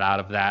can get out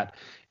of that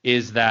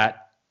is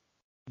that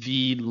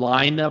the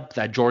lineup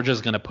that Georgia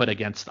is going to put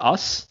against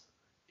us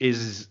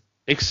is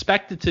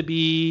expected to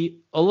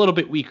be a little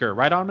bit weaker,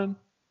 right, Armin?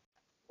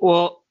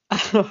 Well,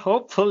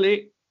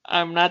 hopefully.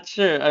 I'm not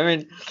sure. I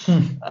mean,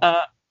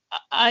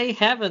 I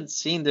haven't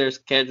seen their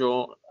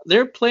schedule.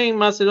 They're playing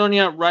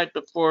Macedonia right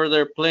before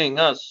they're playing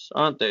us,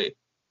 aren't they?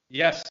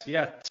 Yes,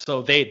 yeah.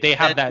 So they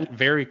have that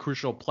very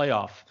crucial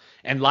playoff.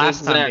 And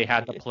last time they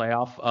had the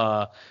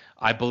playoff,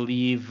 I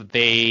believe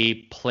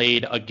they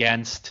played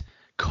against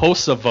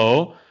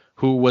Kosovo,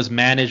 who was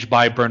managed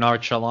by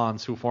Bernard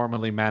Chalans, who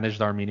formerly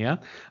managed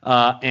Armenia.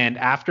 And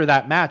after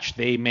that match,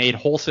 they made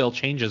wholesale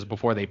changes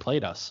before they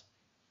played us.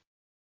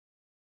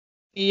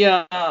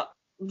 Yeah,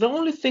 the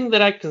only thing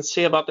that I can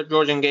say about the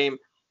Georgian game,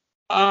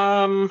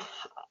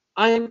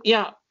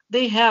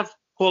 they have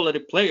quality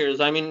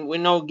players. I mean, we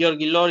know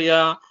Georgi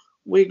Loria,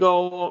 we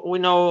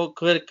know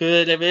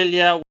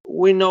Kverevelia,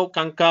 we know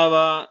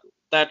Kankava.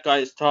 That guy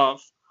is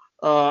tough.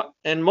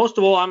 And most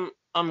of all,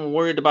 I'm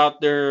worried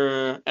about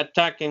their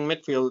attacking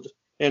midfield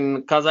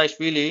in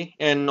Kazaishvili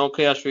and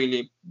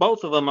Okayashvili.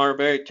 Both of them are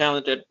very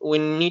talented. We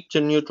need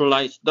to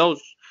neutralize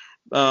those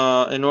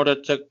in order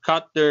to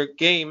cut their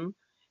game.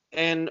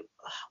 And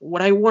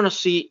what I want to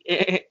see,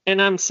 and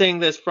I'm saying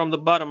this from the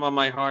bottom of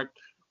my heart,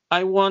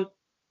 I want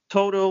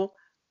total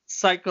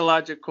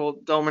psychological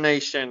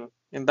domination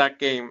in that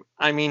game.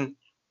 I mean,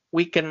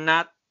 we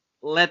cannot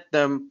let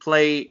them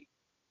play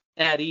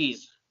at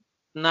ease.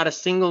 Not a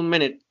single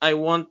minute. I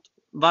want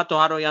Vato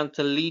Aroyan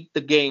to lead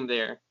the game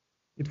there.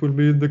 It will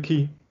be the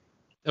key.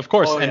 Of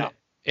course.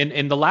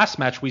 In the last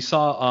match, we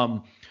saw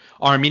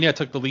Armenia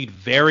took the lead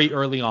very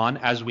early on,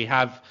 as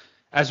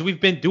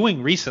we've been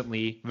doing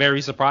recently,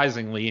 very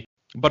surprisingly.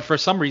 But for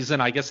some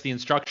reason, I guess the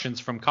instructions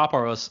from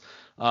Kaparos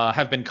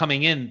have been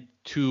coming in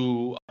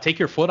to take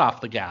your foot off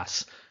the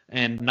gas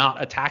and not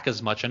attack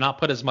as much and not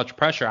put as much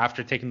pressure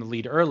after taking the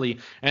lead early.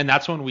 And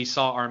that's when we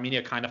saw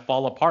Armenia kind of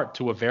fall apart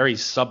to a very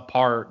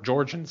subpar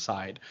Georgian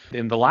side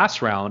in the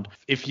last round.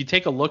 If you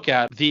take a look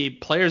at the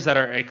players that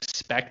are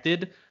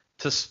expected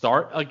to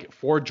start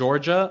for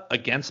Georgia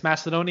against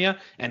Macedonia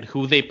and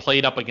who they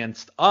played up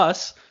against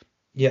us,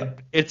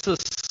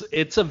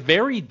 it's a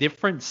very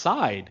different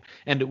side,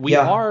 and we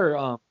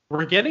are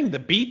We're getting the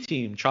B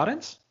team,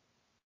 Chadens.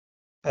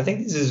 I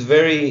think this is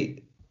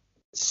very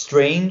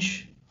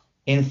strange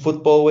in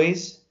football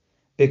ways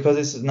because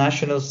it's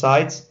national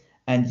sides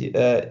and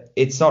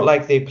it's not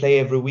like they play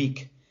every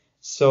week.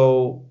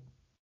 So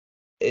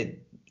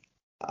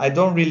I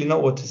don't really know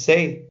what to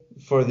say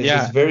for this.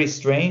 Yeah. It's very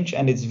strange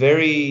and it's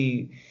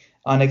very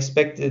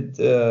unexpected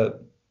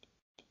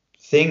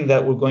thing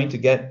that we're going to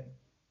get.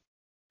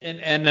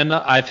 And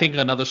I think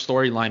another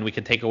storyline we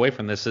can take away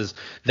from this is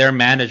their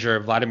manager,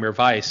 Vladimir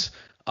Weiss,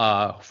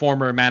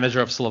 former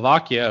manager of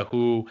Slovakia,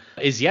 who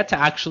is yet to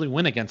actually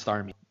win against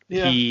Armenia.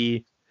 Yeah.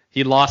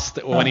 He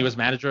lost when he was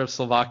manager of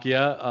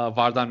Slovakia.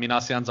 Vardan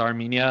Minasian's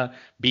Armenia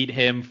beat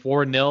him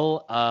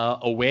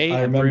 4-0 away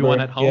and 3-1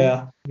 at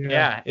home.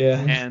 Yeah.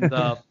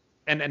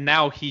 And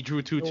now he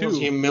drew 2-2. It was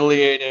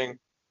humiliating.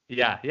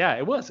 Yeah,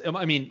 it was.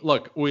 I mean,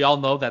 look, we all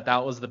know that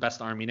was the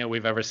best Armenia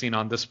we've ever seen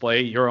on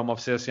display. Euro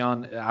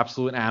Movsesyan,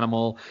 absolute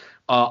animal.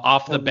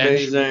 Off the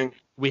Amazing. bench,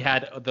 we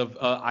had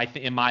I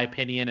think, in my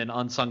opinion, an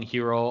unsung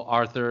hero,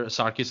 Arthur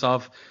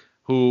Sarkisov,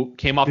 who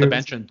came off the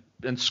bench and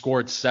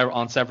scored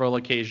on several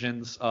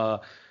occasions.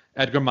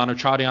 Edgar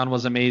Manucharian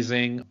was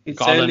amazing.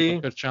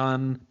 Pizzelli.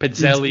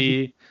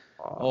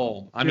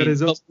 Oh, I mean,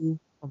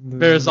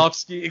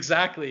 Berezovsky,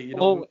 exactly. And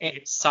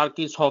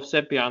Sarkis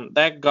Hovsepian,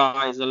 that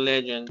guy is a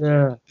legend.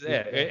 Yeah.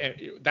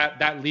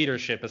 That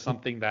leadership is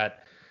something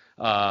that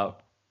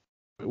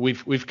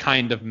we've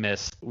kind of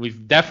missed.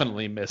 We've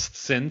definitely missed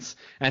since.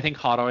 And I think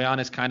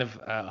Haroyan is kind of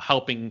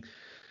helping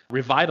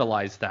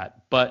revitalize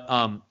that. But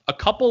a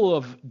couple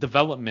of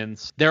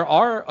developments. There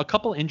are a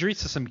couple injuries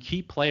to some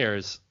key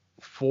players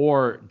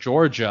for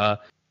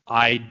Georgia.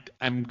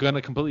 I'm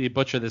gonna completely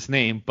butcher this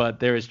name, but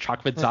there is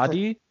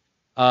Chakvedzadi.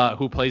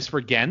 Who plays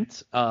for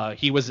Ghent.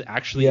 He was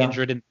actually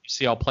injured in the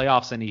UCL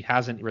playoffs and he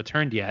hasn't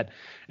returned yet.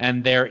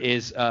 And there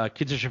is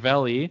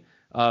Kitishvili,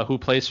 who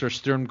plays for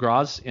Sturm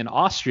Graz in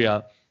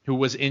Austria, who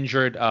was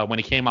injured when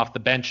he came off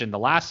the bench in the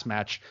last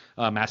match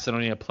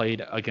Macedonia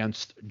played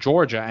against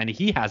Georgia, and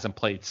he hasn't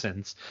played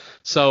since.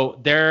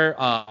 So they're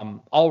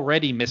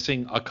already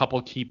missing a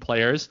couple key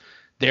players.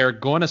 They're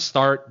going to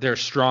start their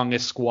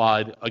strongest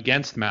squad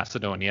against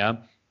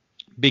Macedonia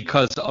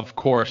because, of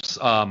course,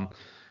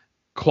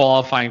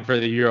 qualifying for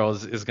the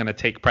Euros is going to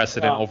take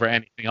precedent over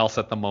anything else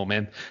at the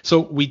moment. So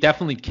we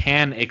definitely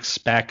can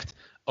expect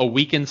a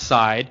weakened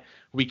side.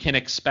 We can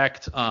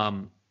expect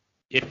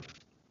if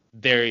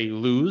they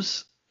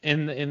lose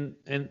in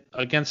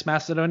against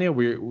Macedonia,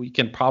 we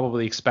can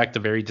probably expect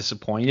a very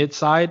disappointed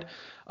side.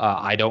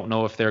 I don't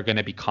know if they're going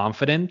to be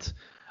confident.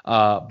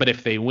 But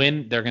if they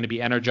win, they're going to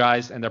be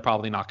energized, and they're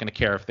probably not going to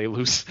care if they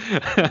lose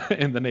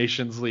in the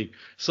Nations League.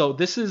 So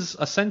this is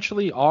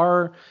essentially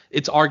our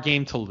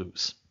game to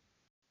lose.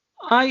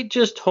 I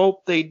just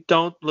hope they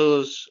don't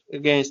lose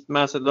against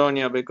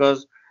Macedonia,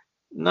 because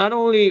not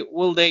only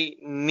will they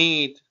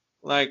need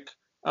like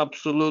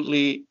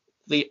absolutely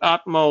the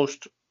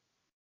utmost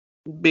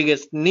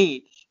biggest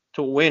need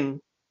to win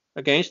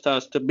against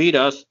us, to beat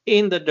us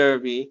in the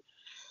derby,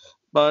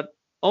 but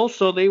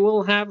also they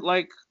will have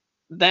like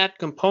that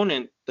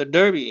component, the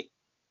derby.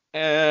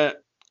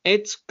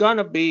 It's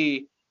gonna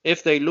be,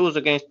 if they lose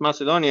against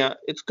Macedonia,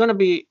 it's gonna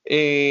be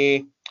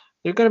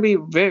they're gonna be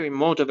very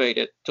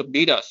motivated to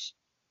beat us.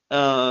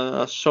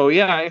 So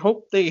yeah, I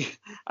hope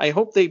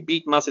they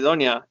beat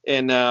Macedonia.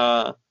 And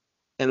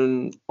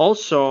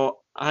also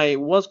I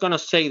was gonna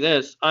say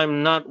this: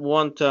 I'm not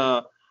one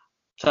to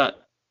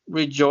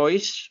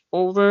rejoice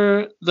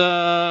over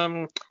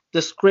the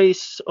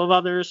disgrace of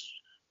others,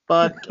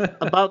 but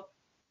about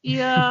you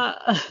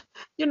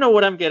know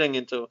what I'm getting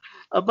into,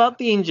 about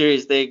the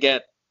injuries they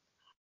get.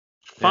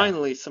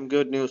 Finally, some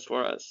good news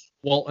for us.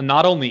 Well,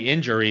 not only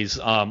injuries.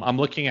 I'm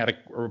looking at a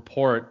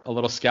report, a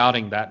little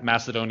scouting that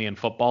Macedonian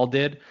football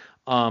did.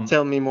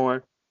 Tell me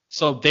more.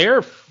 So there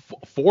are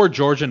 4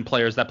 Georgian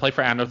players that play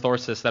for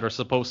Anorthosis that are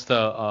supposed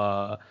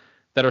to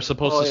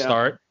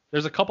start.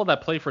 There's a couple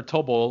that play for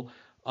Tobol,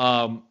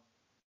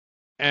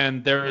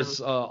 and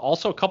there's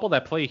also a couple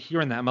that play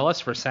here in the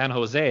MLS for San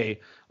Jose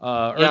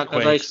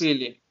Earthquakes.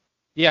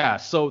 Yeah.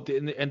 So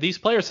and these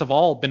players have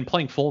all been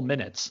playing full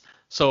minutes.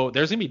 So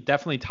there's gonna be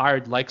definitely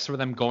tired legs for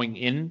them going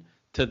in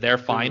to their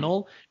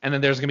final, and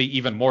then there's gonna be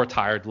even more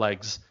tired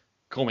legs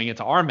going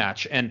into our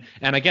match. And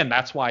again,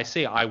 that's why I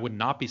say I would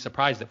not be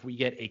surprised if we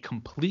get a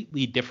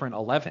completely different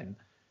 11.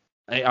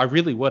 I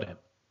really wouldn't.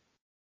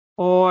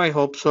 Oh, I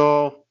hope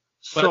so.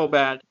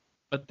 Bad.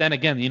 But then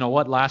again, you know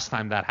what? Last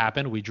time that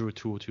happened, we drew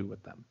 2-2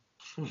 with them.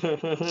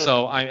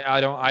 So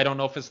I don't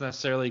know if it's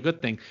necessarily a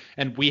good thing.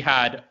 And we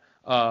had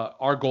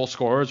our goal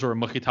scorers were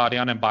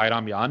Mkhitaryan and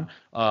Bayramyan.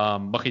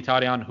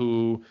 Mkhitaryan,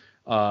 who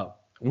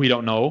we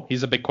don't know.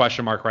 He's a big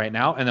question mark right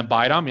now. And then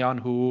Bayramyan,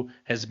 who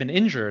has been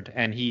injured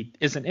and he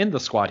isn't in the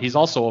squad. He's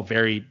also a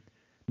very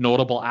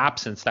notable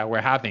absence that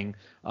we're having.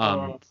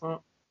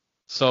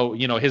 So,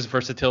 you know, his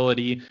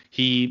versatility,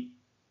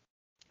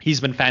 he's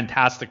been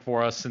fantastic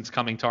for us since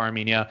coming to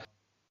Armenia.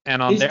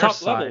 And on their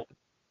side,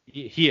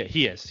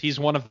 he is. He's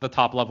one of the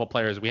top level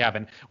players we have.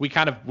 And we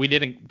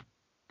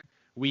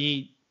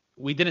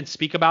we didn't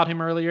speak about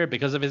him earlier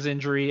because of his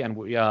injury, and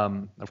we,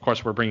 of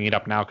course, we're bringing it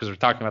up now because we're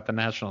talking about the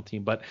national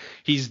team. But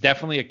he's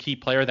definitely a key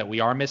player that we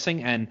are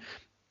missing, and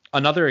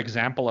another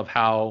example of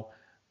how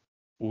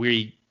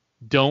we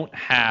don't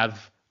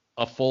have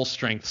a full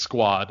strength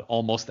squad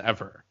almost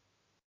ever.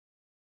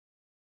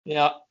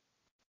 Yeah.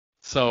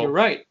 So You're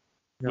right.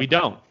 we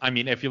don't. I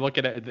mean, if you look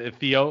at it,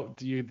 Theo,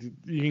 you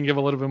can give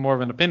a little bit more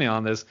of an opinion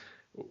on this.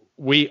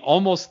 We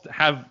almost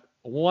have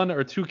one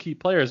or two key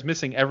players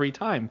missing every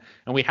time,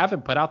 and we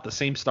haven't put out the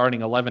same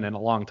starting 11 in a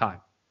long time.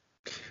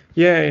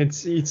 Yeah,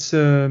 it's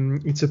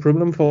a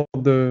problem for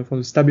the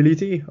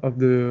stability of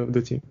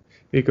the team,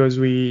 because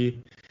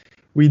we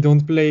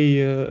don't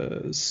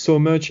play so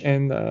much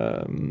and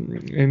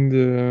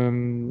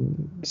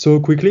so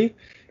quickly.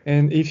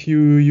 And if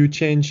you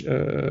change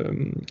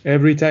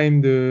every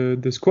time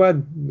the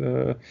squad,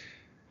 the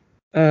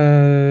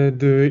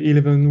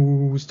 11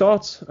 who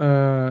starts,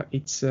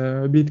 it's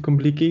a bit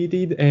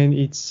complicated, and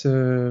it's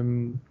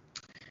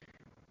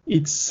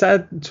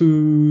sad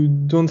to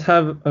don't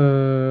have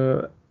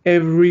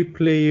every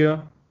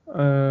player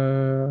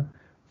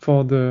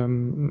for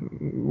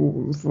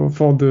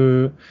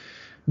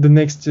the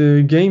next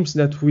games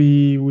that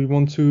we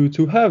want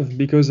to have,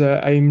 because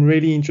I'm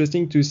really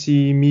interesting to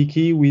see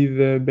Miki with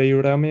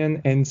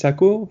Armenian and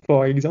Sako,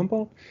 for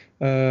example,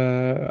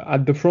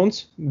 at the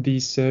front.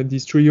 This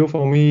trio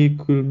for me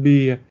could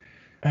be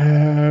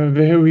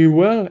very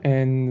well,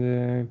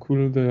 and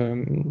could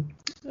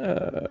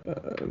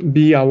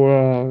be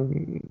our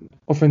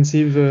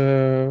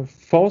offensive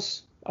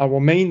force, our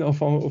main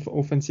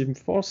offensive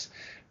force.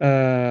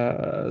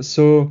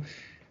 So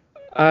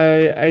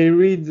I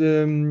read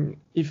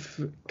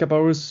if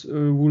Caparrós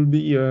will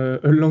be a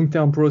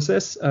long-term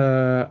process.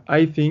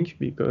 I think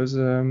because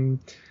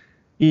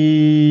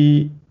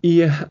he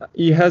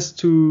has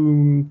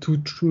to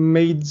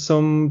made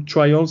some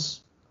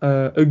trials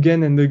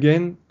again and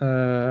again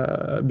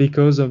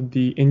because of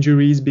the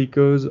injuries,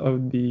 because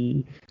of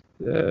the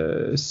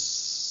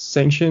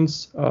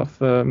sanctions of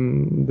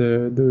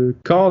the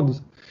card.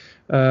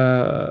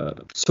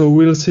 So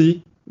we'll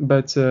see,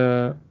 but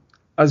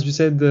as you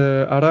said,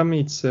 Aram,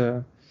 it's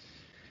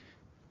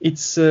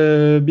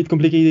a bit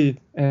complicated,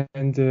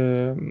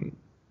 and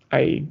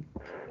I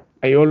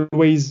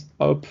always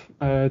hope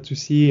to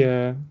see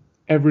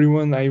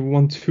everyone I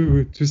want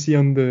to see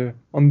on the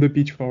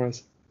pitch for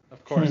us.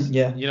 Of course,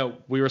 Yeah. You know,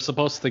 we were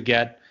supposed to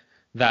get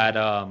that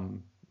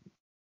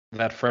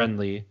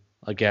friendly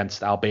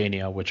against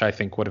Albania, which I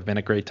think would have been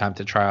a great time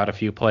to try out a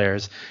few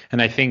players.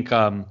 And I think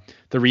the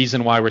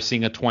reason why we're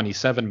seeing a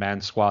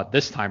 27-man squad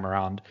this time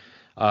around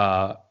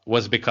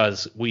was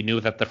because we knew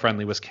that the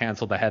friendly was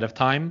canceled ahead of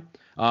time,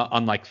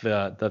 unlike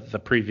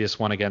the previous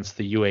one against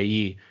the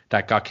UAE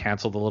that got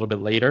canceled a little bit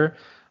later.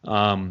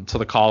 So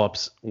the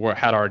call-ups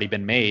had already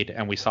been made,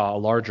 and we saw a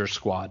larger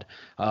squad.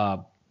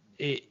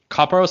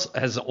 Caparrós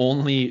has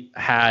only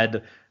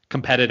had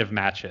competitive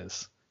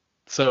matches,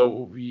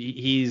 so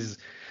he's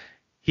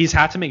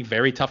had to make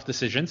very tough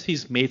decisions.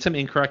 He's made some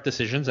incorrect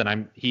decisions, and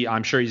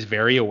I'm sure he's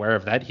very aware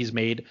of that. He's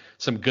made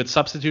some good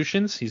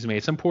substitutions. He's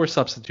made some poor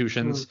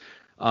substitutions.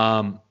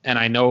 And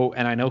I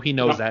know he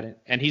knows that,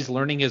 and he's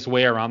learning his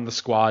way around the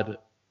squad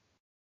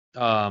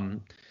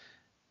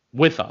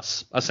with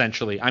us,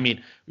 essentially. I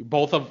mean,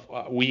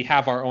 we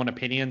have our own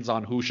opinions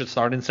on who should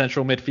start in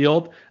central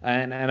midfield,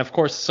 and of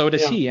course so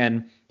does he,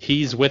 and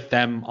he's with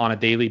them on a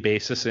daily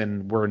basis,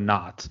 and we're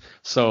not.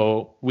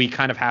 So we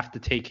kind of have to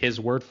take his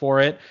word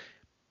for it.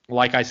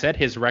 Like I said,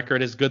 his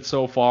record is good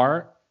so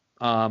far.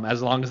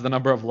 As long as the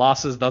number of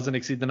losses doesn't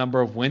exceed the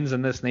number of wins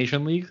in this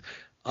Nation League,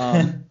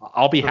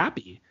 I'll be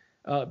happy.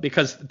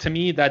 Because to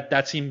me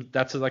that's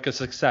like a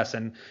success,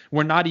 and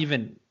we're not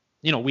even,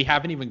 we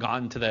haven't even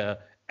gotten to the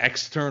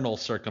external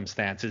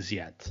circumstances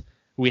yet.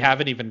 We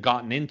haven't even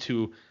gotten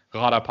into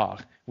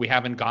Karabakh. We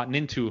haven't gotten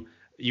into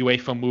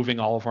UEFA moving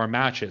all of our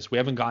matches. We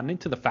haven't gotten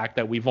into the fact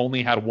that we've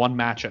only had one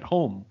match at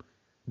home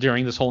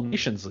during this whole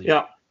Nations League.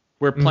 Yeah.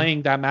 We're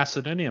playing that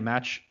Macedonia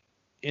match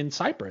in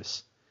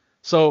Cyprus.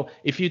 So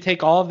if you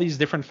take all of these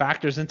different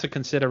factors into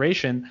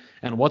consideration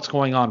and what's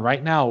going on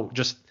right now,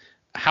 just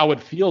how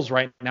it feels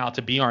right now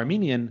to be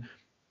Armenian,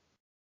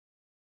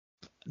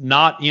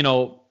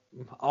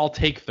 I'll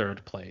take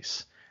third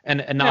place.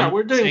 And now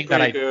we're doing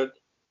pretty good.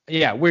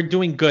 Yeah, we're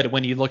doing good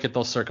when you look at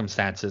those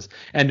circumstances.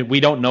 And we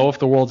don't know if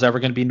the world's ever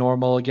going to be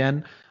normal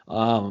again.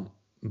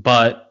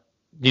 But,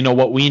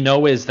 what we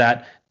know is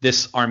that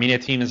this Armenia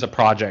team is a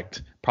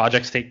project.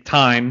 Projects take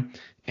time,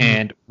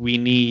 and we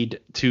need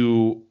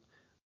to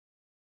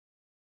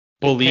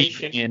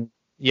believe in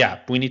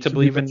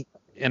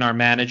in our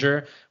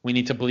manager. We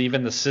need to believe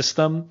in the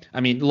system.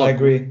 I mean, look, I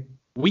agree.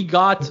 We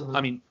got,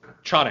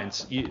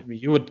 Charens,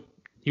 you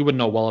would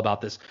know well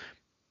about this.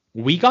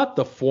 We got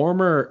the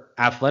former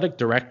athletic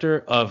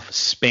director of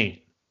Spain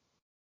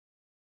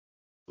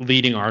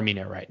leading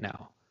Armenia right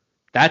now.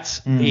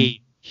 That's a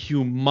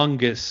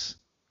humongous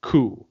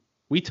coup.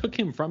 We took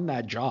him from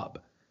that job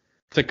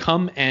to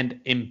come and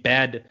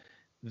embed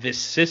this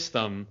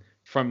system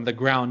from the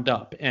ground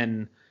up.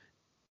 And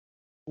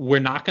we're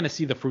not going to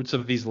see the fruits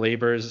of these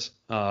labors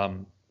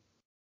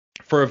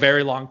for a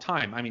very long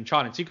time. I mean,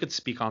 Chadens, you could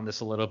speak on this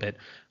a little bit.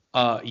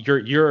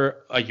 You're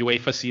a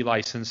UEFA C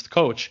licensed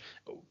coach.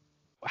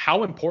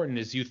 How important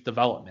is youth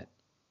development?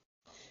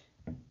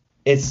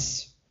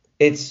 It's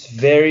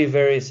very,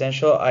 very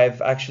essential.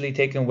 I've actually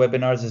taken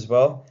webinars as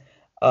well,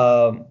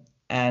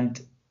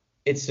 and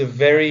it's a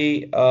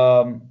very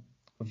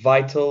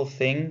vital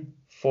thing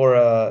for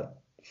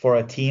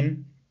a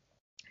team,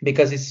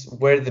 because it's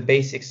where the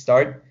basics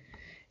start.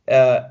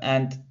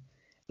 And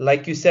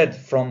like you said,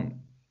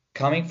 from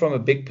coming from a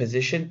big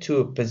position to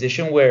a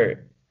position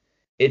where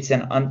it's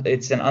an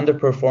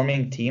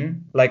underperforming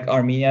team like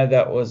Armenia,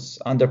 that was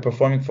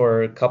underperforming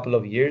for a couple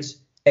of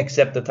years,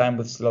 except the time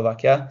with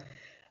Slovakia.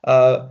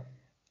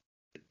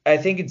 I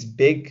think it's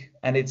big,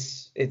 and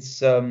it's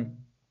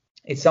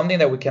something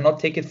that we cannot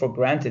take it for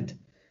granted.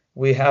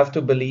 We have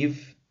to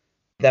believe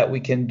that we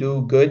can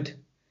do good.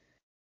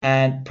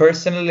 And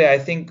personally, I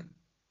think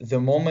the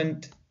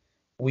moment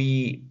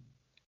we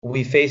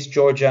face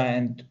Georgia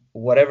and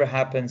whatever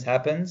happens,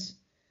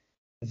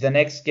 the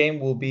next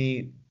game will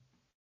be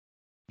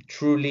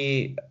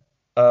truly,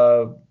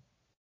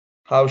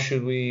 how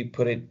should we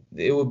put it?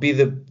 It will be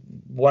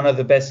one of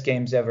the best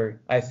games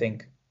ever, I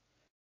think.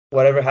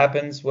 Whatever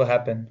happens will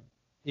happen.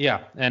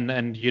 Yeah,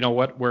 and you know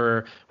what?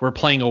 We're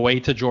playing away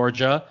to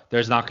Georgia.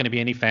 There's not going to be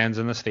any fans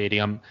in the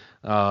stadium,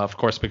 of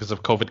course, because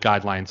of COVID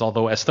guidelines.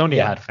 Although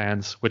Estonia had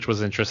fans, which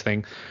was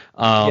interesting.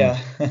 Yeah.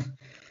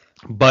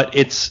 But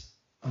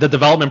the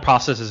development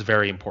process is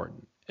very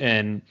important,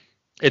 and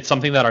it's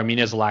something that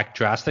Armenia's lacked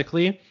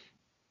drastically.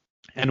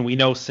 And we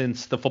know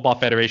since the Football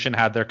Federation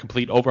had their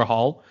complete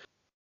overhaul,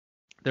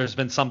 there's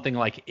been something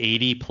like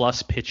 80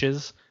 plus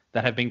pitches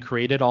that have been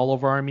created all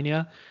over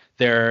Armenia.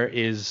 There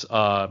is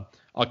a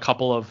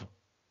couple of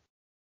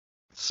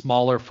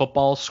smaller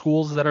football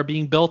schools that are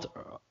being built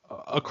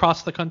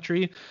across the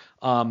country.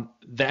 The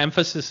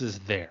emphasis is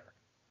there.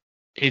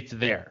 It's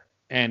there.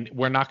 And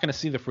we're not going to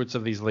see the fruits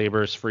of these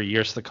labors for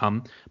years to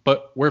come,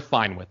 but we're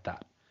fine with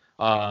that.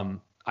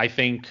 I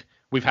think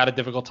we've had a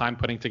difficult time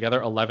putting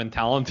together 11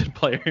 talented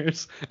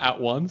players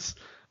at once.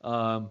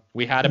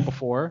 We had it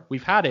before.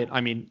 We've had it. I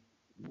mean,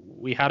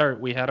 we had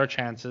our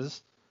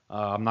chances.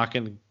 I'm not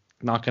going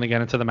to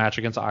get into the match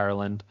against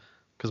Ireland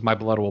because my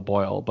blood will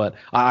boil. But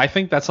I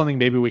think that's something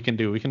maybe we can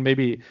do. We can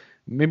maybe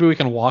we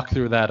can walk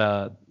through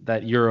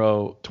that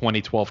Euro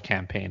 2012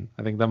 campaign.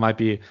 I think that might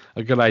be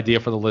a good idea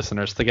for the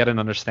listeners to get an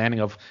understanding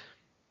of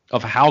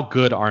how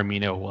good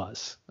Armenia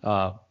was.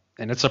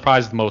 And it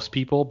surprised most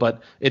people,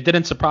 but it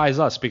didn't surprise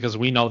us because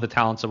we know the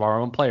talents of our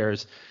own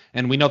players,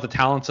 and we know the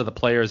talents of the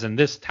players in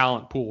this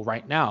talent pool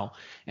right now.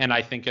 And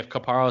I think if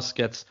Kaparos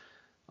gets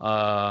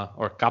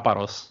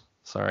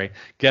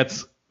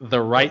gets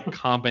the right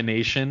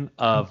combination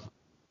of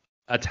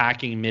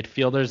attacking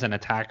midfielders and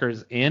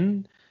attackers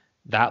in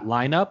that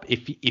lineup,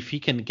 if he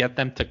can get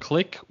them to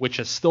click, which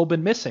has still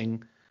been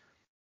missing,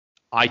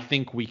 I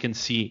think we can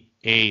see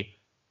a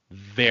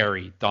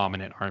very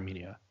dominant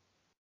Armenia.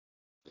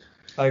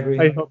 I agree.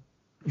 I hope.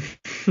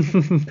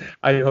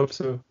 I hope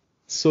so.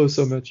 So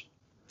much.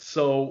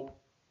 So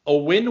a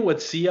win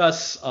would see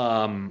us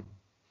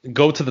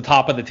go to the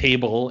top of the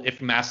table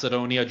if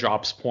Macedonia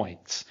drops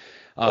points.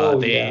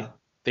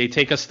 They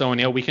take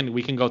Estonia.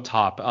 We can go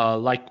top.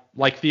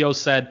 Like Theo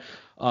said,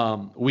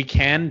 we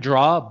can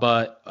draw,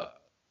 but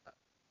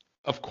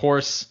of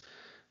course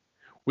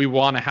we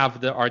want to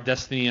have our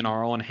destiny in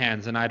our own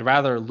hands. And I'd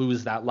rather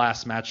lose that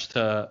last match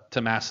to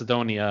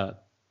Macedonia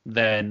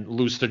than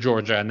lose to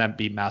Georgia and then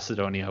beat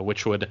Macedonia,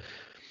 which would,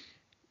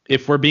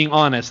 if we're being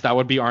honest, that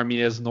would be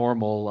Armenia's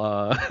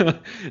normal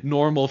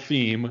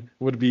theme,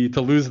 would be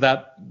to lose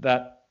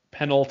that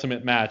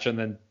penultimate match and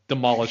then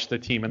demolish the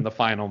team in the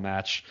final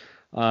match,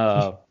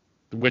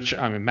 which,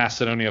 I mean,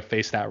 Macedonia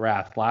faced that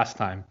wrath last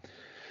time.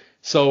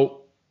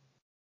 So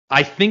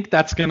I think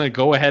that's going to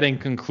go ahead and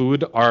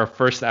conclude our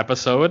first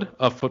episode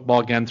of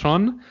Football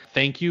Kentron.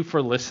 Thank you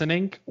for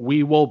listening.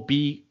 We will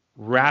be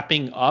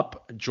wrapping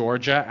up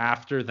Georgia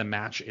after the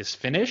match is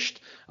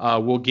finished.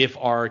 We'll give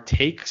our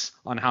takes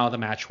on how the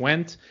match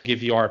went,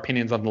 give you our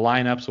opinions on the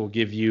lineups. We'll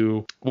give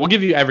you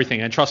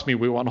everything. And trust me,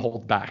 we won't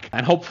hold back.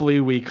 And hopefully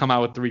we come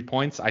out with 3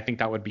 points. I think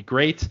that would be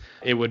great.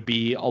 It would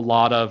be a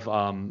lot of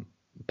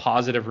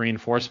positive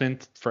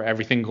reinforcement for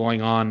everything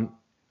going on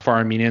for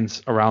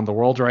Armenians around the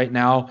world right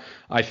now.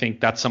 I think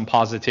that's some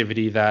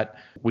positivity that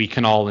we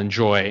can all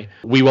enjoy.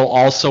 We will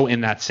also,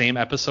 in that same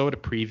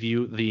episode,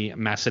 preview the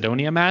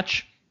Macedonia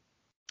match.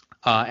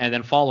 And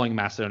then following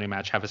Macedonia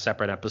match, have a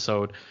separate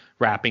episode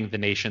wrapping the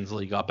Nations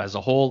League up as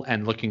a whole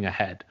and looking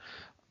ahead.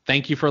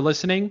 Thank you for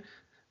listening.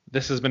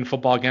 This has been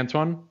Football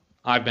Kentron.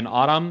 I've been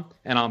Adam,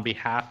 and on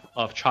behalf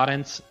of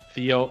Chadens,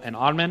 Theo, and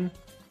Armen,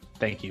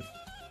 thank you.